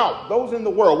are without, those in the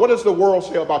world. What does the world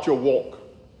say about your walk?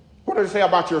 What does it say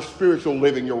about your spiritual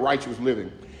living, your righteous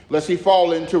living? Lest he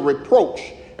fall into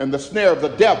reproach and the snare of the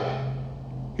devil.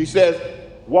 He says,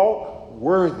 walk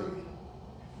worthy.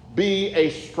 Be a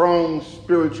strong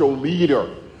spiritual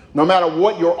leader. No matter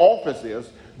what your office is,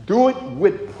 do it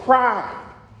with pride.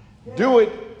 Do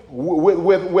it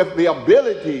with the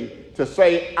ability to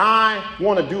say, I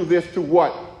want to do this to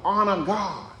what? Honor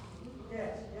God.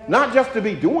 Not just to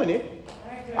be doing it.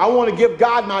 I want to give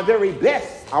God my very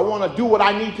best. I want to do what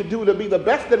I need to do to be the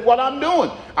best at what I'm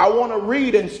doing. I want to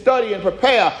read and study and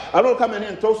prepare. I don't come in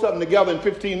here and throw something together in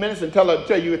 15 minutes and tell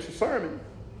you it's a sermon.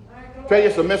 Tell you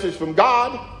it's a message from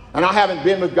God. And I haven't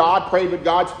been with God, prayed with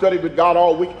God, studied with God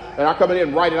all week. And I come in here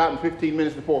and write it out in 15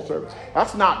 minutes before service.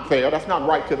 That's not fair. That's not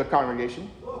right to the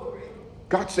congregation.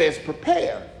 God says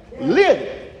prepare. Live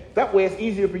it. That way it's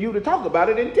easier for you to talk about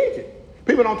it and teach it.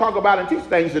 People don't talk about it and teach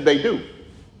things that they do.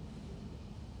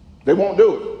 They won't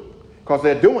do it because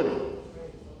they're doing it.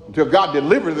 Until God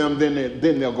delivers them, then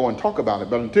they'll go and talk about it.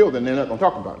 But until then, they're not going to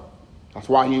talk about it. That's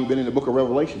why he ain't been in the book of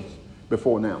Revelations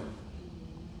before now.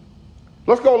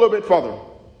 Let's go a little bit further.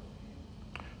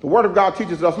 The word of God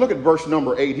teaches us, look at verse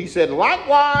number 8. He said,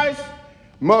 likewise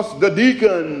must the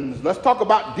deacons. Let's talk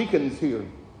about deacons here.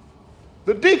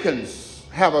 The deacons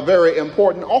have a very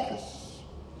important office.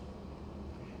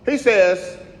 He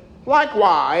says,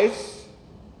 likewise,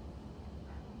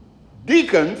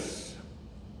 deacons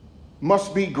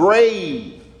must be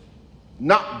grave,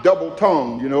 not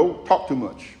double-tongued, talk too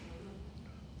much,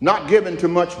 not given to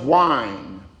much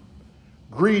wine,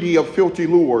 greedy of filthy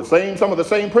lure, some of the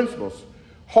same principles,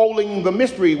 holding the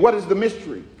mystery. What is the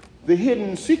mystery? The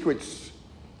hidden secrets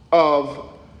of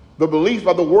the belief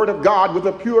of the word of God with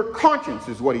a pure conscience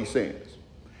is what he says.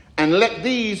 And let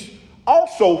these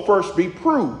also first be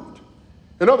proved.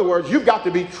 In other words, you've got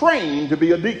to be trained to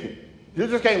be a deacon. You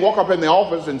just can't walk up in the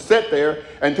office and sit there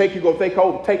and take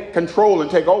control and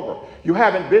take over. You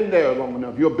haven't been there long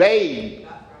enough. You're a babe.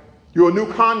 You're a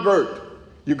new convert.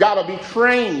 You got to be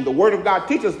trained. The word of God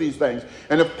teaches these things.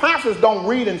 And if pastors don't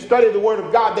read and study the word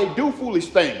of God, they do foolish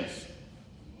things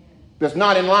that's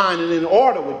not in line and in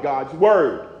order with God's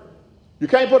word. You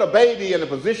can't put a baby in a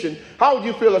position. How would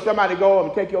you feel if somebody go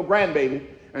and take your grandbaby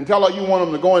and tell her you want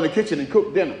them to go in the kitchen and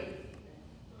cook dinner?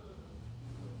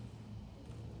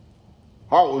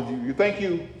 How would you? You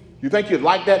think you'd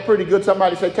like that pretty good?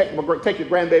 Somebody say, take your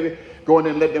grandbaby, go in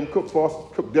there and let them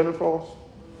cook dinner for us?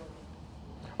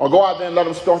 Or go out there and let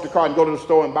them start the car and go to the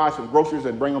store and buy some groceries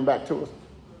and bring them back to us?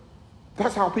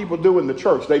 That's how people do in the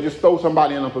church. They just throw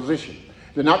somebody in a position.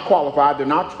 They're not qualified, they're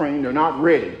not trained, they're not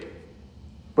ready.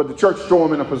 But the church throw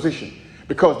them in a position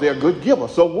because they're a good giver.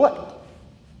 So what?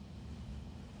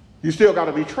 You still got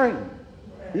to be trained.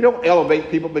 You don't elevate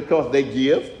people because they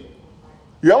give.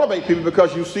 You elevate people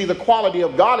because you see the quality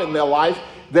of God in their life,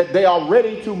 that they are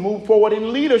ready to move forward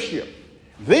in leadership.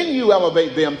 Then you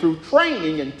elevate them through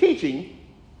training and teaching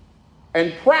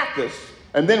and practice.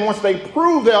 And then once they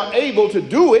prove they're able to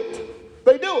do it,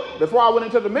 they do it. Before I went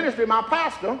into the ministry, my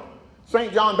pastor,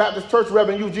 St. John Baptist Church,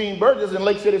 Reverend Eugene Burgess in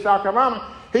Lake City, South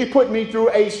Carolina, he put me through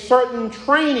a certain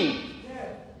training.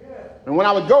 And when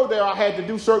I would go there, I had to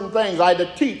do certain things. I had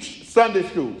to teach Sunday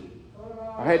school.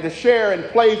 I had to share and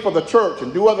play for the church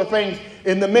and do other things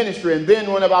in the ministry. And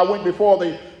then whenever I went before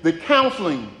the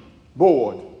counseling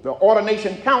board, the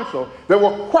ordination council, there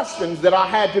were questions that I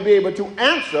had to be able to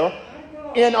answer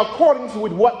in accordance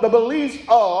with what the beliefs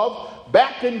of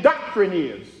Baptist doctrine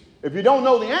is. If you don't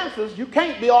know the answers, you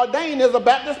can't be ordained as a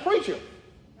Baptist preacher.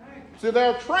 So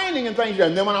there are training and things.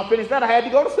 And then when I finished that, I had to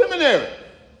go to seminary.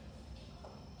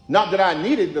 Not that I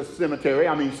needed the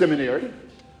seminary.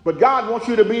 But God wants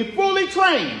you to be fully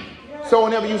trained. So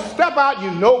whenever you step out, you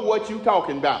know what you're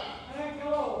talking about.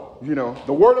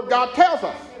 The word of God tells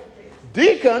us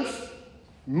deacons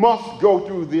must go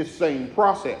through this same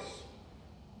process.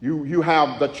 You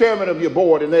have the chairman of your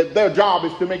board, and their job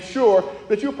is to make sure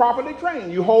that you're properly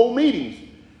trained. You hold meetings.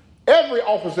 Every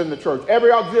office in the church,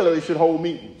 every auxiliary should hold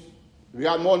meetings. If you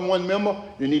got more than one member,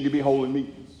 you need to be holding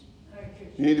meetings.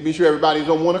 You need to be sure everybody's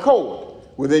on one accord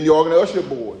within your usher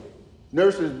board,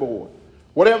 nurses board,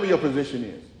 whatever your position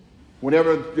is.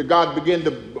 Whenever God begin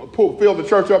to fill the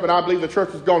church up, and I believe the church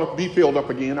is going to be filled up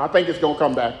again. I think it's going to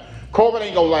come back. COVID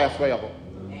ain't going to last forever.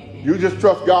 You just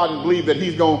trust God and believe that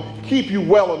he's going to keep you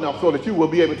well enough so that you will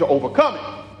be able to overcome it.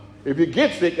 If you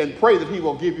get sick, and pray that he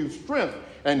will give you strength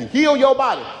and heal your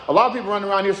body. A lot of people running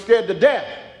around here scared to death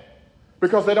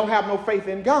because they don't have no faith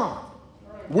in God.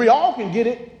 We all can get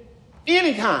it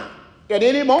anytime, at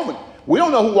any moment. We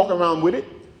don't know who's walking around with it.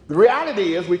 The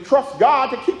reality is we trust God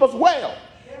to keep us well.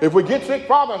 If we get sick,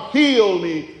 Father, heal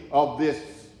me of this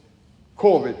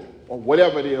COVID or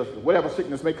whatever it is, whatever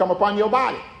sickness may come upon your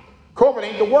body. COVID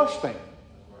ain't the worst thing.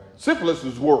 Syphilis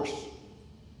is worse.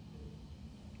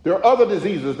 There are other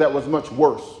diseases that was much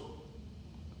worse.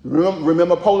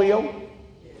 Remember polio?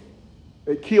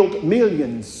 It killed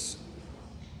millions.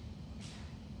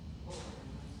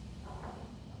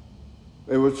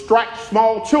 It would strike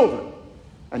small children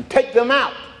and take them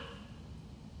out.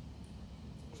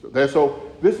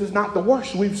 So this is not the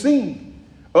worst we've seen.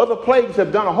 Other plagues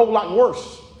have done a whole lot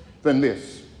worse than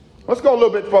this. Let's go a little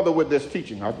bit further with this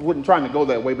teaching. I wasn't trying to go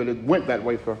that way, but it went that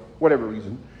way for whatever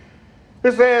reason.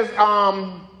 It says,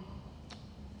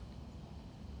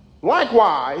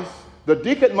 likewise, the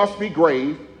deacon must be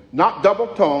grave, not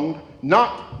double-tongued,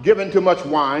 not given to much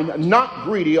wine, not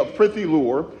greedy of filthy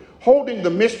lure, holding the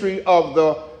mystery of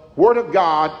the word of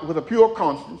God with a pure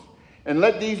conscience, and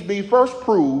let these be first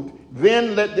proved,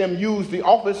 then let them use the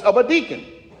office of a deacon,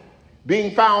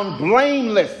 being found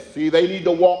blameless. See, they need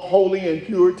to walk holy and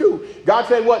pure too. God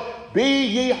said what? Be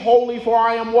ye holy, for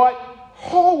I am what?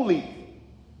 Holy.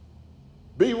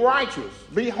 Be righteous,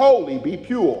 be holy, be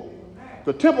pure.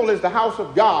 The temple is the house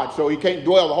of God, so he can't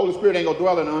dwell. The Holy Spirit ain't going to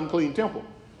dwell in an unclean temple.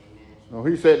 So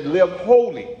he said, live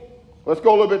holy. Let's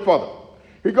go a little bit further.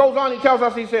 He goes on, he tells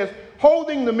us, he says,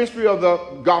 holding the mystery of the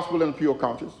gospel in a pure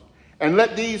conscience, and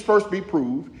let these first be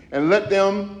proved, and let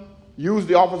them use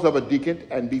the office of a deacon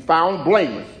and be found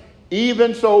blameless.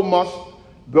 Even so must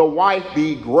the wife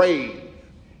be grave,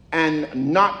 and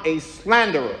not a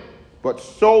slanderer, but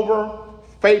sober,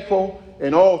 faithful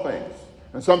in all things.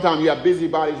 And sometimes you have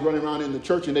busybodies running around in the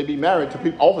church and they be married to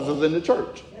people, officers in the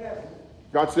church.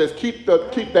 God says, keep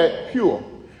that pure.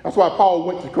 That's why Paul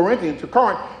went to Corinth,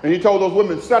 and he told those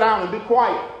women, sit down and be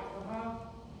quiet.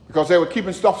 Because they were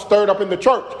keeping stuff stirred up in the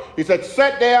church. He said,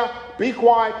 sit there, be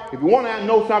quiet. If you want to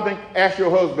know something, ask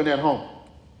your husband at home.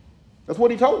 That's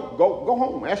what he told them. Go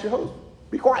home, ask your husband.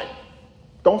 Be quiet.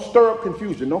 Don't stir up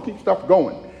confusion. Don't keep stuff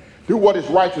going. Do what is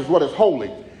righteous, what is holy.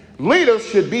 Leaders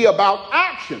should be about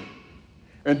action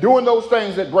and doing those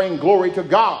things that bring glory to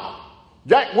God.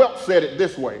 Jack Welch said it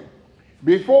this way: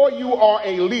 before you are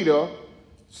a leader,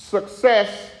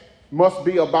 success must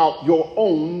be about your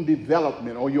own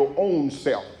development or your own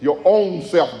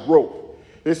self-growth.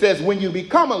 It says when you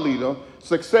become a leader,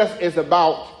 success is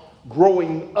about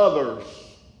growing others,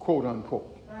 quote unquote,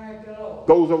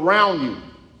 those around you.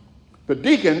 The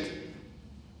deacon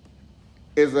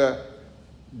is a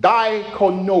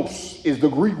diakonos, is the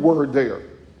Greek word there.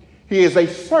 He is a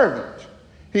servant.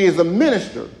 He is a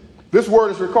minister. This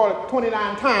word is recorded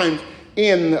 29 times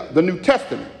in the New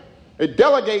Testament. It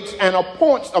delegates and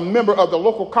appoints a member of the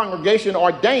local congregation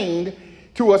ordained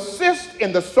to assist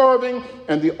in the serving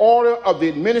and the order of the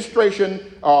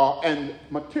administration and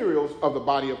materials of the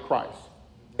body of Christ.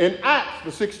 In Acts,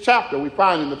 the 6th chapter, we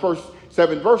find in the first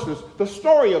 7 verses the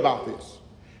story about this.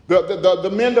 The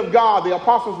men of God, the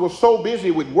apostles, were so busy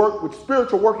with work, with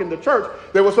spiritual work in the church.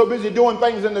 They were so busy doing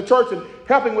things in the church and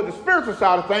helping with the spiritual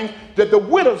side of things that the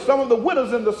widows, some of the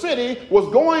widows in the city, was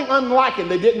going unlacking.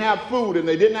 They didn't have food and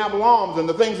they didn't have lambs and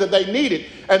the things that they needed.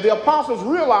 And the apostles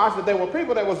realized that there were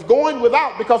people that was going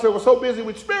without because they were so busy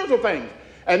with spiritual things.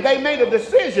 And they made a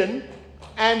decision,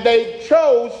 and they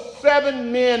chose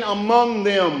 7 men among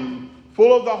them,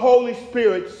 full of the Holy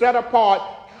Spirit, set apart,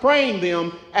 trained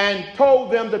them, and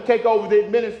told them to take over the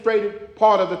administrative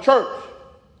part of the church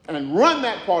and run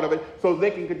that part of it so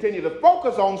they can continue to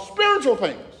focus on spiritual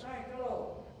things.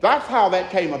 That's how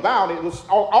that came about. It was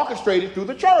orchestrated through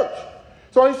the church.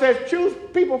 So he says, choose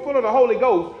people full of the Holy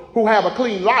Ghost who have a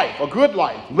clean life, a good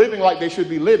life, living like they should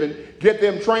be living, get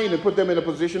them trained and put them in a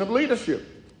position of leadership.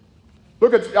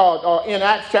 Look at in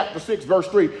Acts chapter 6, verse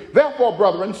 3. Therefore,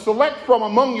 brethren, select from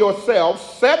among yourselves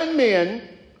 7 men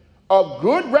of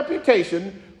good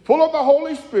reputation, full of the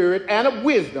Holy Spirit and of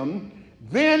wisdom.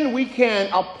 Then we can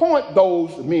appoint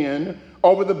those men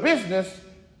over the business,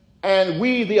 and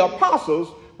we, the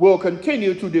apostles, will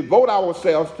continue to devote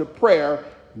ourselves to prayer,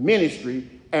 ministry,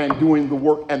 and doing the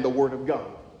work and the word of God.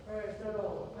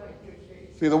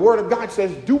 See, the word of God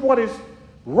says, do what is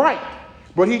right.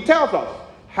 But he tells us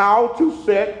how to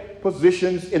set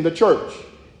positions in the church,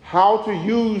 how to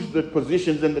use the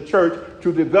positions in the church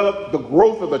to develop the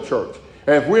growth of the church.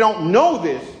 And if we don't know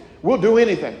this, we'll do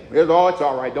anything. It's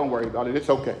all right. Don't worry about it. It's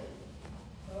okay.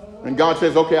 And God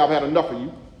says, okay, I've had enough of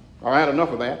you. I've had enough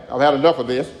of that. I've had enough of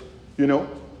this, And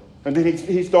then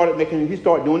he started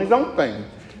doing his own thing.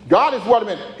 God is what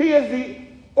I mean. He is the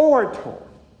orator.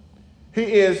 He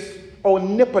is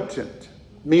omnipotent,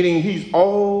 meaning he's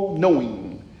all-knowing.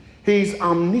 He's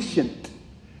omniscient,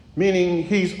 meaning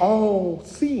he's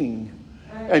all-seeing.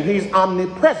 And he's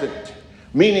omnipresent,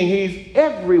 meaning he's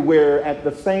everywhere at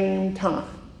the same time.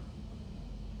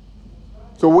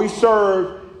 So we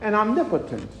serve an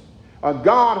omnipotence, a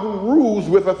God who rules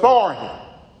with authority.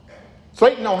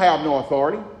 Satan don't have no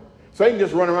authority. Satan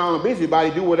just run around a busybody,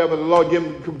 do whatever the Lord give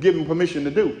him permission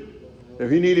to do.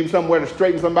 If he need him somewhere to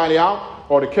straighten somebody out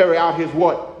or to carry out his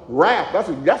wrath,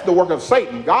 that's the work of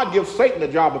Satan. God gives Satan the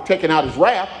job of taking out his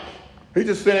wrath. He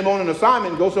just sent him on an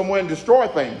assignment and go somewhere and destroy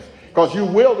things. Because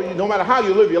no matter how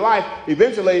you live your life,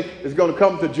 eventually it's going to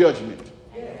come to judgment.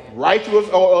 Righteous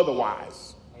or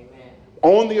otherwise. Amen.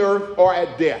 On the earth or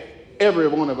at death. Every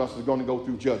one of us is going to go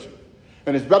through judgment.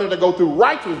 And it's better to go through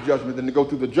righteous judgment than to go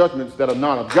through the judgments that are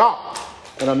not of God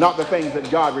and are not the things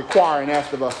that God requires and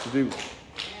asks of us to do.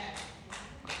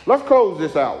 Let's close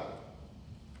this out.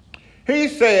 He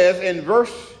says in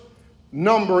verse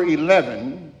number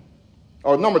 11,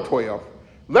 or number 12,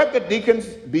 let the deacons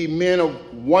be men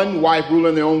of one wife,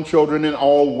 ruling their own children, and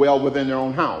all well within their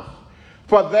own house.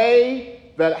 For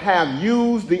they that have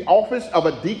used the office of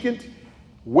a deacon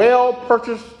well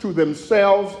purchased to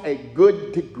themselves a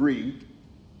good degree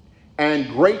and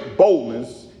great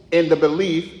boldness in the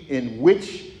belief in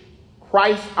which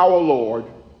Christ our Lord,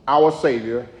 our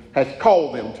Savior, has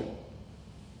called them to.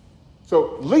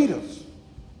 So leaders,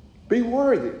 be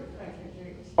worthy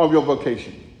of your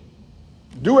vocation.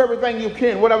 Do everything you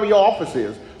can, whatever your office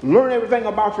is. Learn everything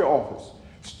about your office.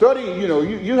 Study,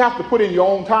 you have to put in your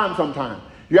own time sometime.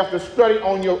 You have to study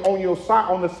on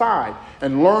the side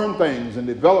and learn things and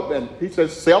develop. And he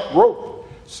says self-growth,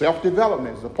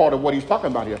 self-development is a part of what he's talking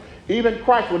about here. Even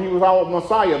Christ, when he was our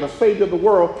Messiah, the Savior of the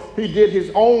world, he did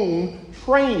his own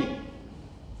training.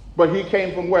 But he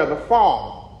came from where? The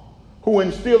Father, who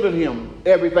instilled in him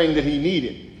everything that he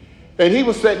needed. And he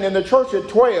was sitting in the church at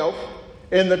 12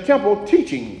 in the temple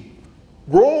teaching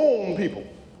grown people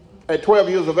at 12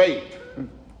 years of age.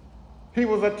 He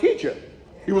was a teacher.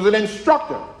 He was an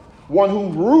instructor, one who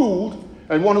ruled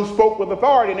and one who spoke with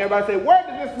authority. And everybody said, where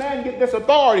did this man get this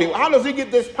authority? How does he get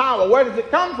this power? Where does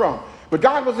it come from? But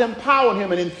God was empowering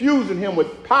him and infusing him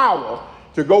with power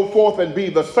to go forth and be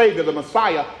the Savior, the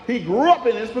Messiah. He grew up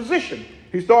in his position.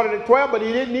 He started at 12, but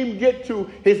he didn't even get to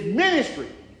his ministry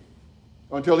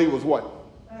until he was what?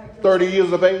 30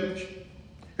 years of age.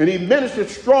 And he ministered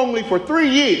strongly for 3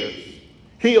 years,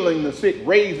 healing the sick,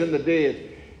 raising the dead,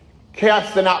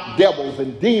 casting out devils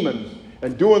and demons,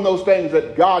 and doing those things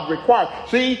that God required.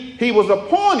 See, he was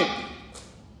appointed,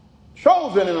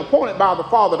 chosen and appointed by the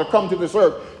Father to come to this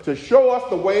earth to show us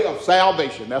the way of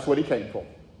salvation. That's what he came for.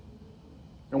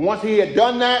 And once he had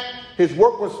done that, his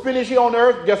work was finished here on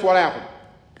earth. Guess what happened?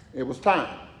 It was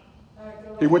time.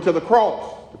 He went to the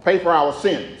cross to pay for our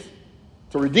sins,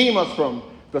 to redeem us from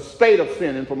the state of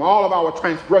sin and from all of our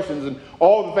transgressions and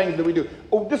all the things that we do.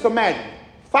 Oh, just imagine.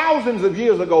 Thousands of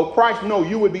years ago, Christ knew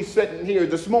you would be sitting here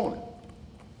this morning.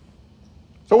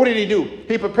 So what did he do?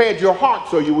 He prepared your heart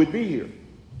so you would be here.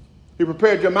 He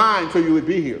prepared your mind so you would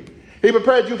be here. He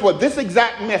prepared you for this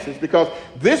exact message, because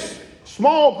this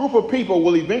small group of people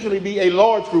will eventually be a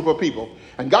large group of people.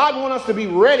 And God wants us to be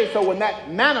ready so when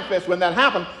that manifests, when that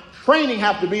happens, training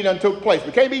has to be done, took place.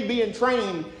 We can't be being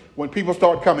trained when people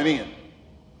start coming in.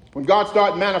 When God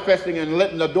starts manifesting and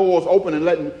letting the doors open and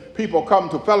letting people come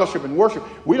to fellowship and worship,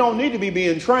 we don't need to be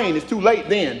being trained. It's too late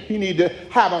then. He needs to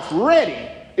have us ready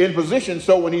in position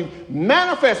so when he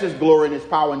manifests his glory and his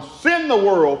power and send the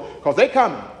world, because they're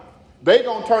coming, they're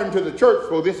going to turn to the church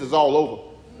before this is all over.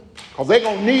 Because they're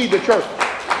going to need the church.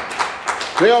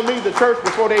 They'll need the church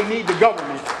before they need the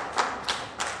government.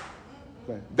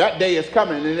 That day is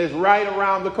coming, and it's right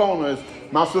around the corner, as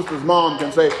my sister's mom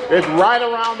can say. It's right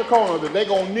around the corner that they're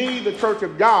going to need the church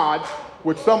of God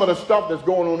with some of the stuff that's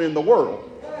going on in the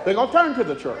world. They're going to turn to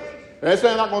the church. And it's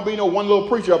not going to be no one little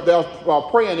preacher up there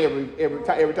praying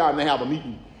every time they have a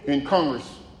meeting in Congress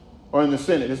or in the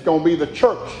Senate. It's going to be the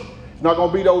church. It's not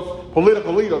going to be those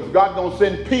political leaders. God's going to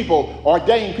send people,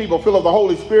 ordained people, filled with the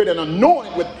Holy Spirit and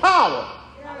anointed with power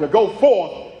to go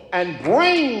forth and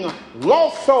bring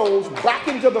lost souls back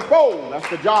into the fold. That's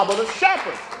the job of the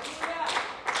shepherd.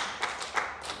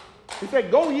 He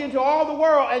said, go ye into all the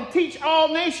world and teach all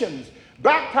nations,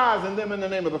 baptizing them in the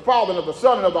name of the Father and of the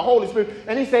Son and of the Holy Spirit.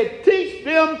 And he said, teach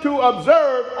them to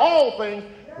observe all things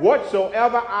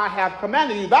whatsoever I have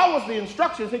commanded you. That was the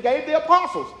instructions he gave the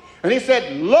apostles. And he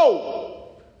said,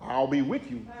 lo, I'll be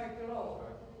with you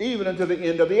even unto the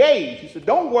end of the age. He said,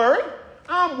 don't worry.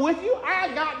 I'm with you.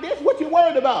 I got this. What you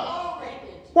worried about?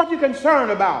 What you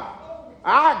concerned about?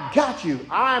 I got you.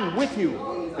 I'm with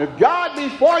you. If God be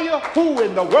for you, who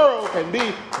in the world can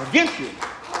be against you?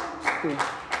 See?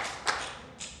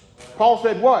 Paul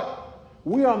said what?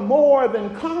 We are more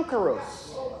than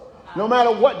conquerors. No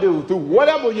matter what do, through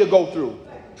whatever you go through,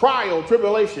 trial,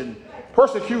 tribulation,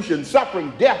 persecution,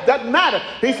 suffering, death, doesn't matter.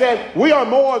 He said, we are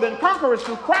more than conquerors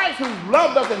through Christ who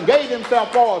loved us and gave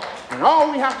himself for us. And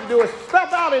all we have to do is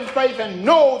step out in faith and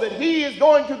know that he is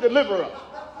going to deliver us.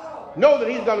 Know that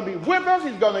he's going to be with us.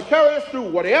 He's going to carry us through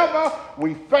whatever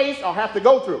we face or have to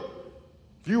go through.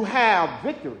 You have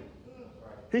victory.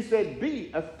 He said,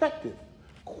 be effective,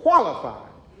 qualified,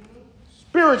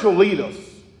 spiritual leaders,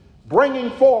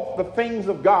 bringing forth the things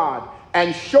of God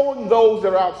and showing those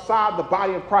that are outside the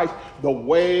body of Christ the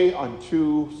way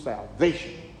unto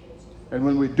salvation. And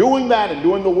when we're doing that and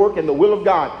doing the work and the will of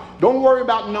God, don't worry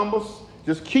about numbers.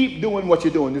 Just keep doing what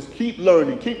you're doing. Just keep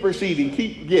learning, keep receiving,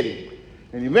 keep getting.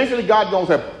 And eventually God's going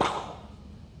to say, pow!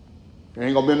 There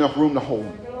ain't going to be enough room to hold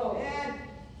it.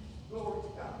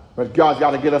 But God's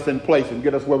got to get us in place and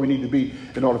get us where we need to be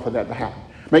in order for that to happen.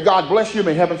 May God bless you.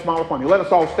 May heaven smile upon you. Let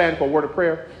us all stand for a word of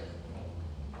prayer.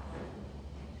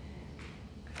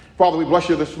 Father, we bless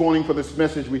you this morning for this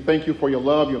message. We thank you for your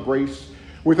love, your grace.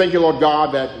 We thank you, Lord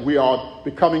God, that we are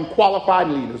becoming qualified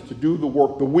leaders to do the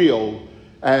work, the will,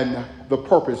 and the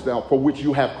purpose now for which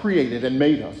you have created and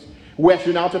made us. We ask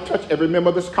you now to touch every member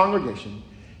of this congregation.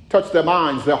 Touch their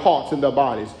minds, their hearts, and their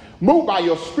bodies. Move by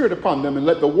your Spirit upon them and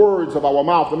let the words of our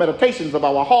mouth, the meditations of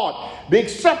our heart be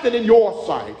accepted in your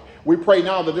sight. We pray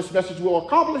now that this message will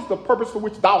accomplish the purpose for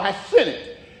which thou hast sent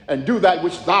it and do that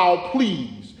which thou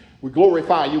please. We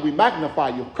glorify you. We magnify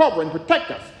you. Cover and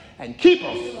protect us and keep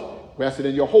us. We ask it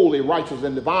in your holy, righteous,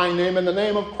 and divine name, in the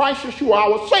name of Christ Yeshua,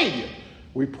 our Savior.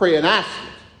 We pray and ask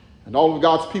it. And all of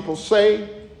God's people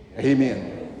say,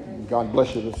 amen. God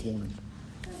bless you this morning.